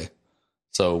alleyway.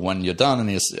 So when you're done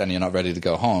and you're not ready to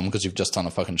go home because you've just done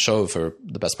a fucking show for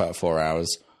the best part of 4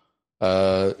 hours,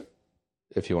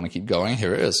 if you want to keep going,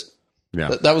 here it is.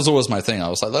 Yeah. That was always my thing. I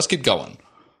was like, let's keep going.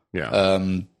 Yeah.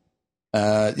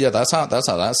 That's how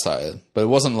that started. But it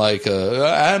wasn't like,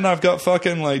 and I've got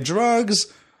fucking like drugs,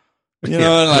 you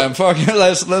know, and like, I'm fucking,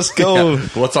 let's go. Yeah.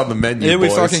 What's on the menu? Here we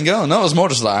boys? fucking go. No, it was more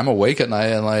just like I'm awake at night,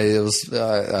 and like it was,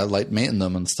 I liked meeting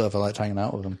them and stuff. I liked hanging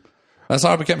out with them. That's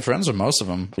how I became friends with most of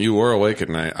them. You were awake at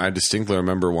night. I distinctly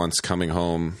remember once coming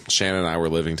home. Shannon and I were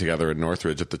living together in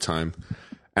Northridge at the time,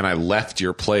 and I left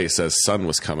your place as sun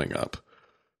was coming up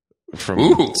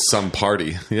from some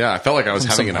party. Yeah, I felt like I was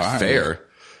having an affair.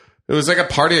 It was like a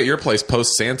party at your place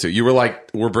post Santa. You were like,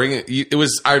 "We're bringing." It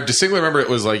was. I distinctly remember it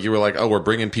was like you were like, "Oh, we're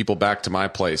bringing people back to my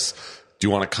place. Do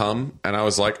you want to come?" And I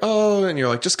was like, "Oh," and you're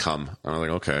like, "Just come." And I'm like,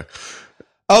 "Okay."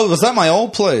 Oh, was that my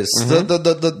old place?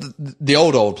 Mm-hmm. The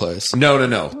old place? No.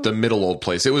 The middle old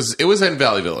place. It was in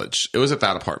Valley Village. It was at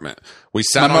that apartment. We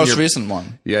sat my on most recent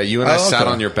one. Yeah, you and I sat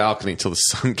on your balcony until the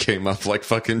sun came up, like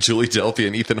fucking Julie Delpy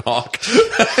and Ethan Hawke.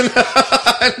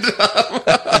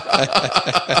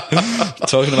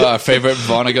 Talking about our favorite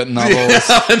Vonnegut novels.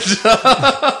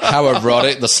 Yeah, how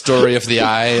erotic the story of the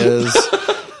eye is.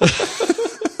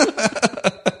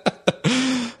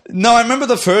 No, I remember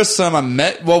the first time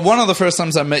one of the first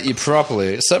times I met you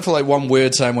properly, except for like one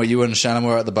weird time where you and Shannon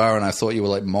were at the bar and I thought you were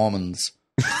like Mormons.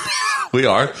 We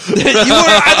are. You were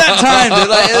at that time. Dude.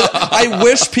 Like, I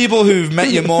wish people who've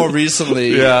met you more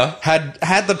recently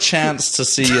had the chance to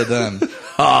see you then.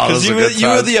 Because you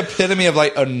were the epitome of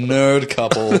like a nerd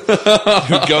couple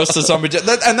who goes to Zombie Joe.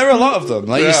 And there are a lot of them.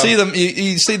 Like you see them,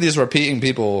 you see these repeating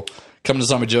people come to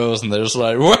Zombie Joe's and they're just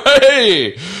like,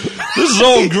 "Hey, this is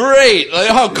all great. Like,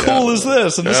 how cool is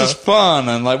this? And this is fun.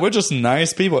 And like, we're just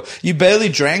nice people." You barely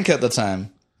drank at the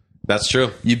time. That's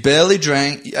true. You barely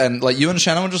drank, and like you and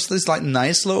Shannon were just this like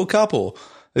nice little couple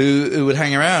who would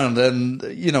hang around. And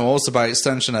you know, also by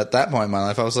extension, at that point in my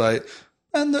life, I was like,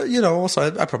 and you know,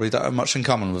 also I probably don't have much in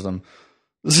common with them.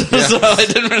 So I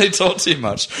didn't really talk too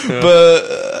much,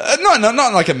 but not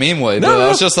in like a mean way. But I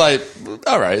was just like,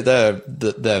 all right, they're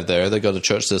there. They go to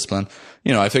church discipline.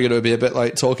 You know, I figured it would be a bit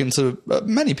like talking to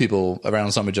many people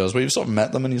around St. Joe's, where you've sort of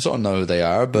met them and you sort of know who they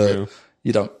are, but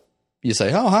you don't. You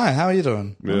say, "Oh, hi, how are you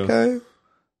doing?" Yeah. Okay.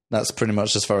 That's pretty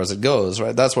much as far as it goes,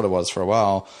 right? That's what it was for a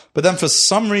while. But then for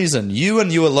some reason, you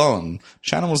and you alone,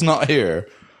 Shannon was not here,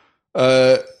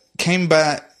 came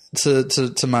back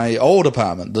to my old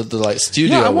apartment, the like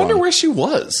studio. Yeah, I wonder where she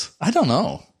was. I don't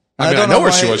know. I don't know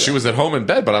where she was. She was at home in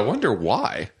bed, but I wonder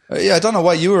why. Yeah, I don't know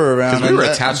why you were around. Because we were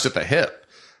attached at the hip.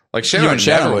 Like Shannon and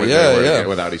Shannon were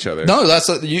without each other. No,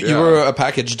 you were a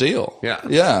package deal. Yeah.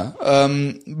 Yeah.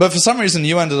 But for some reason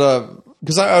you ended up,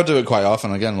 because I would do it quite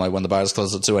often, again, like when the bars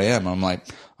close at 2 a.m., I'm like,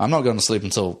 I'm not going to sleep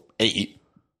until 8.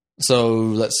 So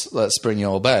let's bring you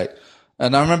all back.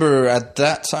 And I remember at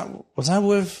that time, was I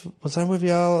with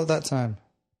y'all at that time?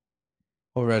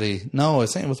 Already? No, I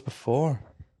think it was before.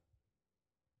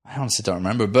 I honestly don't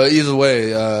remember. But either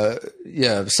way,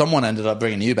 someone ended up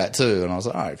bringing you back too. And I was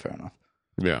like, all right, fair enough.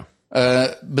 Yeah.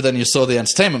 But then you saw the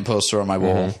entertainment poster on my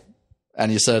wall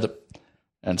and you said,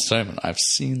 entertainment, I've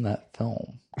seen that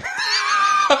film.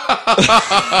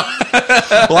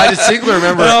 Well, I distinctly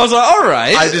remember. And I was like, all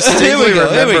right. I distinctly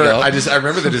remember. I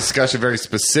remember the discussion very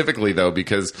specifically though,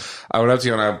 because I went up to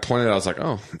you and I pointed out, I was like,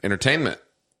 "Oh, entertainment,"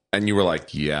 and you were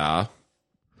like, "Yeah,"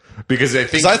 because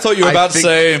I thought you were about to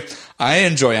say, "I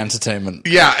enjoy entertainment."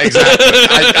 Yeah, exactly.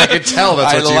 I could tell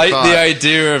that's what you like thought. the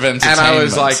idea of entertainment, and I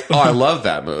was like, "Oh, I love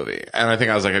that movie." And I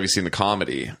think I was like, "Have you seen the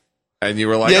comedy?" And you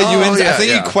were like, I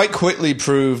think you quite quickly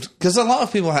proved, because a lot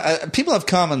of people have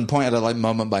come and pointed at like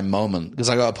moment by moment, because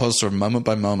I got a poster of Moment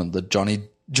by Moment, the John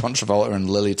Travolta and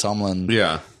Lily Tomlin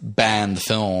band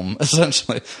film,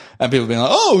 essentially. And people being like,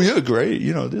 oh, yeah, great.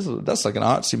 You know, that's like an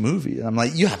artsy movie. And I'm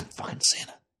like, you haven't fucking seen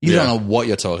it. You don't know what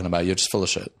you're talking about. You're just full of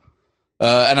shit.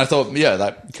 And I thought,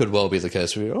 that could well be the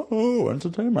case for you. Oh,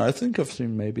 entertainment. I think I've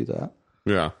seen maybe that.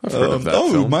 Yeah, I've heard of that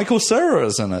film. Michael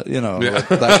Cera's in it, like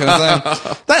that kind of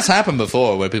thing. That's happened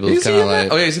before, where people kind of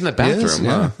like, he's in the bathroom,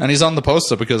 huh? And he's on the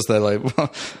poster because they're like,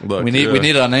 well, we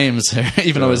need our names here,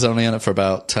 even though he's only in it for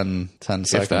about 10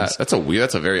 seconds. That's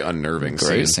a very unnerving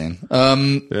great scene.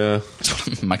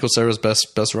 Michael Cera's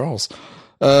best roles.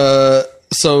 But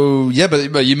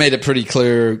you made it pretty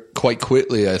clear quite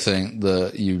quickly, I think,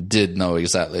 that you did know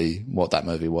exactly what that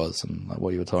movie was and like,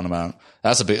 what you were talking about.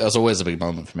 That's always a big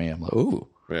moment for me. I'm like, ooh,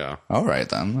 yeah, all right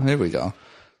then, here we go.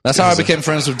 That's how I became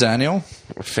friends with Daniel.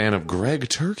 A fan of Greg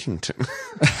Turkington.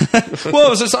 Well, it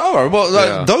was just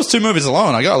those two movies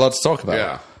alone, I got a lot to talk about.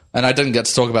 Yeah. And I didn't get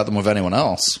to talk about them with anyone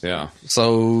else. Yeah.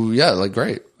 So,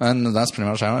 great. And that's pretty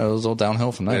much how it was all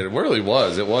downhill from there. It really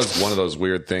was. It was one of those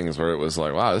weird things where it was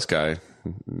like, wow, this guy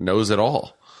knows it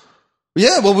all.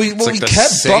 Yeah, well, we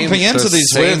kept bumping into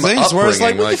these weird things where it's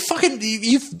like,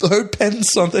 you've heard Penn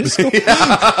Sunday School?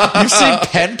 You've seen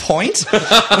Penn Point?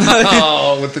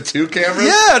 With the 2 cameras?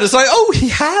 Yeah, and it's like, oh, he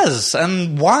has.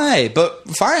 And why? But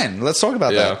fine, let's talk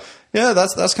about that. Yeah,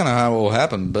 that's kind of how it all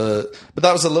happened, but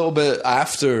that was a little bit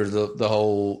after the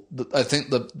whole. I think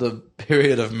the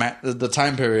period of the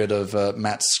time period of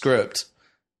Matt's script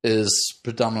is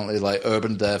predominantly like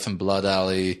Urban Death and Blood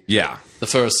Alley. Yeah, the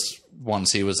first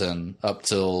ones he was in up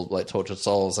till like Tortured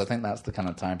Souls. I think that's the kind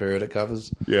of time period it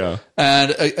covers. Yeah,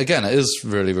 and again, it is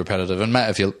really repetitive. And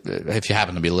Matt, if you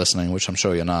happen to be listening, which I'm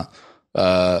sure you're not.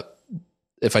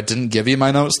 If I didn't give you my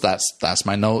notes, that's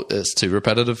my note. It's too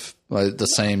repetitive. Like the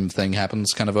same thing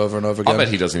happens kind of over and over again. I bet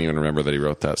he doesn't even remember that he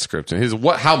wrote that script. And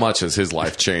how much has his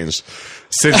life changed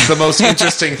since the most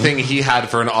interesting thing he had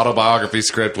for an autobiography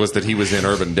script was that he was in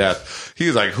Urban Death? He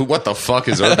was like, what the fuck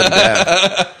is Urban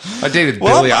Death? I dated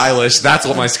Billie Eilish. That's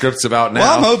what my script's about now.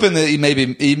 Well, I'm hoping that he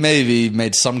maybe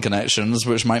made some connections,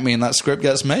 which might mean that script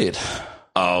gets made.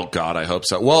 Oh God, I hope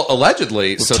so. Well,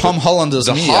 allegedly, so Tom Holland is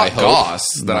the me, hot goss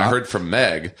that I heard from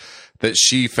Meg that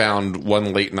she found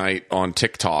one late night on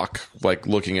TikTok, like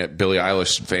looking at Billie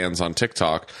Eilish fans on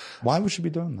TikTok. Why would she be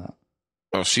doing that?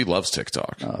 Oh, she loves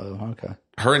TikTok. Oh, okay.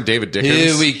 Her and David Dickens.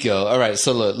 Here we go. All right,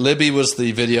 so look, Libby was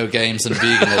the video games and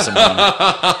veganism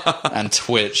one, and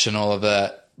Twitch and all of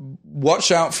that.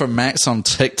 Watch out for Max on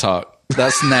TikTok.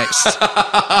 That's next.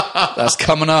 That's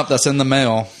coming up. That's in the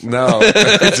mail. No,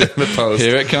 it's in the post.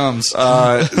 Here it comes.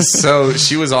 So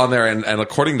she was on there, and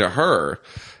according to her,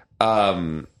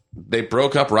 they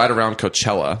broke up right around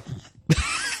Coachella.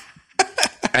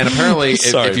 And apparently,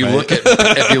 if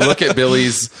you look at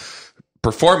Billy's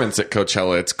performance at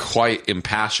Coachella, it's quite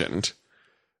impassioned.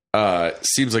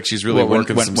 Seems like she's really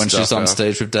working some stuff when she's on out.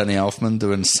 Stage with Danny Elfman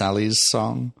doing Sally's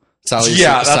song. That's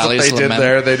what they did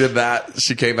there. They did that.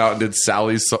 She came out and did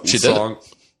Sally's song. Did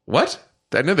it? What?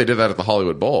 I knew they did that at the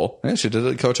Hollywood Bowl. Yeah, she did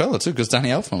it at Coachella too, because Danny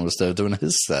Elfman was there doing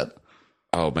his set.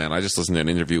 Oh man, I just listened to an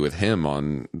interview with him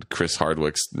on Chris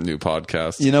Hardwick's new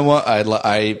podcast. You know what?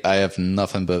 I have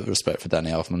nothing but respect for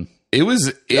Danny Elfman.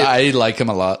 I like him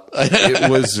a lot.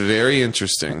 It was very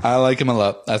interesting. I like him a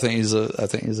lot. I think he's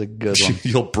a good one.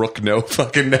 You'll brook no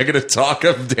fucking negative talk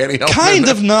of Danny Elfman. Kind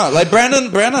of not. Like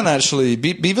Brandon actually,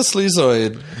 Beaver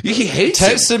Sleazoid. He hates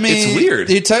texted him. me. It's weird.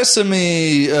 He texted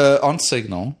me on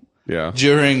Signal. Yeah.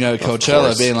 During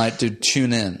Coachella, being like, "Dude,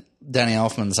 tune in. Danny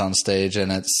Elfman's on stage,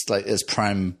 and it's like it's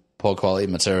prime poor quality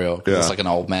material. Yeah. It's like an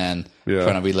old man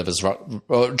trying to relive his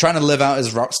trying to live out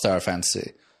his rock star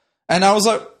fantasy." And I was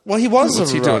like, "Well, he was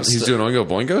What's he doing? He's doing Oingo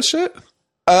Boingo shit."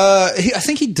 I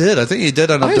think he did. I End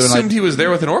up I doing assumed he was there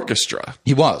with an orchestra.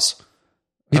 He was.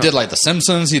 He did like The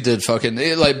Simpsons. He did fucking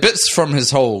like bits from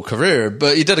his whole career,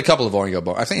 but he did a couple of Oingo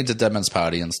Boingo. I think he did Dead Man's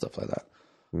Party and stuff like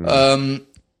that.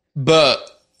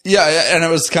 But. Yeah, and it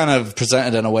was kind of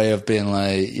presented in a way of being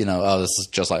like, this is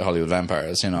just like Hollywood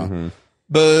Vampires, Mm-hmm.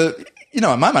 But, in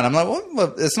my mind, I'm like,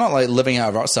 well, it's not like living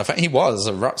out a rock star. He was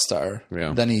a rock star.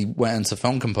 Yeah. Then he went into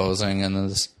film composing and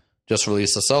has just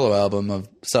released a solo album of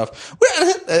stuff.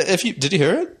 Did you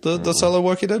hear it? The solo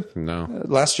work he did? No.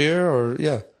 Last year or,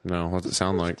 yeah. No, what does it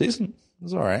sound like? Decent. It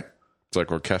was all right. It's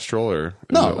like orchestral or?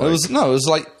 It was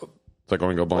like. It's like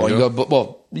Oingo Boingo?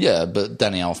 Well, yeah, but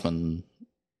Danny Elfman...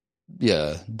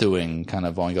 Yeah, doing kind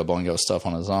of Oingo Boingo stuff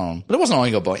on his own, but it wasn't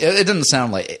Oingo Boingo. It didn't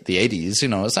sound like the '80s,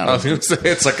 It sounded. I was gonna say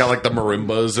it's like the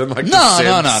marimbas and like no.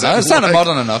 It sounded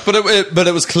modern enough, but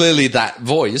it was clearly that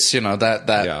voice,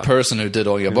 that person who did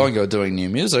Oingo Boingo doing new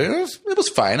music. It was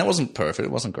fine. It wasn't perfect.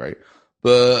 It wasn't great,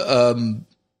 but and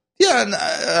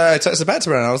I texted back to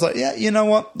her and I was like, yeah, you know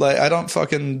what? Like, I don't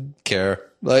fucking care.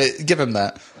 Like, give him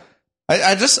that.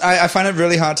 I find it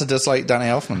really hard to dislike Danny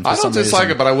Elfman. I don't dislike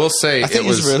it, but I will say I think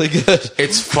he's really good.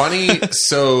 It's funny.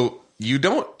 So you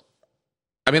don't.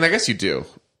 I mean, I guess you do.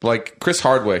 Like Chris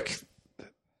Hardwick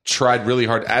tried really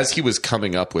hard as he was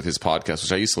coming up with his podcast,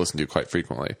 which I used to listen to quite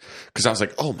frequently, because I was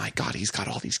like, oh my god, he's got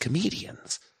all these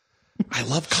comedians. I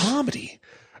love comedy.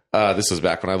 This was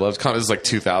back when I loved comedy. This is like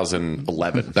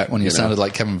 2011. Back when you sounded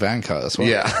like Kevin Van Cut as well.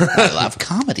 Yeah. I love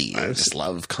comedy. I just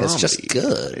love comedy. It's just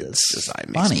good. It's just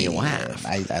funny. makes me laugh.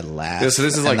 I laugh. Yeah, so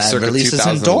this is like circa releases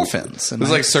 2000, endorphins. This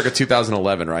is like circa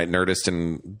 2011, right? Nerdist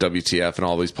and WTF and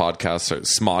all these podcasts,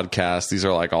 Smodcast. These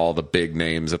are like all the big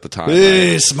names at the time.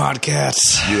 Hey, right?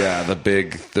 Smodcats. Yeah, the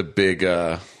big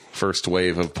first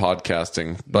wave of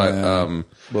podcasting. But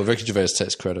well, Ricky Gervais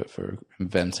takes credit for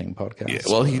inventing podcasts. Yeah,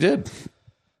 well, he did.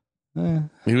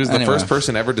 He was the first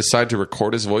person ever to decide to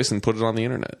record his voice and put it on the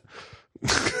internet.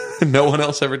 No one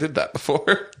else ever did that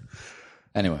before.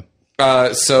 Anyway.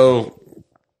 So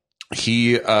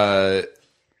he, what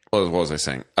was I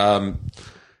saying?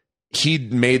 He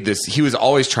made this, he was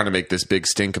always trying to make this big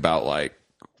stink about like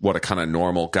what a kind of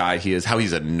normal guy he is, how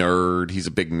he's a nerd. He's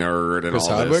a big nerd and Chris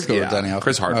all Hardwick this. Or Danny Elfman?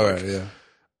 Chris Hardwick. Oh, right,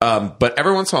 yeah. But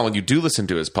every once in a while when you do listen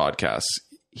to his podcasts,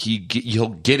 he'll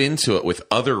get into it with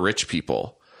other rich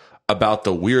people about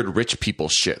the weird rich people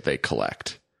shit they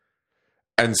collect.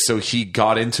 And so he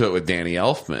got into it with Danny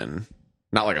Elfman,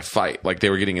 not like a fight, like they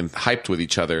were getting hyped with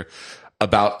each other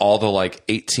about all the like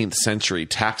 18th century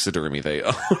taxidermy they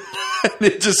own. And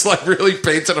it just like really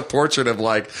painted a portrait of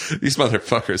like, these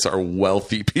motherfuckers are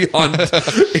wealthy beyond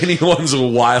anyone's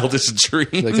wildest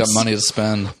dreams. They got money to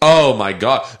spend. Oh my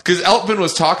God. Because Elfman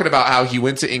was talking about how he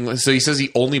went to England. So he says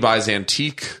he only buys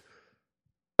antique,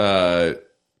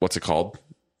 what's it called?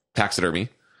 Taxidermy.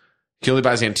 He only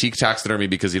buys antique taxidermy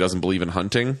because he doesn't believe in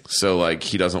hunting. So, like,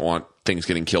 he doesn't want things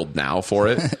getting killed now for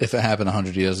it. If it happened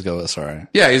 100 years ago, that's all right.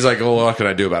 Yeah, he's like, well, what can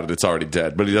I do about it? It's already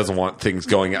dead. But he doesn't want things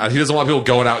going out. He doesn't want people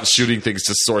going out and shooting things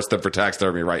to source them for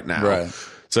taxidermy right now. Right.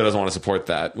 So he doesn't want to support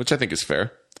that, which I think is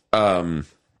fair.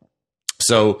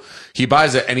 So he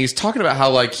buys it, and he's talking about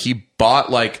how, like, he bought,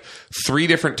 like, 3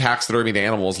 different taxidermied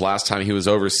animals last time he was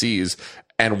overseas,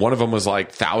 and one of them was,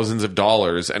 like, thousands of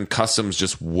dollars, and customs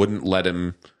just wouldn't let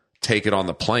him take it on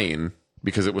the plane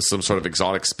because it was some sort of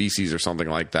exotic species or something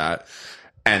like that,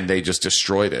 and they just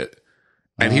destroyed it.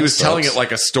 And he was telling it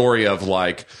like a story of,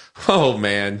 like, oh,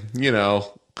 man, you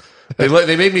know,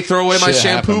 they made me throw away my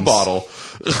shampoo bottle.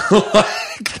 Like,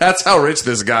 that's how rich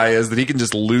this guy is, that he can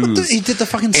just lose. He did the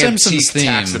fucking Simpsons theme.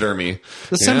 Taxidermy.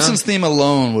 The Simpsons theme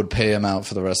alone would pay him out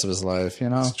for the rest of his life, you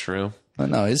know? That's true.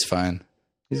 But no, he's fine.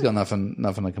 He's got nothing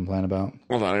to complain about.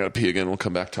 Hold on, I gotta pee again. We'll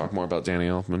come back, talk more about Danny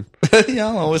Elfman. Yeah,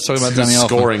 I'll always talk about Danny Elfman.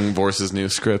 Scoring Vorse's new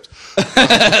script.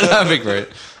 That'd be great.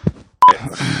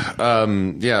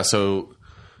 Yeah, so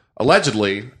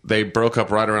allegedly they broke up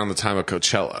right around the time of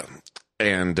Coachella.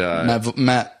 And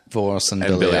Matt Vorse and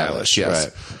Billie Eilish. Yes.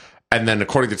 Right. And then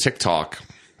according to TikTok,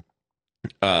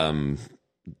 Vorse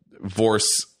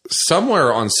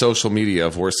somewhere on social media a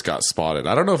horse got spotted.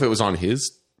 I don't know if it was on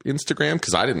his Instagram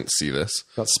because I didn't see this.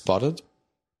 Got spotted?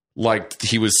 Like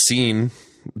he was seen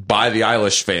by the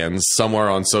Eilish fans somewhere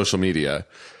on social media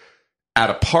at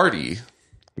a party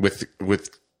with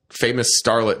famous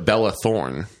starlet Bella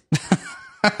Thorne.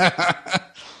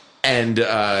 And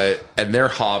they're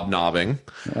hobnobbing,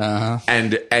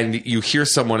 and you hear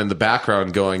someone in the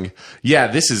background going, "Yeah,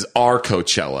 this is our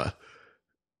Coachella."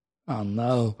 Oh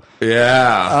no!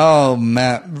 Yeah. Oh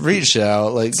Matt, reach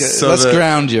out. Like, let's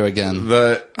ground you again.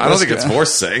 I don't think it's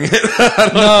horse saying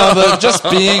it. No, but just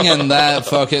being in that,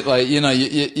 fuck it. Like,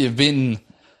 you've been.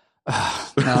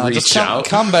 No, reach just out.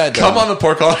 Come back down. Come on the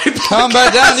Pork Holiday podcast. Come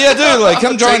back down. Yeah, dude. Like,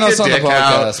 come join us on the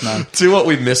podcast, man. Do what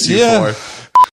we miss you for.